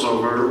pencils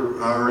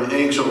over, or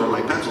inks over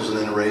my pencils, and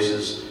then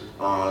erases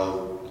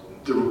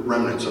the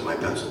remnants of my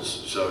pencils,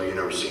 so you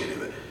never see any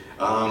of it.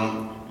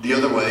 The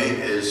other way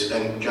is,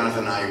 and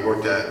Jonathan and I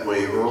worked that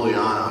way early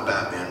on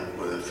Batman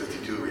with a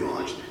 52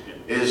 relaunch,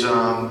 is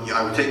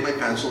I would take my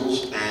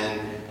pencils,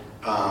 and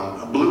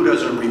blue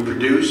doesn't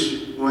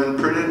reproduce when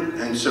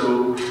printed, and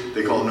so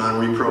they call it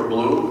non-repro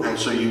blue, and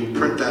so you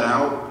print that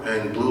out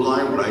in blue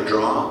line, what I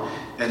draw,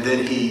 and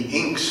then he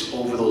inks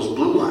over those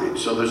blue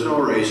lines. So there's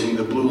no erasing.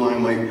 The blue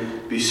line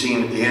might be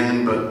seen at the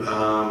end, but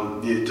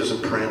it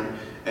doesn't print,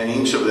 and he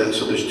inks over that.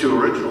 So there's two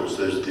originals.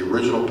 There's the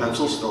original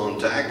pencil still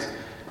intact,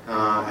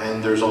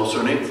 and there's also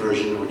an ink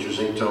version which is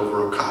inked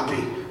over a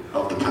copy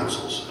of the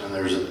pencils, and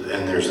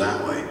there's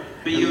that way.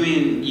 But you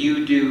mean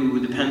you do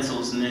the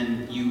pencils and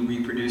then you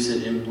reproduce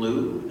it in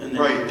blue? And then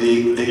right.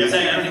 You can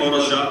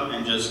Photoshop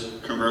and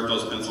just convert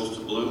those pencils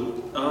to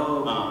blue.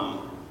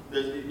 Oh.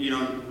 You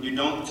know, you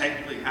don't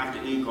technically have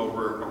to ink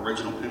over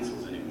original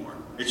pencils anymore.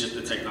 It's just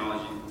the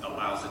technology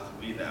allows it to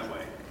be that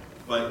way.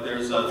 But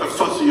there's a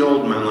fussy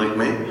old man like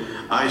me.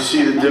 I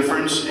see the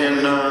difference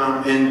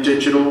in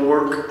digital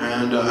work,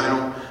 and I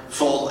don't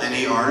fault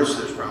any artists.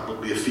 There's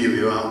probably a few of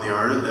you out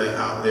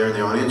there in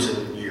the audience,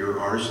 and you're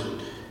artists. And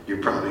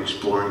you're probably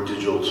exploring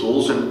digital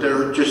tools, and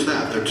they're just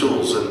that, they're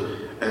tools,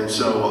 and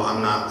so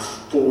I'm not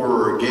for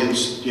or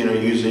against, you know,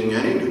 using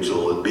any new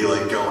tool. It'd be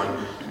like going,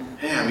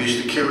 hey, I'm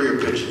used to carrier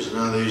pigeons, and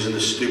now they're using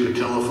this stupid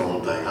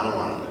telephone thing. I don't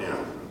want to, you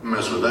know,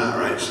 mess with that,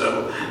 right?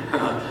 So,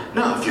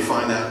 no, if you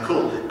find that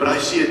cool. But I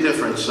see a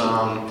difference,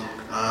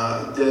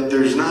 that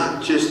there's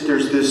not just,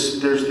 there's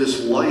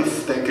this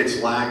life that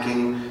gets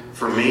lacking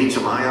for me, to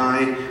my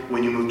eye,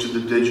 when you move to the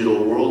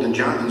digital world, and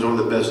Jonathan's one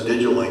of the best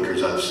digital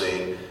inkers I've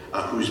seen.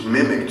 Who's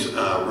mimicked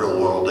real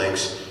world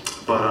inks,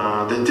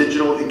 but the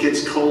digital, it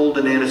gets cold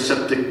and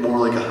antiseptic, more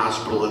like a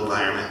hospital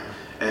environment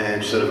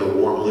instead of a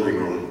warm living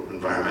room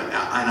environment.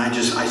 And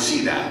I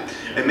see that.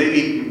 And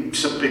maybe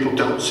some people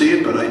don't see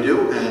it, but I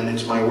do, and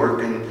it's my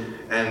work, and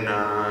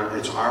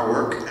it's our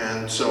work,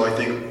 and so I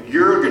think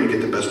you're going to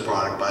get the best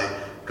product by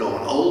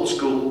going old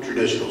school,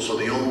 traditional, so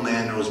the old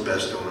man knows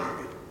best, don't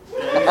argue.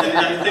 And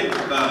I think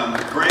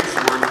Greg's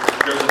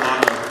work, there's a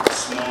lot of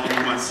small,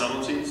 nuanced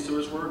subtleties to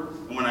his work.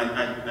 When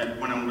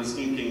I was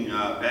inking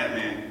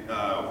Batman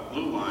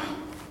Blue Line,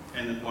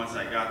 and then once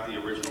I got the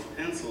original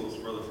pencils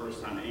for the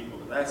first time to ink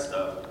over that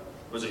stuff,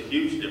 it was a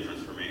huge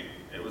difference for me.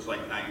 It was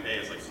like night and day.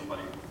 It's like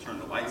somebody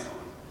turned the lights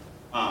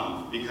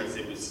on, because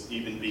it was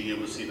even being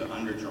able to see the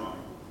underdrawing,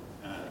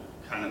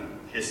 kind of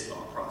his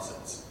thought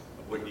process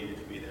of what needed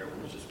to be there,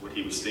 which is what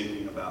he was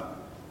thinking about.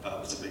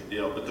 Was a big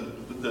deal. But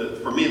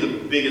for me,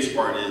 the biggest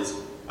part is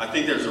I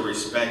think there's a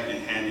respect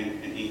in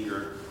handing an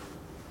inker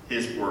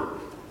his work.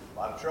 A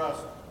lot of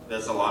trust.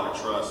 There's a lot of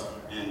trust,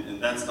 and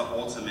that's the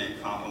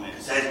ultimate compliment.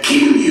 That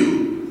kill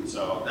you.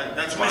 So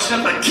that's why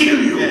I kill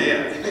you.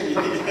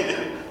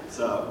 Yeah.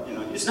 So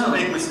you still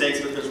make mistakes,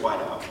 but there's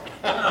whiteout.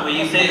 No, but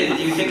you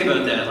think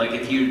about that. Like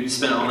if you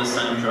spend all this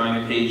time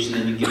drawing a page and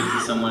then you give it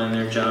to someone and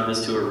their job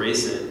is to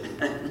erase it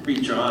and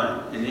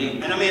redraw it in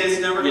ink. And I mean, it's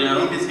never going to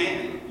leave his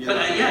hand. But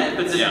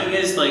the thing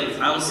is, like,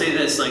 I will say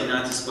this, like,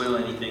 not to spoil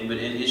anything, but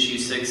in issue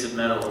 6 of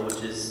Metal,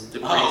 which is the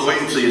craziest. Oh,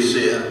 wait until you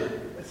see it.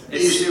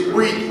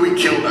 We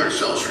killed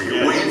ourselves for you.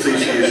 Yeah. Wait until you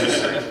see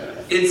it.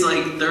 It's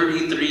like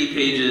 33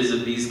 pages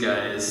of these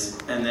guys,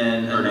 and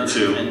then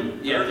 32.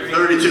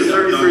 32,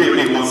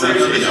 33.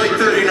 It's like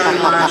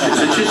 39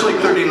 lashes. It's just like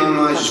 39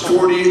 lashes.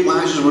 48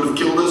 lashes would have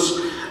killed us,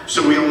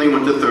 so we only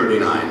went to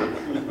 39.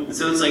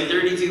 So it's like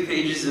 32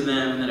 pages of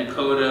them, and then a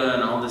coda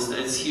and all this.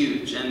 It's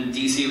huge. And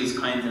DC was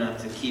kind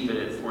enough to keep it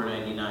at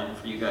 $4.99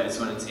 for you guys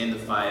when it's in the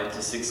 $5 to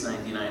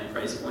 $6.99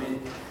 price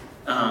point.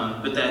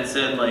 But that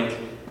said, like,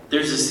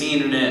 there's a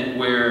scene in it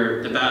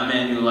where the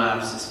Batman who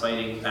laughs is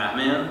fighting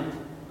Batman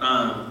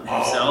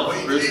himself.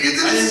 Wait, you get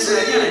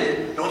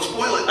this? Don't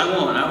spoil it. I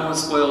won't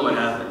spoil what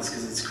happens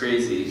because it's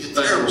crazy. It's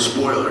a terrible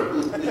spoiler.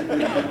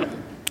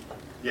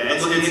 Yeah,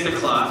 I'm looking at the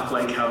clock,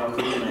 like how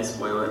quick can I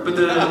spoil it? But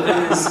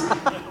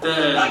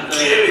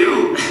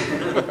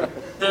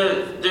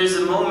there's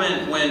a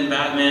moment when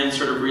Batman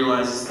sort of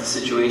realizes the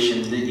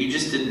situation that you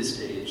just did this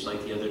page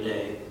like the other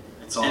day.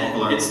 It's all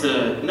blurred. It's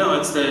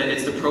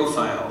the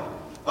profile.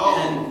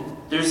 Oh.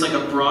 there's like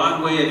a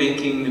broad way of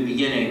inking the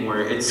beginning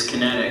where it's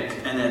kinetic,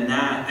 and then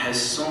that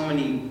has so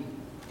many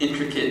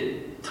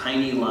intricate,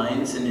 tiny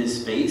lines in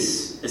his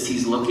face as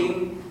he's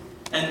looking,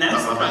 and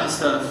that's the kind of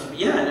stuff.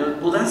 Yeah,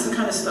 well, that's the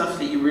kind of stuff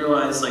that you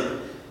realize, like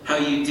how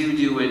you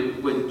do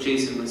what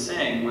Jason was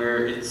saying,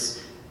 where it's,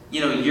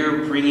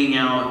 you're bringing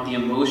out the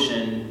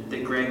emotion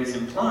that Greg is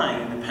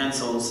implying in the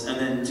pencils, and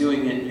then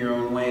doing it in your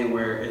own way,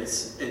 where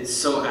it's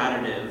so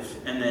additive,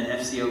 and then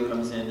FCO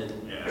comes in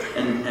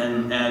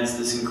and adds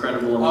this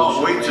incredible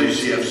emotion. Oh, wait till you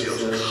see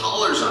FCO's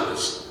colors on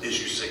this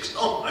issue 6.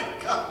 Oh my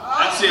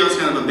God. FCO is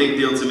kind of a big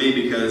deal to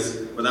me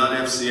because without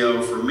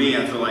FCO, for me,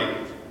 I feel like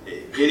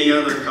any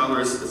other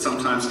colors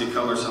sometimes can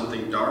color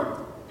something dark,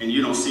 and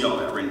you don't see all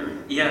that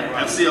rendering.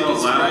 Yeah. FCO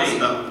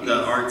allows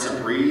the art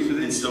to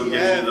breathe and still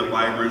gives you the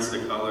vibrance,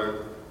 the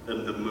color,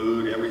 the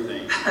mood,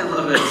 everything. I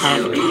love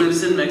FCO. He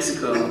lives in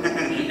Mexico.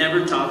 He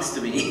never talks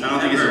to me. I don't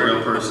think he's a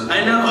real person.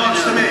 I know.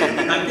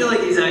 I feel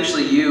like he's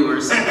actually you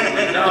or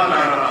something. No.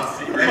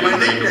 And my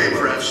nickname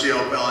for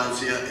FCO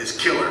Valencia is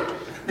Killer,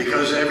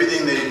 because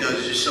everything that he does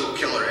is just so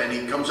killer, and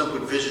he comes up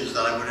with visions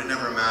that I would have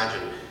never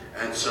imagined.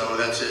 And so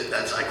that's it.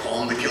 I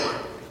call him the Killer.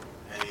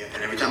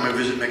 And every time I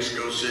visit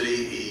Mexico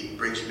City, he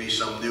brings me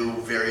some new,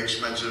 very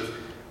expensive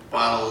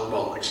bottle,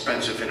 well,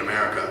 expensive in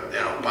America,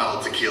 bottle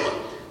of tequila.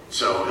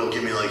 So he'll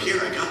give me like,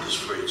 here, I got this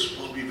for you. It's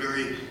supposed to be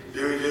very,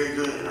 very, very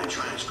good. And I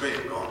try, it's great.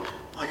 I'm going,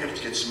 I got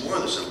to get some more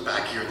of this. I'm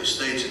back here in the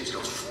States, and it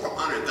goes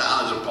 $400 a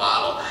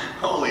bottle.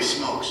 Holy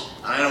smokes.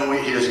 And I know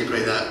he doesn't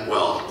pay that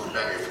well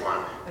back here for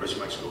him, but it's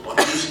Mexico. But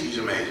he's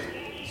amazing.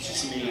 It's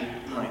just me.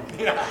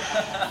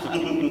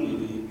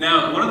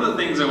 Now, one of the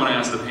things I want to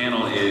ask the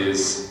panel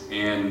is,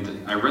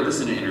 and I read this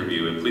in an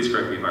interview, and please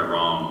correct me if I'm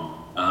wrong,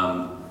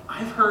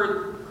 I've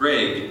heard,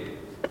 Greg,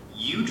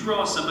 you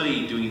draw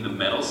somebody doing the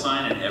metal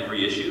sign in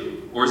every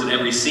issue? Or is it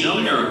every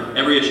scene, or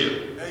every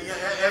issue? Yeah,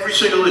 every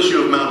single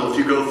issue of Metal, if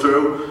you go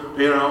through,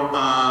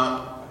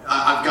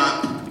 I've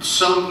got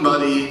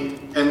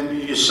somebody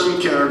and some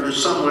character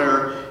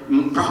somewhere,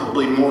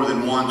 probably more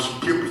than once,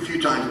 a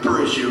few times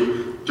per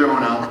issue,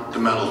 throwing out the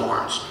metal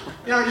horns.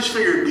 I just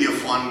figured it'd be a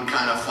fun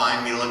kind of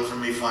find me, look for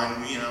me,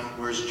 find me,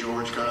 where's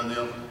George kind of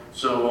deal.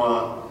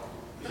 So,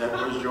 is that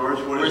where's George?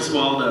 Where's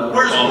Waldo?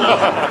 Where's Waldo?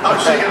 I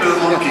was thinking of the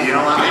monkey,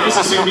 I just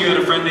assumed you had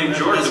a friend named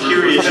George. I was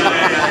curious.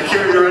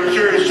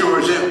 Curious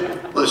George.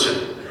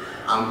 Listen,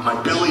 my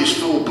belly is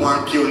full of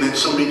barbecue, and then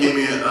somebody gave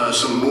me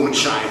some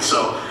moonshine,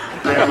 so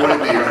bear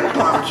with me, right?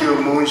 Barbecue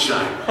and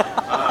moonshine.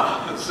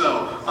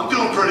 So, I'm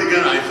doing pretty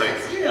good, I think.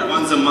 Yeah.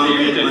 One's a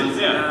monkey,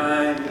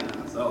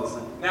 That's all the same.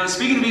 Now,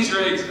 speaking of Easter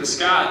eggs,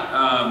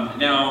 Scott,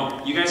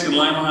 now you guys can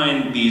lie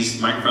behind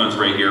these microphones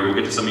right here. We'll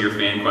get to some of your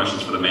fan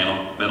questions for the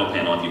metal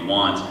panel if you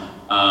want.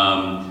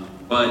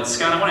 But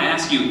Scott, I want to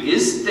ask you,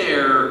 is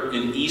there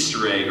an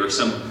Easter egg or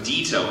some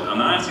detail, I'm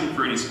not asking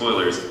for any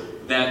spoilers,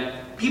 that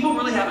people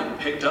really haven't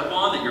picked up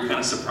on that you're kind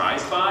of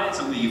surprised by,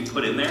 something that you've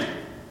put in there?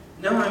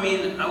 No,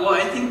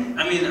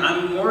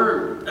 I'm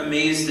more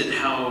amazed at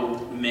how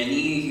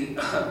many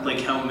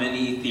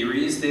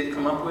theories they've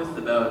come up with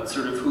about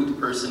sort of who the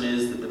person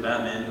is that the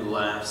Batman Who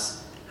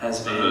Laughs has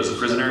been. As a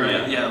prisoner,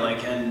 yeah,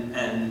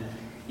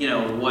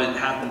 and what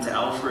happened to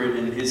Alfred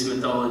and his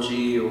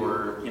mythology,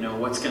 or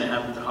what's going to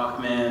happen to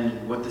Hawkman,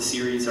 and what the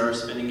series are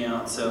spinning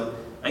out. So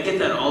I get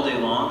that all day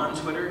long on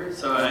Twitter.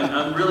 So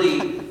I'm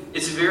really,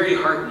 it's very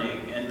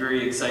heartening and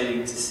very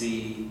exciting to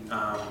see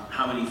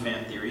how many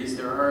fan theories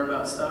there are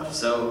about stuff.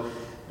 So,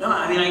 no,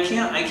 I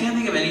can't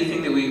think of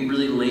anything that we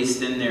really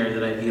laced in there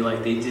that I'd be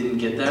like, they didn't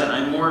get that.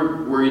 I'm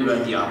more worried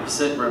about the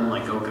opposite, where I'm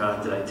like, oh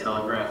God, did I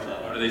telegraph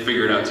that? Or did they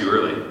figure it out too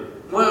early?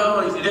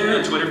 Well,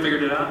 Twitter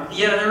figured it out?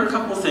 Yeah, there were a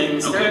couple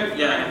things. Okay.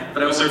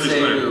 But I won't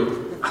say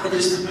who. I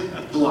just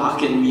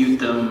block and mute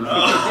them,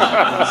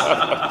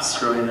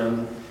 destroy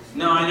them.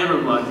 No, I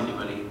never block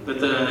anybody.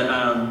 But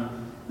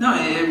no,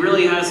 it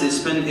really has.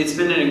 It's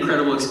been an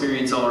incredible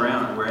experience all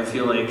around, where I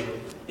feel like,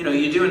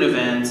 you do an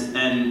event,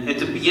 and at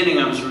the beginning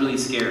I was really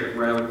scared,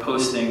 where I would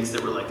post things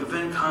that were like,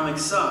 event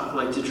comics suck,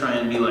 like to try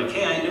and be like,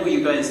 hey, I know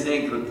you guys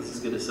think that this is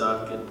gonna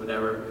suck and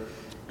whatever,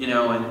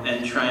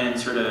 and try and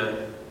sort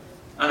of,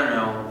 I don't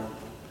know,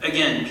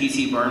 again,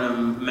 P.T.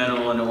 Barnum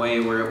metal in a way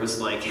where it was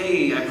like,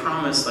 hey, I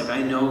promise, like,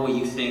 I know what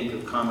you think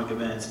of comic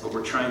events, but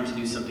we're trying to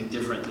do something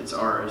different that's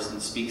ours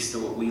and speaks to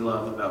what we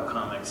love about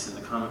comics and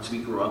the comics we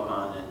grew up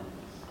on.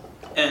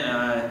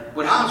 And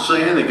what I'll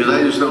say anything because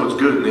I just know it's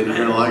good and you're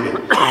gonna like it.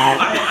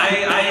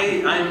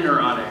 I'm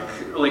neurotic,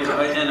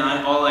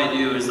 all I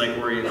do is like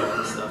worry about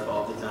this stuff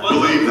all the time.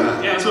 Believe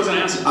that. Yeah, that's what I was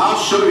gonna ask. I'll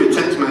show you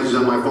text messages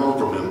on my phone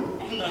from him.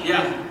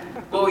 Yeah.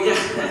 Well, yeah.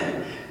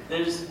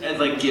 There's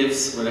like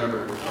gifts,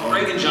 whatever.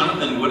 Greg and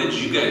Jonathan, what did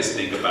you guys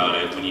think about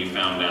it when you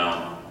found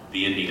out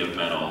the ending of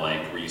Metal?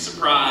 Like, were you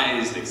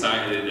surprised,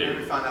 excited?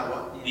 You found out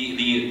what?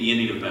 The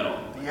ending of Metal.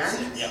 The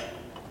end? Yeah.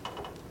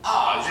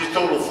 It's just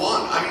total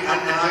fun. And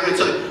I gotta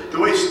tell you, the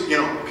way,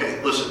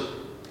 okay, listen,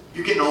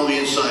 you're getting all the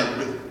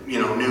inside,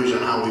 news on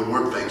how we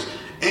work things.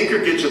 Anchor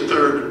gets a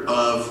third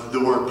of the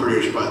work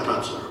produced by the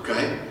penciler,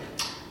 okay?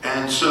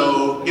 And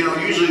so, you know,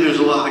 usually there's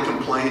a lot of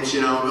complaints,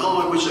 you know,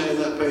 oh, I wish I had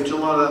that page, a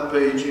lot of that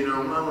page, you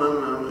know, I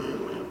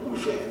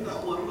wish I had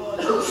that one,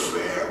 not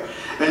fair.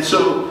 And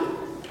so,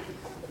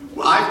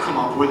 I've come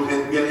up with,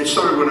 and it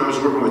started when I was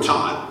working with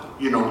Todd,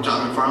 you know,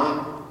 Todd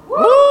McFarlane.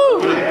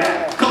 Woo!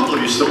 Yeah. A couple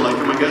of you still like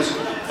him, I guess.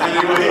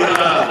 Anyway,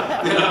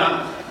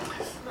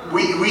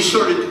 we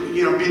started,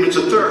 you know, being it's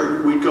a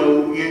third, we'd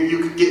go, you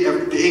could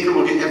get, the anchor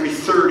will get every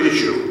third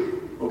issue,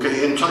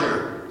 okay,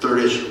 entire third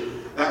issue.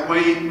 That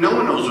way, no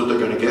one knows what they're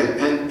going to get,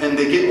 and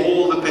they get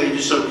all the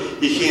pages. So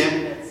you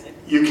can't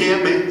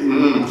make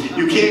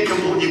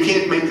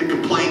the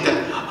complaint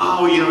that,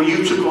 oh, you know,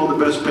 you took all the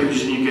best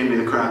pages and you gave me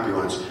the crappy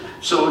ones.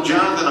 So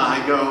Jonathan and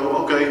I go,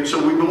 okay.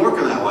 So we've been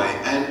working that way,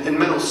 and in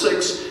Metal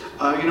 6,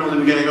 you know, in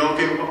the beginning, I go,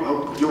 okay,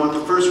 well, you want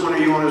the first one, or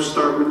you want to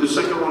start with the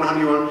second one? How do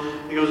you want?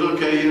 He goes,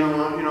 okay, you know,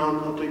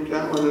 I'll take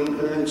that one.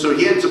 And so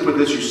he ends up with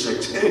issue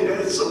 6. And it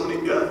has so many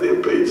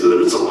goddamn pages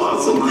that are so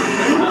awesome.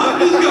 I'm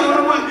just going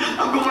to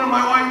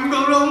my wife and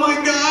going, oh my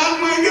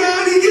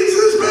God, he gets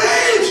this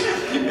page.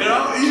 You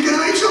know, he's going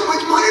to make so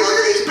much money.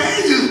 Look at these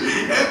pages.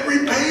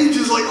 Every page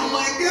is like, oh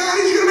my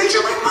God, he's going to make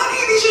so much money.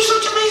 And these are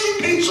such amazing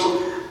pages.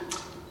 So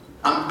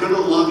I'm going to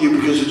love you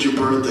because it's your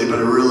birthday, but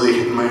I really,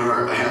 in my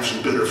heart, I have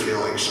some bitter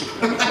feelings.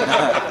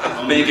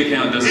 Bank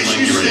account doesn't like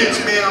you right now.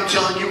 Issue 6, man, I'm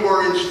telling you,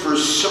 are in for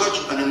such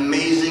an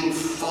amazing,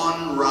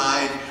 fun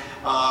ride.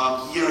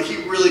 You know, he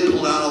really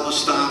pulled out all the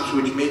stops,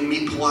 which made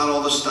me pull out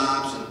all the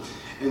stops,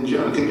 and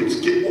Jonathan gets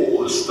to get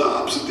all the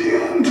stops at the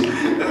end.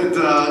 And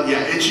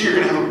yeah, you're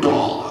going to have a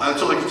ball.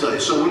 That's all I can tell you.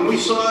 So when we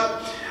saw it,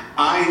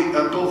 I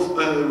both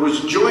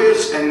was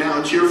joyous and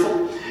now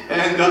tearful.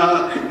 And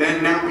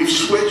now we've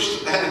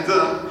switched,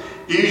 and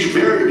he's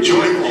very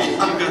joyful.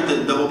 You've got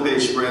the double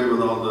page spread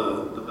with all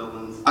the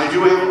villains. I do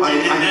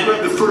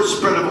have the first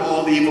spread of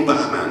all the evil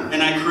Batman.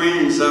 And I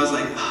cringed. I was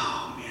like,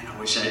 oh man, I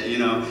wish I, you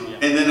know.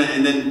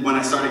 And then when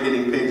I started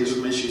getting pages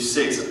from issue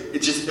 6,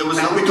 it was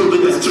now we do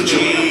the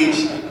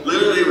change.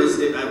 Literally,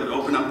 I would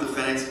open up the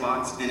FedEx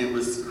box, and it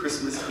was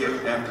Christmas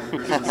gift after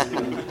Christmas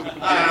gift.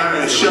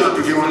 Shut up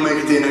if you want to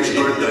make it to your next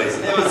birthday.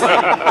 It was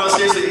like, no,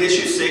 seriously,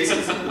 issue 6.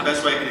 The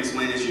best way I can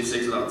explain issue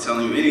 6 without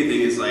telling you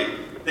anything is like,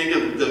 think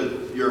of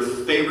your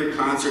favorite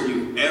concert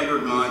you've ever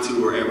gone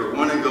to or ever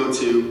want to go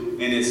to,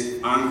 and it's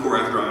encore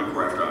after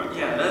encore after encore.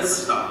 Yeah,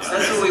 that's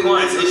what we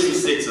want. That's issue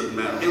 6 of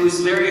Metal. It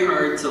was very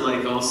hard to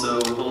like also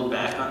hold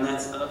back on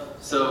that stuff.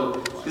 So,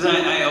 because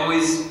I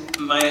always,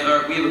 we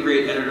have a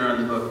great editor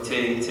on the book,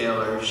 Tay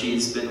Taylor.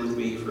 She's been with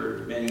me for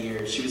many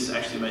years. She was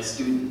actually my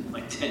student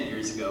like 10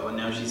 years ago, and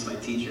now she's my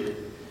teacher.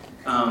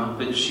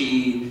 But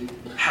she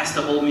has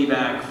to hold me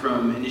back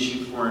from in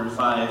issue 4 and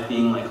 5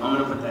 being like, I'm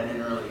gonna put that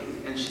in early.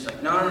 And she's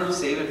like, no,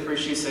 save it for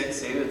issue 6,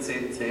 save it.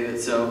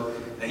 So,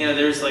 you know,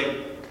 there's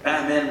like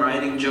Batman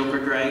riding Joker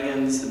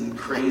dragons and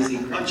crazy.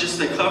 Just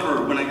the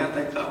cover, when I got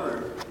that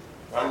cover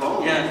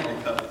alone. Yeah,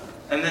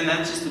 and then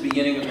that's just the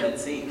beginning of that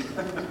scene.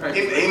 Right?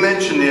 He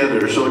mentioned the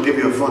editor, so I'll give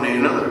you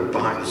another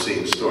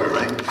behind-the-scenes story,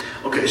 right?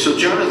 Okay, so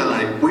Jonathan and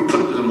I, we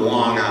put some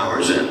long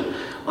hours in,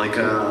 like,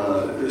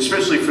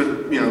 especially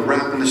for, you know,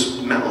 wrapping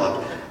this Metal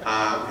up.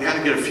 You had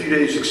to get a few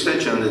days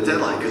extension on the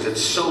deadline because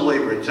it's so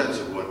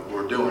labor-intensive what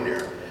we're doing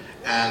here.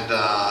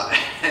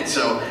 And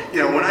so, you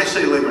know, when I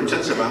say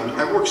labor-intensive,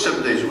 I work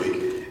 7 days a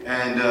week,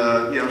 and,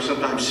 you know,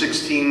 sometimes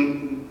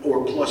 16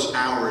 or plus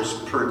hours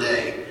per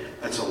day.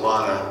 That's a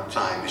lot of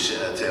time you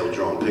sit at that table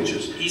drawing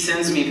pictures. He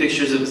sends me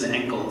pictures of his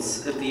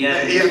ankles at the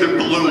end. He had the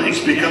balloons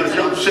because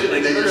I'm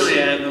sitting there.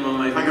 Literally, I have them on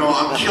my phone. I go,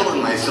 I'm killing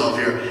myself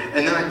here.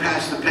 And then I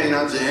pass the paint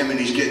on to him, and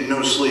he's getting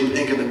no sleep,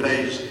 inking the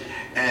pages.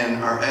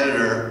 And our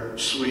editor,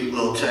 sweet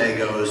little Tay,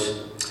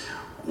 goes,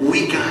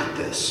 we got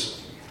this.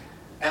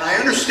 And I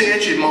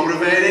understand she's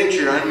motivating,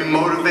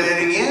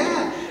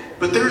 yeah,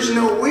 but there's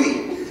no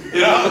we. You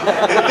know,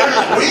 there's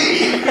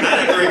we,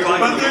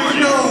 but there's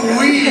no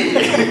we.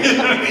 You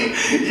know what I mean?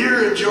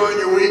 You're enjoying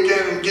your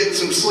weekend and getting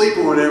some sleep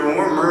or whatever, and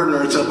we're murdering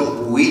ourselves,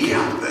 but we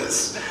got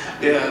this.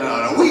 Yeah,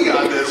 no, we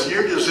got this.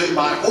 You're just sitting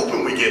by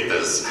hoping we get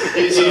this.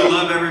 So you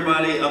love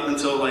everybody up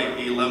until like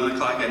 11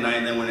 o'clock at night,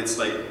 and then when it's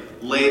like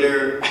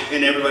later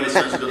and everybody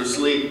starts to go to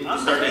sleep, you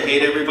start to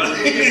hate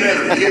everybody.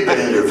 You get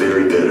better,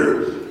 very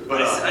bitter.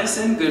 But I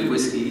send good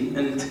whiskey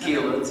and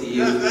tequila to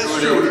you.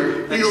 That's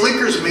true. He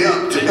liquors me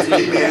up to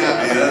keep me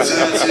happy. That's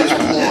his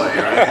ploy,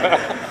 right?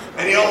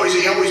 And he always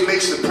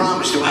makes the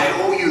promise to, I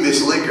owe you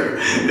this liquor.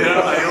 You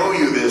know, I owe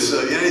you this.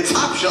 You know, it's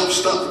top shelf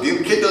stuff.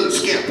 The kid doesn't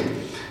skimp.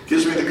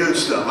 Gives me the good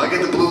stuff. I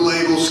get the blue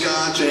label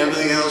scotch and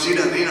everything else. He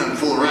doesn't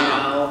fool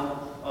around.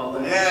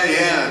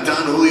 Yeah,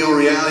 Don Julio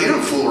Real. He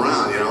doesn't fool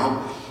around, you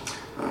know.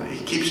 He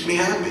keeps me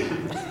happy.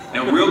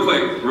 Now, real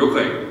quick,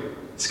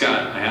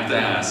 Scott, I have to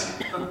ask.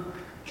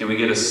 Can we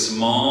get a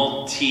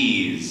small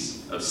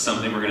tease of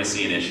something we're going to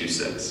see in issue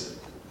 6?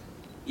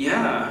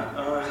 Yeah.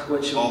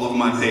 All of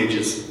my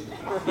pages.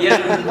 Yeah.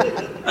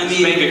 I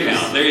mean, bank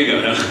account. There you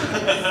go. No.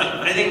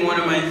 I think one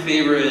of my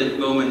favorite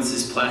moments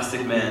is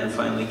Plastic Man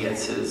finally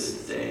gets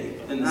his day.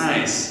 And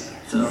nice.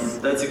 So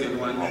that's a good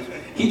one.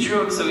 He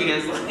drew him so he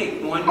has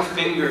like one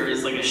finger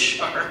is like a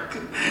shark,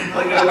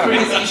 like a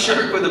crazy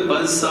shark with a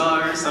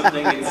buzzsaw or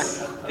something.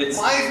 It's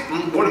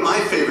one of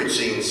my favorite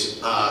scenes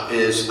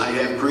is I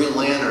have Green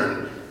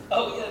Lantern.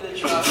 Oh yeah, the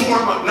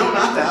drop. No,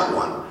 not that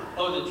one.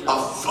 Oh, the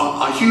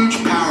drop. A huge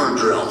power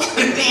drill.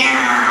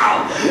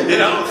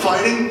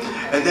 Fighting,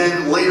 and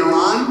then later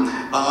on,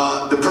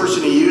 the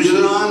person he uses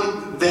it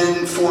on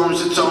then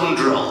forms its own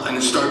drill and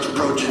it starts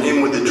approaching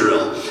him with the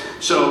drill.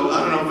 So I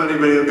don't know if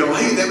anybody will go,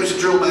 hey, that was a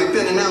drill back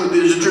then, and now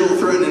there's a drill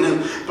threatening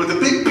him. But the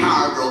big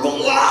power drill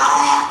going,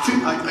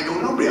 I go,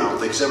 nobody I don't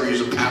think has ever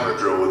used a power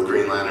drill with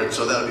Green Lantern,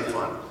 so that'll be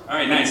fun. All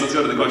right, nice. Let's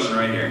go to the question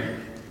right here.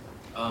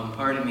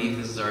 Pardon me if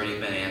this has already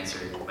been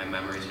answered. My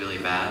memory's really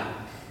bad.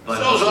 But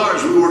so's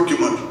ours. We work too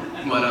much.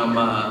 But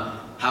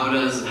how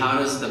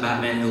does the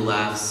Batman Who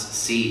Laughs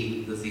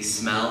see? Does he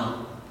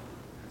smell?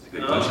 That's a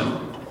good question.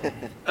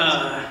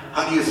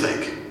 How do you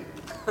think?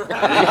 I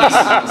think he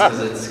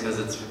smells because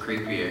it's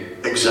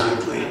creepier.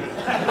 Exactly.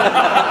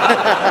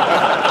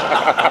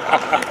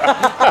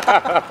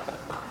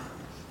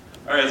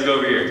 All right, let's go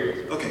over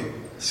here. Okay,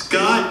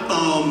 Scott.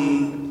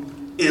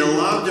 In a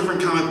lot of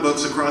different comic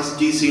books across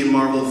DC and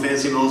Marvel,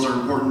 fantasy metals are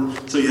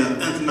important. So you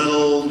have nth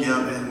metal, you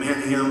have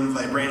adamantium,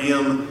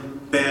 vibranium,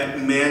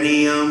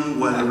 batmanium,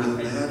 whatever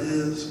that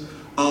is.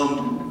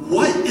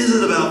 What is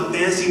it about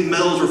fantasy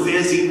metals or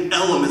fantasy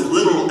elements,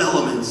 literal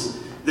elements,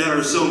 that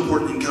are so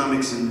important in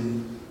comics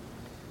and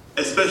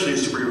especially in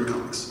superhero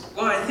comics?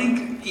 Well, I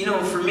think,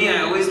 for me,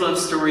 I always love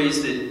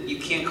stories that you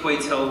can't quite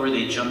tell where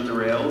they jump the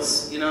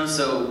rails,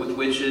 so with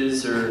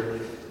witches or,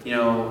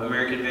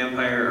 American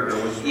Vampire,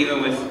 or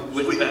even with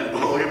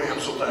Batman. Oh, look at me, I'm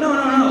so bad.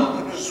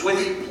 No.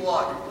 Sweet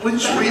plug. With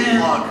Sweet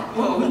Batman, plug.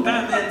 well, with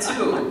Batman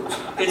too.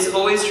 It's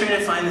always trying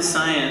to find the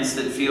science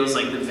that feels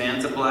like the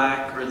Vanta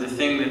Black or the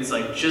thing that's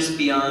like just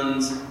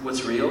beyond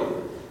what's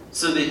real,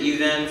 so that you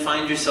then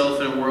find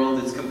yourself in a world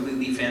that's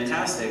completely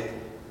fantastic,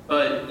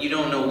 but you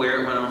don't know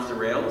where it went off the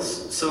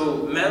rails.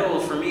 So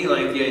metal, for me,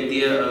 like the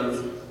idea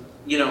of,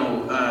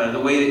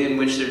 the way in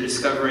which they're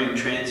discovering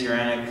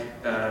transuranic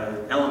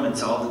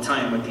elements all the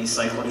time with these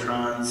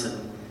cyclotrons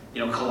and,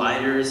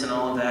 colliders and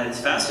all of that, it's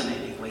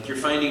fascinating. Like, you're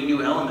finding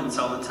new elements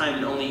all the time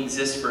that only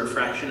exist for a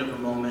fraction of a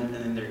moment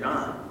and then they're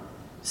gone.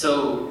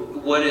 So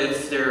what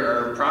if there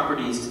are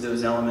properties to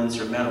those elements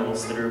or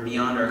metals that are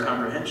beyond our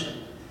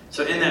comprehension?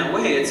 So in that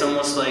way, it's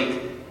almost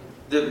like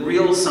the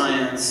real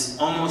science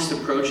almost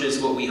approaches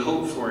what we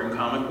hope for in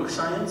comic book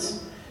science,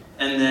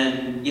 and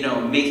then,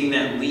 making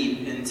that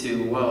leap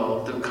into,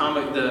 well, the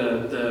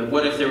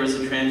what if there was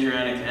a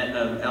transuranic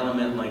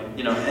element like,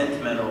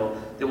 nth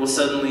metal that will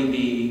suddenly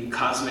be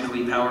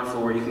cosmically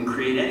powerful where you can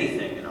create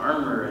anything, an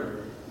armor,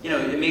 and,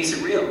 it makes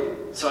it real.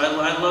 So I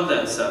love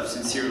that stuff,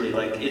 sincerely.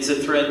 Like, it's a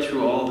thread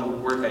through all the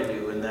work I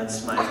do, and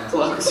that's my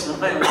plugs for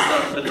my own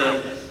stuff.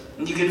 But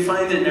you can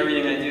find it in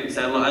everything I do, because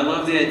I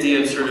love the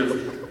idea of sort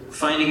of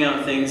finding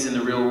out things in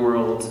the real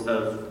world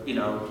of,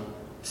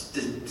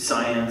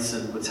 science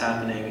and what's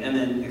happening, and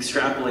then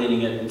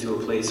extrapolating it into a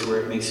place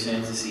where it makes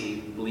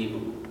fantasy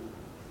believable.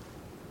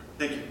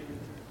 Thank you.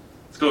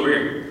 Let's go over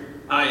here.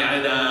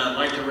 I'd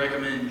like to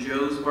recommend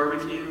Joe's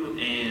Barbecue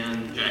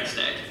and Jack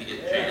Stack if you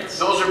get the chance.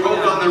 Those are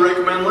both on the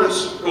recommend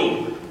list.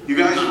 Cool. You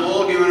guys have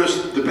all given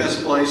us the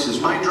best places.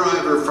 My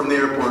driver from the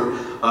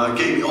airport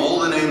gave me all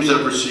the names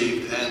I've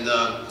received, and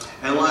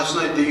last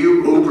night the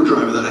Uber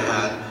driver that I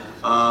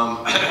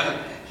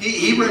had,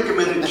 he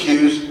recommended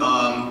Q's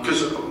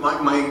because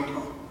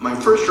my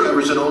first driver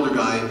is an older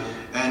guy,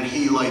 and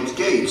he liked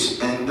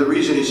Gates, and the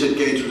reason he said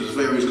Gates was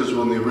because of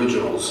one of the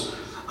originals.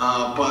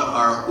 But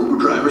our Uber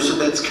driver said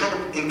that's kind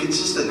of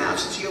inconsistent now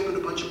since he opened a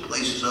bunch of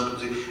places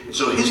up, and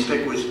so his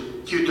pick was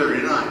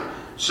Q39.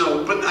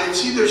 So, but I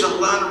see there's a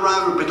lot of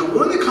rivalry, but the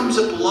one that comes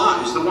up a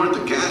lot is the one at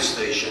the gas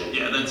station.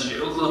 Yeah, that's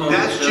Joe's.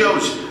 That's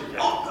Joe's.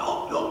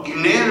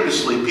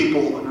 Unanimously,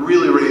 people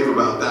really rave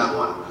about that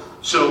one.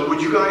 So,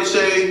 would you guys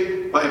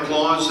say, by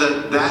applause,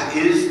 that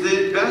is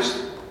the best?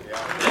 Yeah.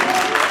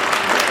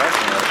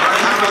 All right,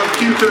 how about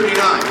Q39?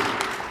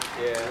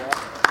 Yeah.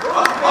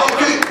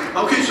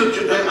 Okay, so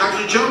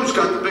actually Joe's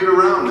got the bigger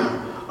round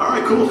now. All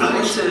right, cool. I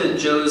went to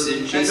Joe's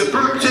in Jason. And the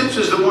Burke Tips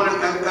is the one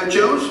at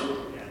Joe's?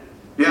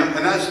 Yeah,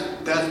 and that's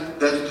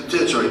the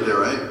tits right there,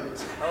 right?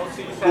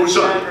 Oh,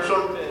 sorry.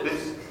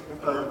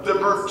 The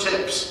Burke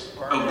Tips.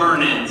 Oh,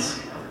 burn-ins.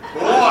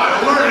 Boy,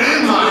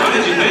 burn-ins. What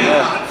did you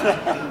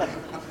think?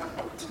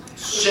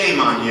 Shame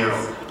on you.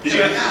 Did you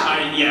get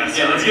that?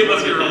 Let's get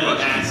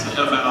asked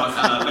about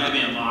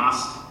Batman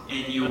Lost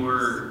and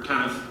your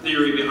kind of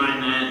theory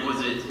behind that.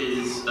 Was it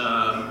his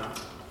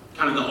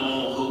kind of the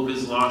all hope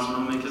is lost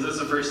moment? Because that's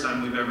the first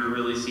time we've ever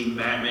really seen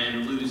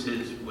Batman lose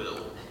his will.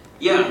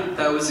 Yeah,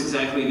 that was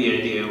exactly the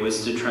idea,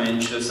 was to try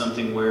and show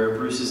something where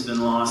Bruce has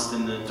been lost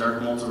in the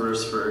dark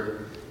multiverse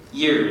for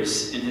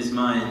years in his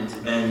mind,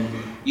 and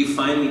you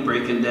finally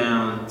break him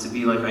down to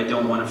be like, I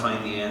don't want to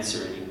find the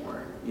answer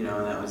anymore, and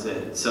that was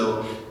it.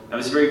 So I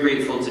was very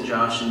grateful to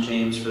Josh and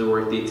James for the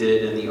work they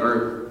did, and the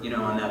art,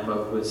 on that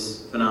book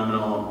was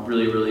phenomenal.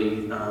 Really,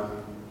 really,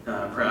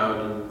 proud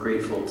and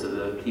grateful to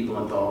the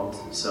people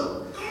involved.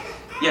 So,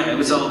 yeah, it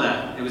was all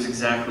that. It was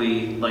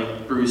exactly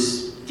like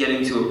Bruce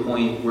getting to a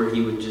point where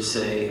he would just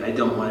say, I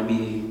don't want to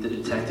be the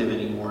detective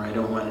anymore. I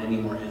don't want any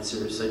more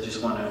answers. I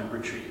just want to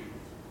retreat.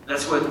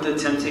 That's what the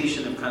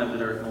temptation of kind of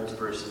the Dark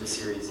Multiverse of the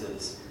series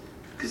is.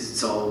 Because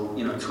it's all,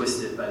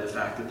 twisted by the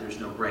fact that there's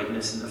no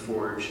brightness in the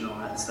Forge and all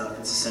that stuff.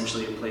 It's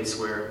essentially a place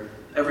where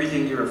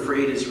everything you're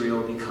afraid is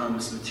real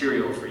becomes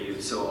material for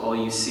you. So all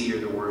you see are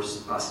the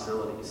worst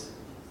possibilities.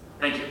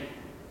 Thank you.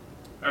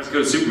 Let's go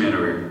to Superman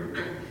over here.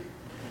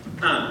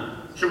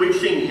 So we've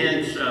seen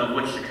hints of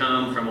what's to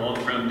come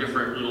from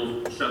different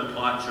little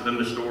subplots within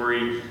the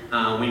story.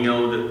 We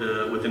know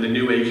that within the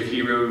New Age of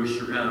Heroes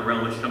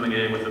realm is coming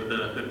in with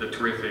the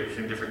Terrifics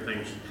and different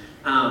things.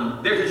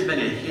 There has been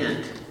a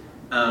hint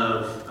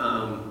of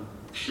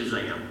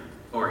Shazam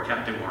or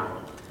Captain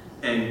Marvel,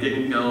 and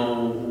didn't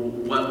know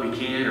what we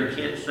can or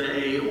can't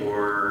say,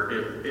 or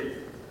if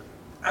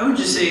I would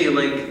just say,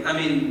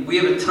 we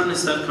have a ton of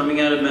stuff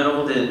coming out of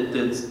Metal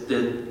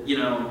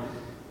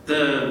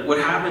what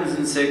happens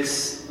in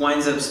 6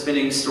 winds up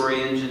spinning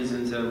story engines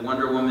into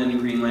Wonder Woman,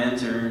 Green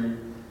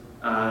Lantern,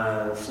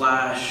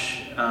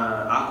 Flash,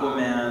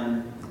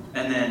 Aquaman,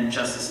 and then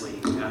Justice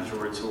League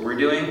afterwards, what we're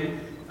doing.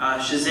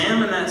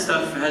 Shazam and that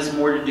stuff has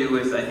more to do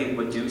with, I think,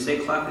 what Doomsday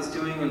Clock is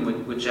doing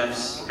and what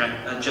Jeff's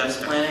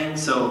planning.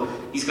 So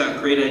he's got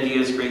great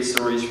ideas, great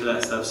stories for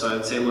that stuff. So I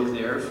would say look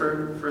there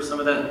for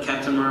some of that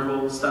Captain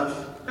Marvel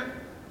stuff. All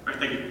right,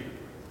 thank you.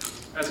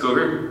 Let's go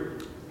over.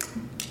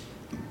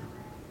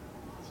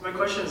 So my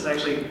question is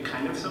actually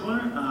kind of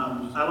similar.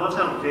 I loved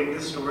how big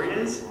the story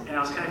is, and I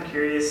was kind of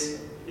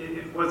curious,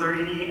 was there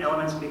any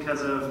elements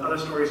because of other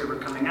stories that were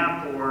coming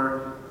up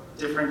or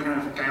different kind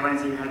of guidelines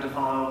that you had to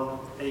follow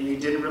that you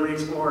didn't really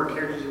explore, or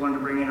characters you wanted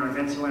to bring in, or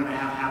events you wanted to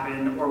have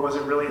happen, or was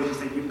it really just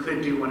that you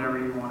could do whatever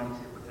you wanted to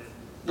with it?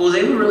 Well,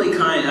 they were really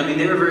kind.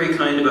 They were very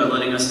kind about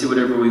letting us do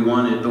whatever we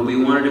wanted, but we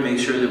wanted to make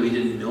sure that we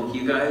didn't milk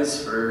you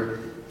guys for,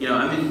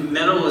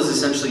 Metal is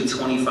essentially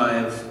between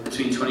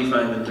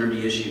 25 and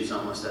 30 issues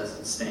almost as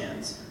it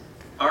stands.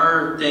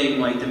 Our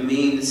thing, the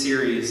main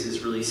series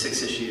is really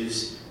 6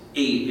 issues,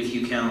 8 if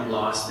you count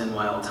Lost and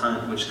Wild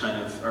Hunt, which kind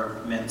of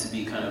are meant to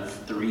be kind of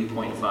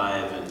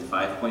 3.5 and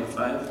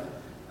 5.5.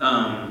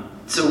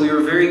 So we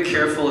were very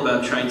careful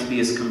about trying to be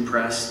as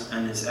compressed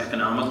and as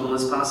economical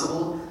as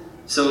possible.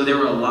 So there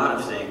were a lot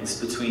of things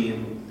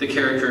between the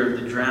character of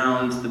the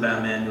Drowned, the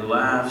Batman Who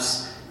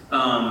Laughs,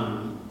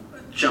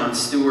 Jon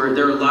Stewart.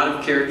 There were a lot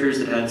of characters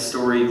that had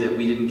story that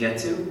we didn't get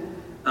to.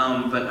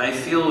 But I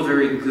feel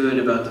very good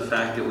about the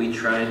fact that we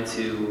tried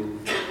to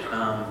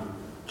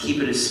keep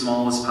it as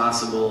small as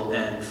possible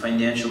and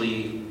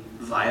financially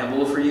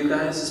viable for you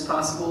guys as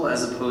possible,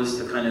 as opposed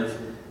to kind of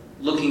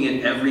looking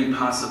at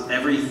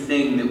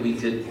everything that we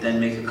could then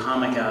make a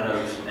comic out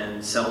of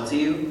and sell to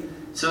you.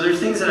 So there's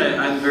things that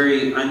I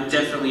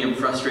definitely am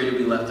frustrated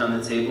we left on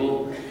the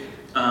table.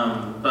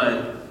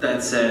 But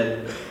that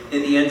said,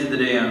 in the end of the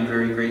day, I'm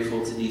very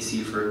grateful to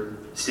DC for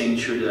staying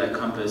true to that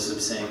compass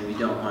of saying we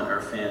don't want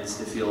our fans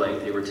to feel like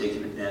they were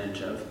taken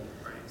advantage of.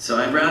 So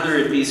I'd rather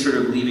it be sort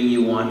of leaving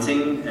you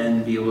wanting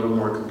and be a little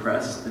more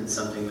compressed than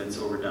something that's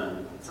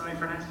overdone. Something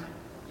for next time.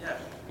 Yeah.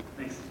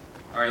 Thanks.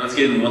 All right, let's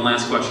get in one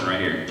last question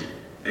right here.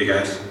 Hey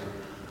guys.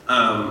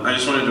 I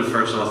just wanted to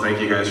first of all thank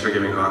you guys for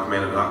giving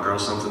Hawkman and Hawkgirl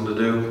something to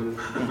do.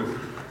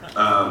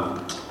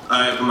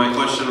 My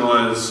question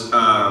was,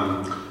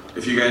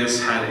 if you guys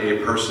had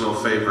a personal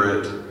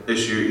favorite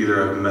issue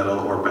either of Metal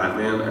or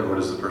Batman, and what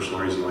is the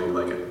personal reason why you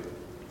like it?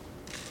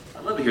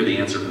 I'd love to hear the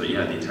answer for the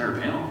entire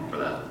panel for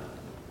that.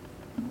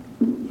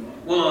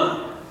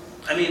 Well,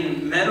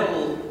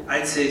 Metal,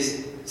 I'd say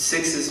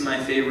 6 is my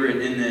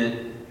favorite in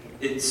that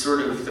it's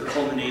sort of the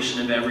culmination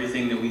of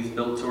everything that we've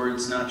built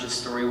towards, not just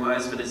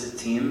story-wise, but as a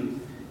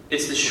team.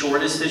 It's the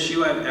shortest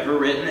issue I've ever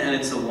written, and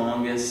it's the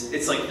longest.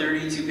 It's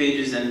 32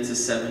 pages, and it's a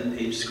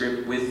 7-page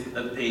script with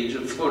a page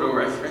of photo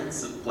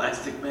reference of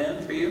Plastic Man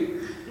for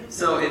you.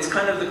 So it's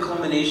kind of the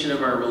culmination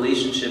of our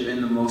relationship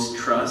in the most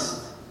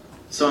trust.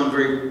 So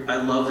I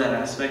love that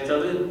aspect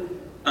of it.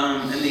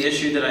 And the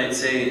issue that I'd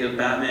say of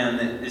Batman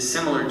that is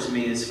similar to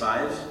me is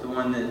 5, the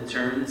one that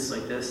turns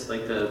like this,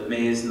 like the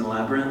maze in the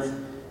labyrinth.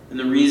 And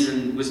the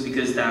reason was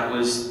because that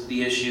was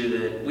the issue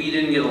that we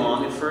didn't get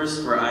along at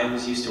first, where I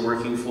was used to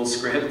working full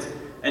script,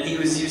 and he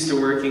was used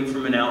to working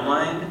from an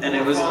outline, and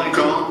it was like,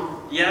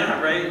 yeah,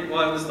 right. Well,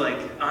 I was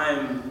like,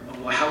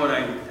 how would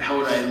I,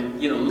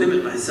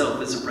 limit myself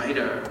as a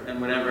writer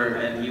and whatever,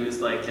 and he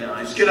was like,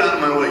 just get out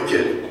of my way,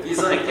 kid.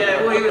 He's like,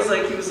 yeah. Well, he was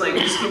like,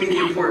 just give me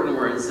the important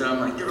words, and I'm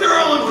like, they're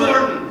all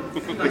important.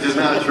 Which is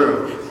not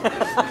true.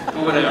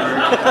 Whatever.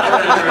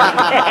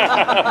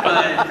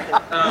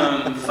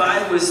 But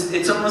 5 was,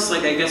 it's almost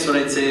like, I guess what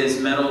I'd say is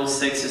Metal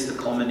 6 is the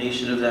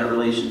culmination of that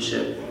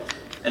relationship.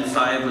 And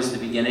 5 was the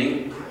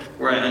beginning,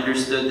 where I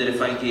understood that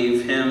if I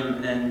gave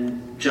him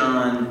and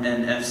John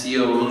and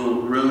FCO a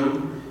little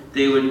room,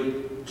 they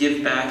would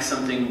give back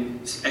something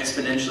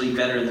exponentially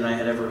better than I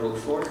had ever hoped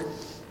for.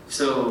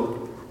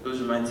 So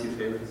Those are my two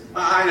favorites.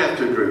 I'd have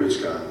to agree with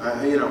Scott.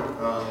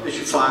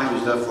 Issue 5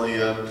 is definitely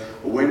a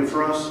win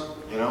for us.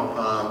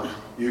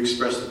 You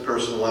expressed the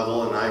personal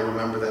level, and I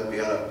remember that we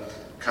had to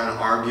kind of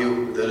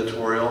argue with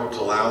editorial to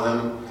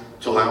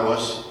allow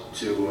us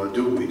to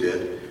do what we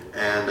did.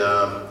 And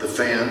the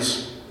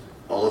fans,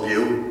 all of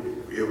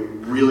you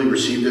really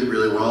received it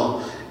really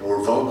well, and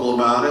were vocal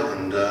about it,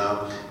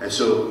 and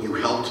so you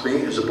helped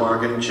me as a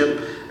bargaining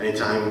chip.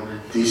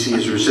 Anytime DC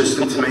is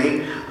resistant to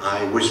me,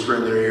 I whisper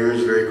in their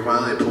ears very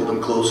quietly, I pull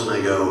them close, and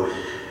I go,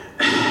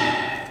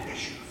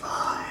 issue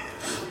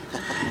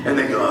 5. And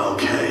they go,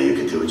 okay, you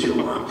can do what you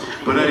want.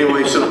 But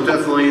anyway, so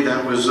definitely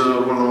that was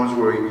one of the ones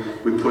where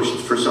we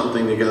pushed for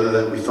something together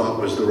that we thought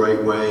was the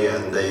right way,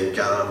 and they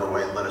got out of our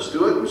way and let us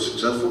do it. It was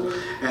successful.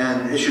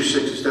 And issue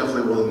 6 is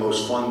definitely one of the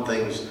most fun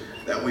things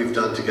that we've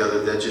done together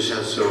that just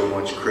has so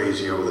much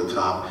crazy over the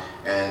top.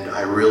 And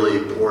I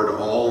really poured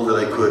all that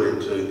I could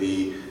into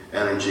the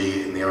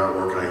energy and the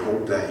artwork, and I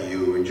hope that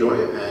you enjoy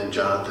it. And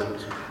Jonathan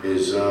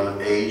is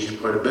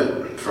aged quite a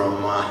bit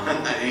from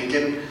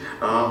inking.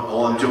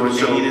 All I'm doing,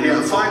 so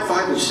yeah,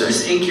 5 and 6.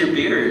 Just ink your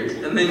beard,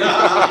 and then there you go.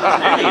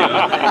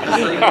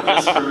 It's like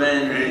just for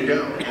men. There you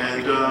go.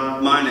 And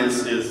mine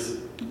is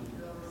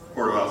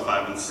quarter about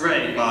 5 and 6.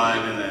 Right.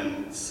 5 and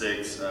then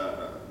 6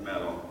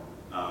 metal.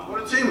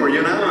 What a team, we're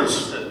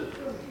unanimous.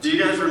 Do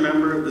you guys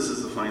remember, this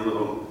is a funny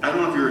little, I don't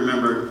know if you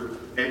remember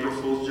April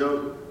Fool's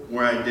joke,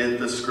 where I did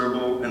the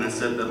scribble and I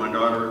said that my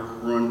daughter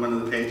ruined one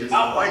of the pages?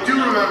 Oh, I do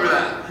remember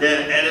that.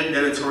 Yeah,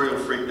 editorial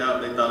freaked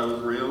out, they thought it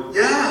was real.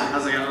 Yeah. I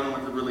was like, I don't know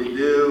what to really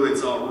do,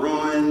 it's all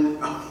ruined.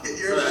 Oh,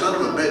 you're a son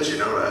of a bitch, you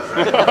know that,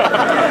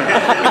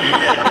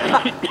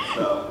 right?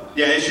 So,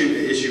 yeah,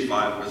 issue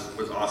 5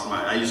 was awesome.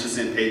 I used to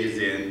send pages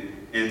in,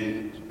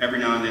 and every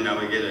now and then I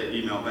would get an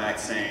email back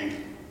saying,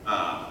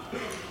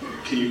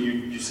 can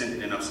you sent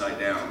it in upside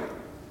down?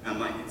 And I'm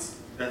like,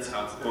 that's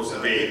how it's supposed to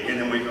be. And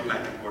then we go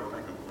back and forth.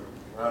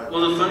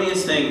 Well, the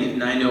funniest thing,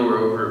 and I know we're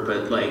over,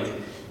 but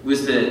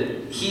was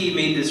that he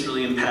made this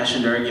really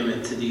impassioned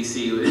argument to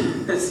DC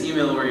with this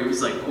email where he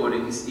was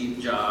quoting Steve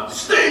Jobs.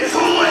 Stay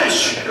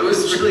foolish! It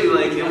was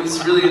really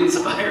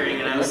inspiring,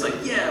 and I was like,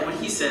 yeah, what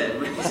he said.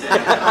 And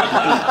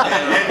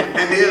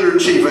the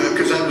editor-in-chief,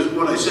 because that was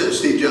what I said,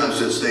 Steve Jobs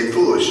said, stay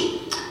foolish.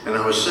 And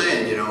I was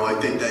saying, I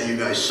think that you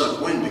guys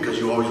suck wind because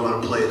you always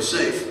want to play it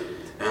safe.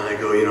 And I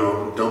go,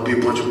 don't be a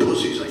bunch of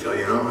pussies. I go,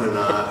 and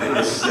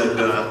I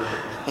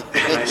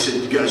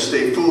said, you guys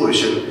stay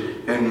foolish.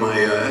 And my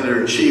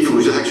editor-in-chief, who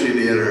was actually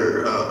the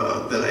editor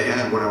that I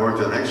had when I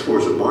worked on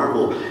X-Force with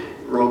Marvel,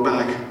 wrote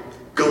back,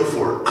 go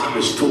for it. I'm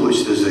as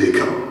foolish as they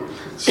come.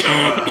 So,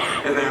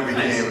 and that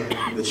became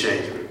the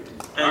change.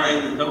 All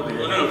right. No,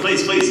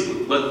 please.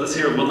 Let's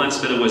hear one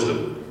last bit of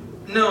wisdom.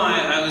 No,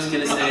 I was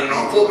going to say...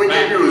 what we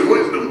gave you was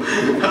wisdom.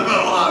 Not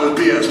a lot of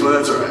BS, but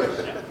that's all right.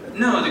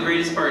 No, the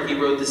greatest part, he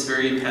wrote this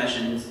very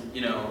impassioned,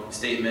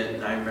 statement.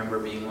 And I remember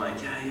being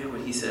like, yeah,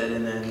 what he said.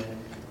 And then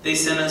they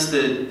sent us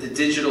the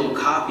digital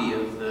copy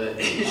of the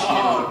issue.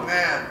 Oh,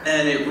 man.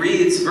 And it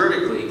reads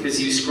vertically because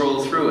you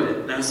scroll through it.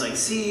 And I was like,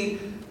 see,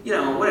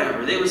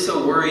 whatever. They were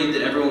so worried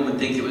that everyone would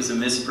think it was a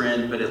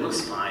misprint, but it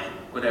looks fine,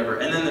 whatever.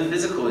 And then the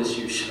physical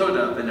issue showed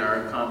up in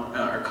our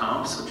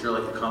comps, which are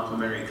the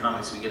complimentary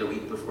comics we get a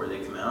week before they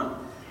come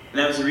out.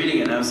 And I was reading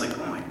it, and I was like,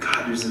 oh my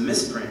God, there's a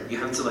misprint. You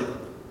have to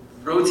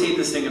rotate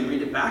this thing and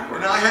read it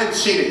backwards. And I hadn't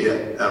seen it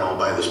yet at all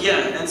by this point.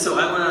 Yeah, and so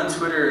I went on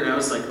Twitter and I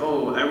was like,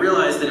 I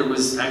realized that it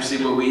was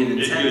actually what we had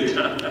intended.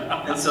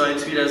 And so I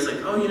tweeted, I was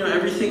like,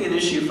 everything in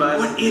issue 5.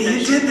 What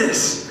idiot did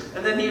this?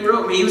 And then he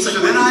wrote me, he was like,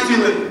 so then I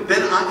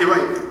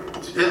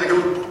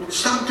go,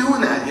 stop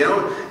doing that,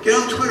 get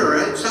on Twitter,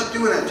 right? Stop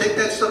doing that, take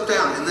that stuff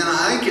down. And then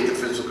I get the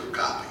physical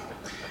copy.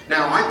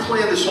 Now, I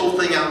planned this whole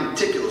thing out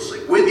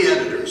meticulously with the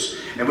editors,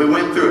 and we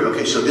went through it.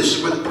 Okay, so this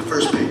is where the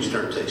first page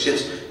turn takes.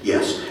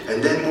 Yes.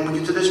 And then when we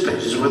get to this page,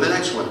 this is where the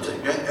next one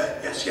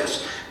takes.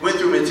 Yes. Went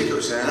through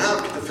meticulously, and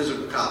I'll get the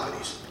physical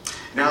copies.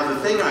 Now, the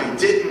thing I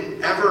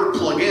didn't ever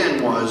plug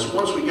in was,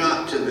 once we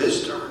got to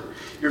this turn,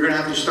 you're going to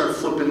have to start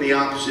flipping the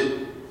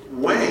opposite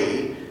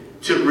way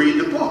to read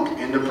the book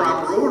in the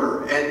proper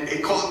order. And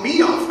it caught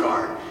me off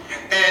guard.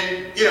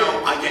 And,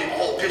 I get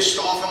all pissed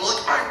off. I'm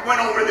like, I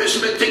went over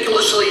this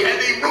meticulously and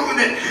they ruined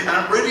it. And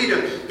I'm ready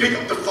to pick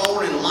up the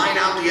phone and line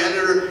out the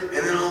editor.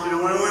 And then I'll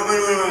go, wait.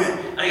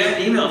 I got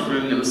an email from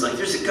him that was like,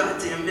 there's a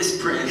goddamn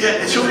misprint.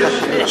 Yeah, so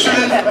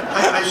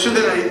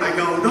then I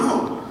go,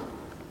 no,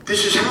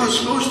 this is how it's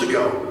supposed to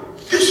go.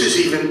 This is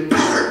even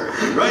better,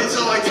 right?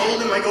 So I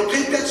told him, I go,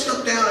 take that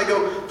stuff down. I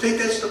go,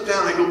 because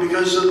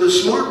the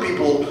smart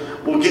people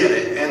will get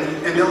it,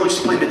 and they'll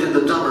explain it to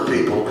the dumber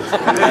people. They'll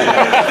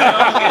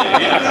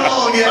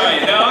all get it. All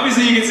right, now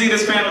obviously you can see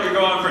this panel could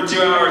go on for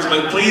 2 hours,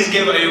 but please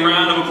give a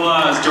round of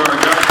applause to our Dark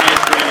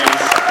Knight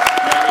creators.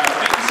 Thank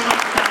you so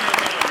much for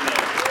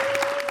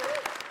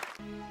coming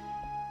in.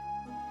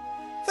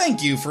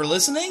 Thank you for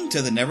listening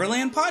to the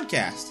Neverland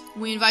Podcast.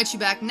 We invite you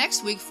back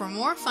next week for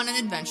more fun and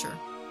adventure.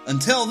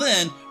 Until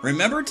then,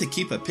 remember to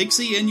keep a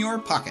pixie in your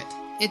pocket.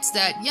 It's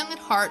that young at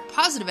heart,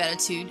 positive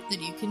attitude that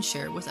you can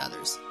share with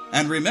others.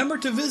 And remember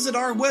to visit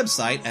our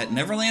website at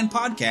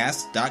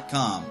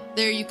neverlandpodcast.com.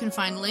 There you can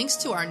find links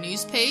to our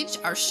news page,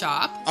 our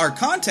shop, our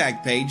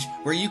contact page,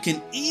 where you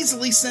can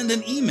easily send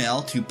an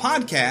email to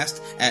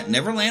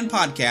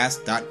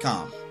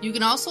podcast@neverlandpodcast.com. You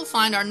can also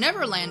find our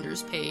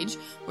Neverlanders page,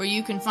 where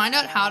you can find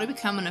out how to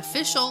become an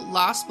official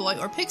Lost Boy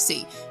or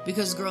Pixie,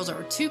 because girls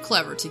are too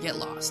clever to get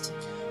lost.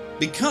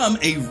 Become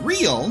a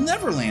real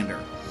Neverlander.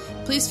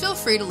 Please feel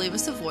free to leave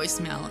us a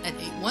voicemail at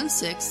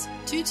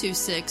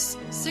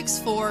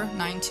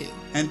 816-226-6492.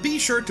 And be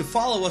sure to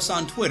follow us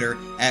on Twitter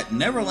at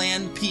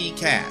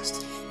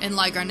NeverlandPcast. And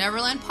like our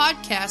Neverland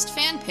Podcast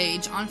fan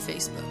page on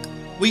Facebook.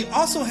 We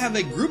also have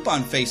a group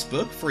on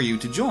Facebook for you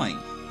to join.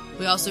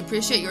 We also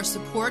appreciate your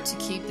support to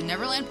keep the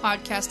Neverland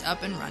Podcast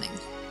up and running.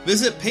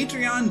 Visit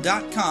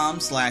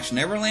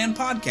patreon.com/Neverland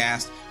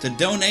Podcast to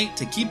donate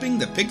to keeping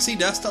the pixie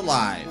dust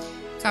alive.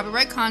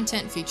 Copyright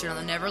content featured on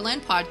the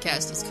Neverland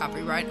Podcast is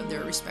copyright of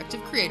their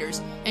respective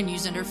creators and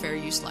used under fair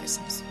use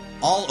license.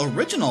 All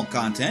original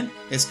content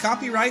is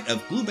copyright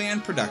of Blue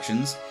Band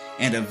Productions,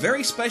 and a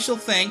very special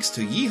thanks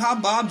to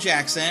Yeehaw Bob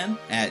Jackson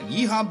at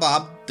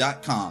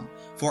yeehawbob.com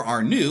for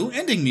our new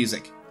ending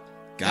music.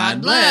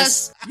 God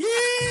bless!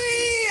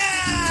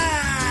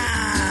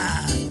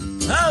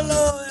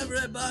 Hello,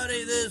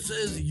 everybody. This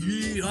is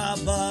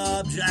Yeehaw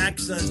Bob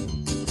Jackson.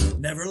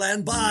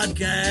 Neverland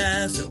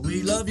Podcast,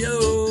 we love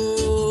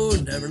you.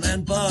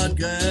 Neverland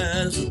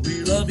Podcast,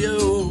 we love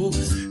you.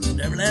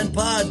 Neverland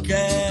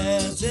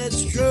Podcast,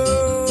 it's true.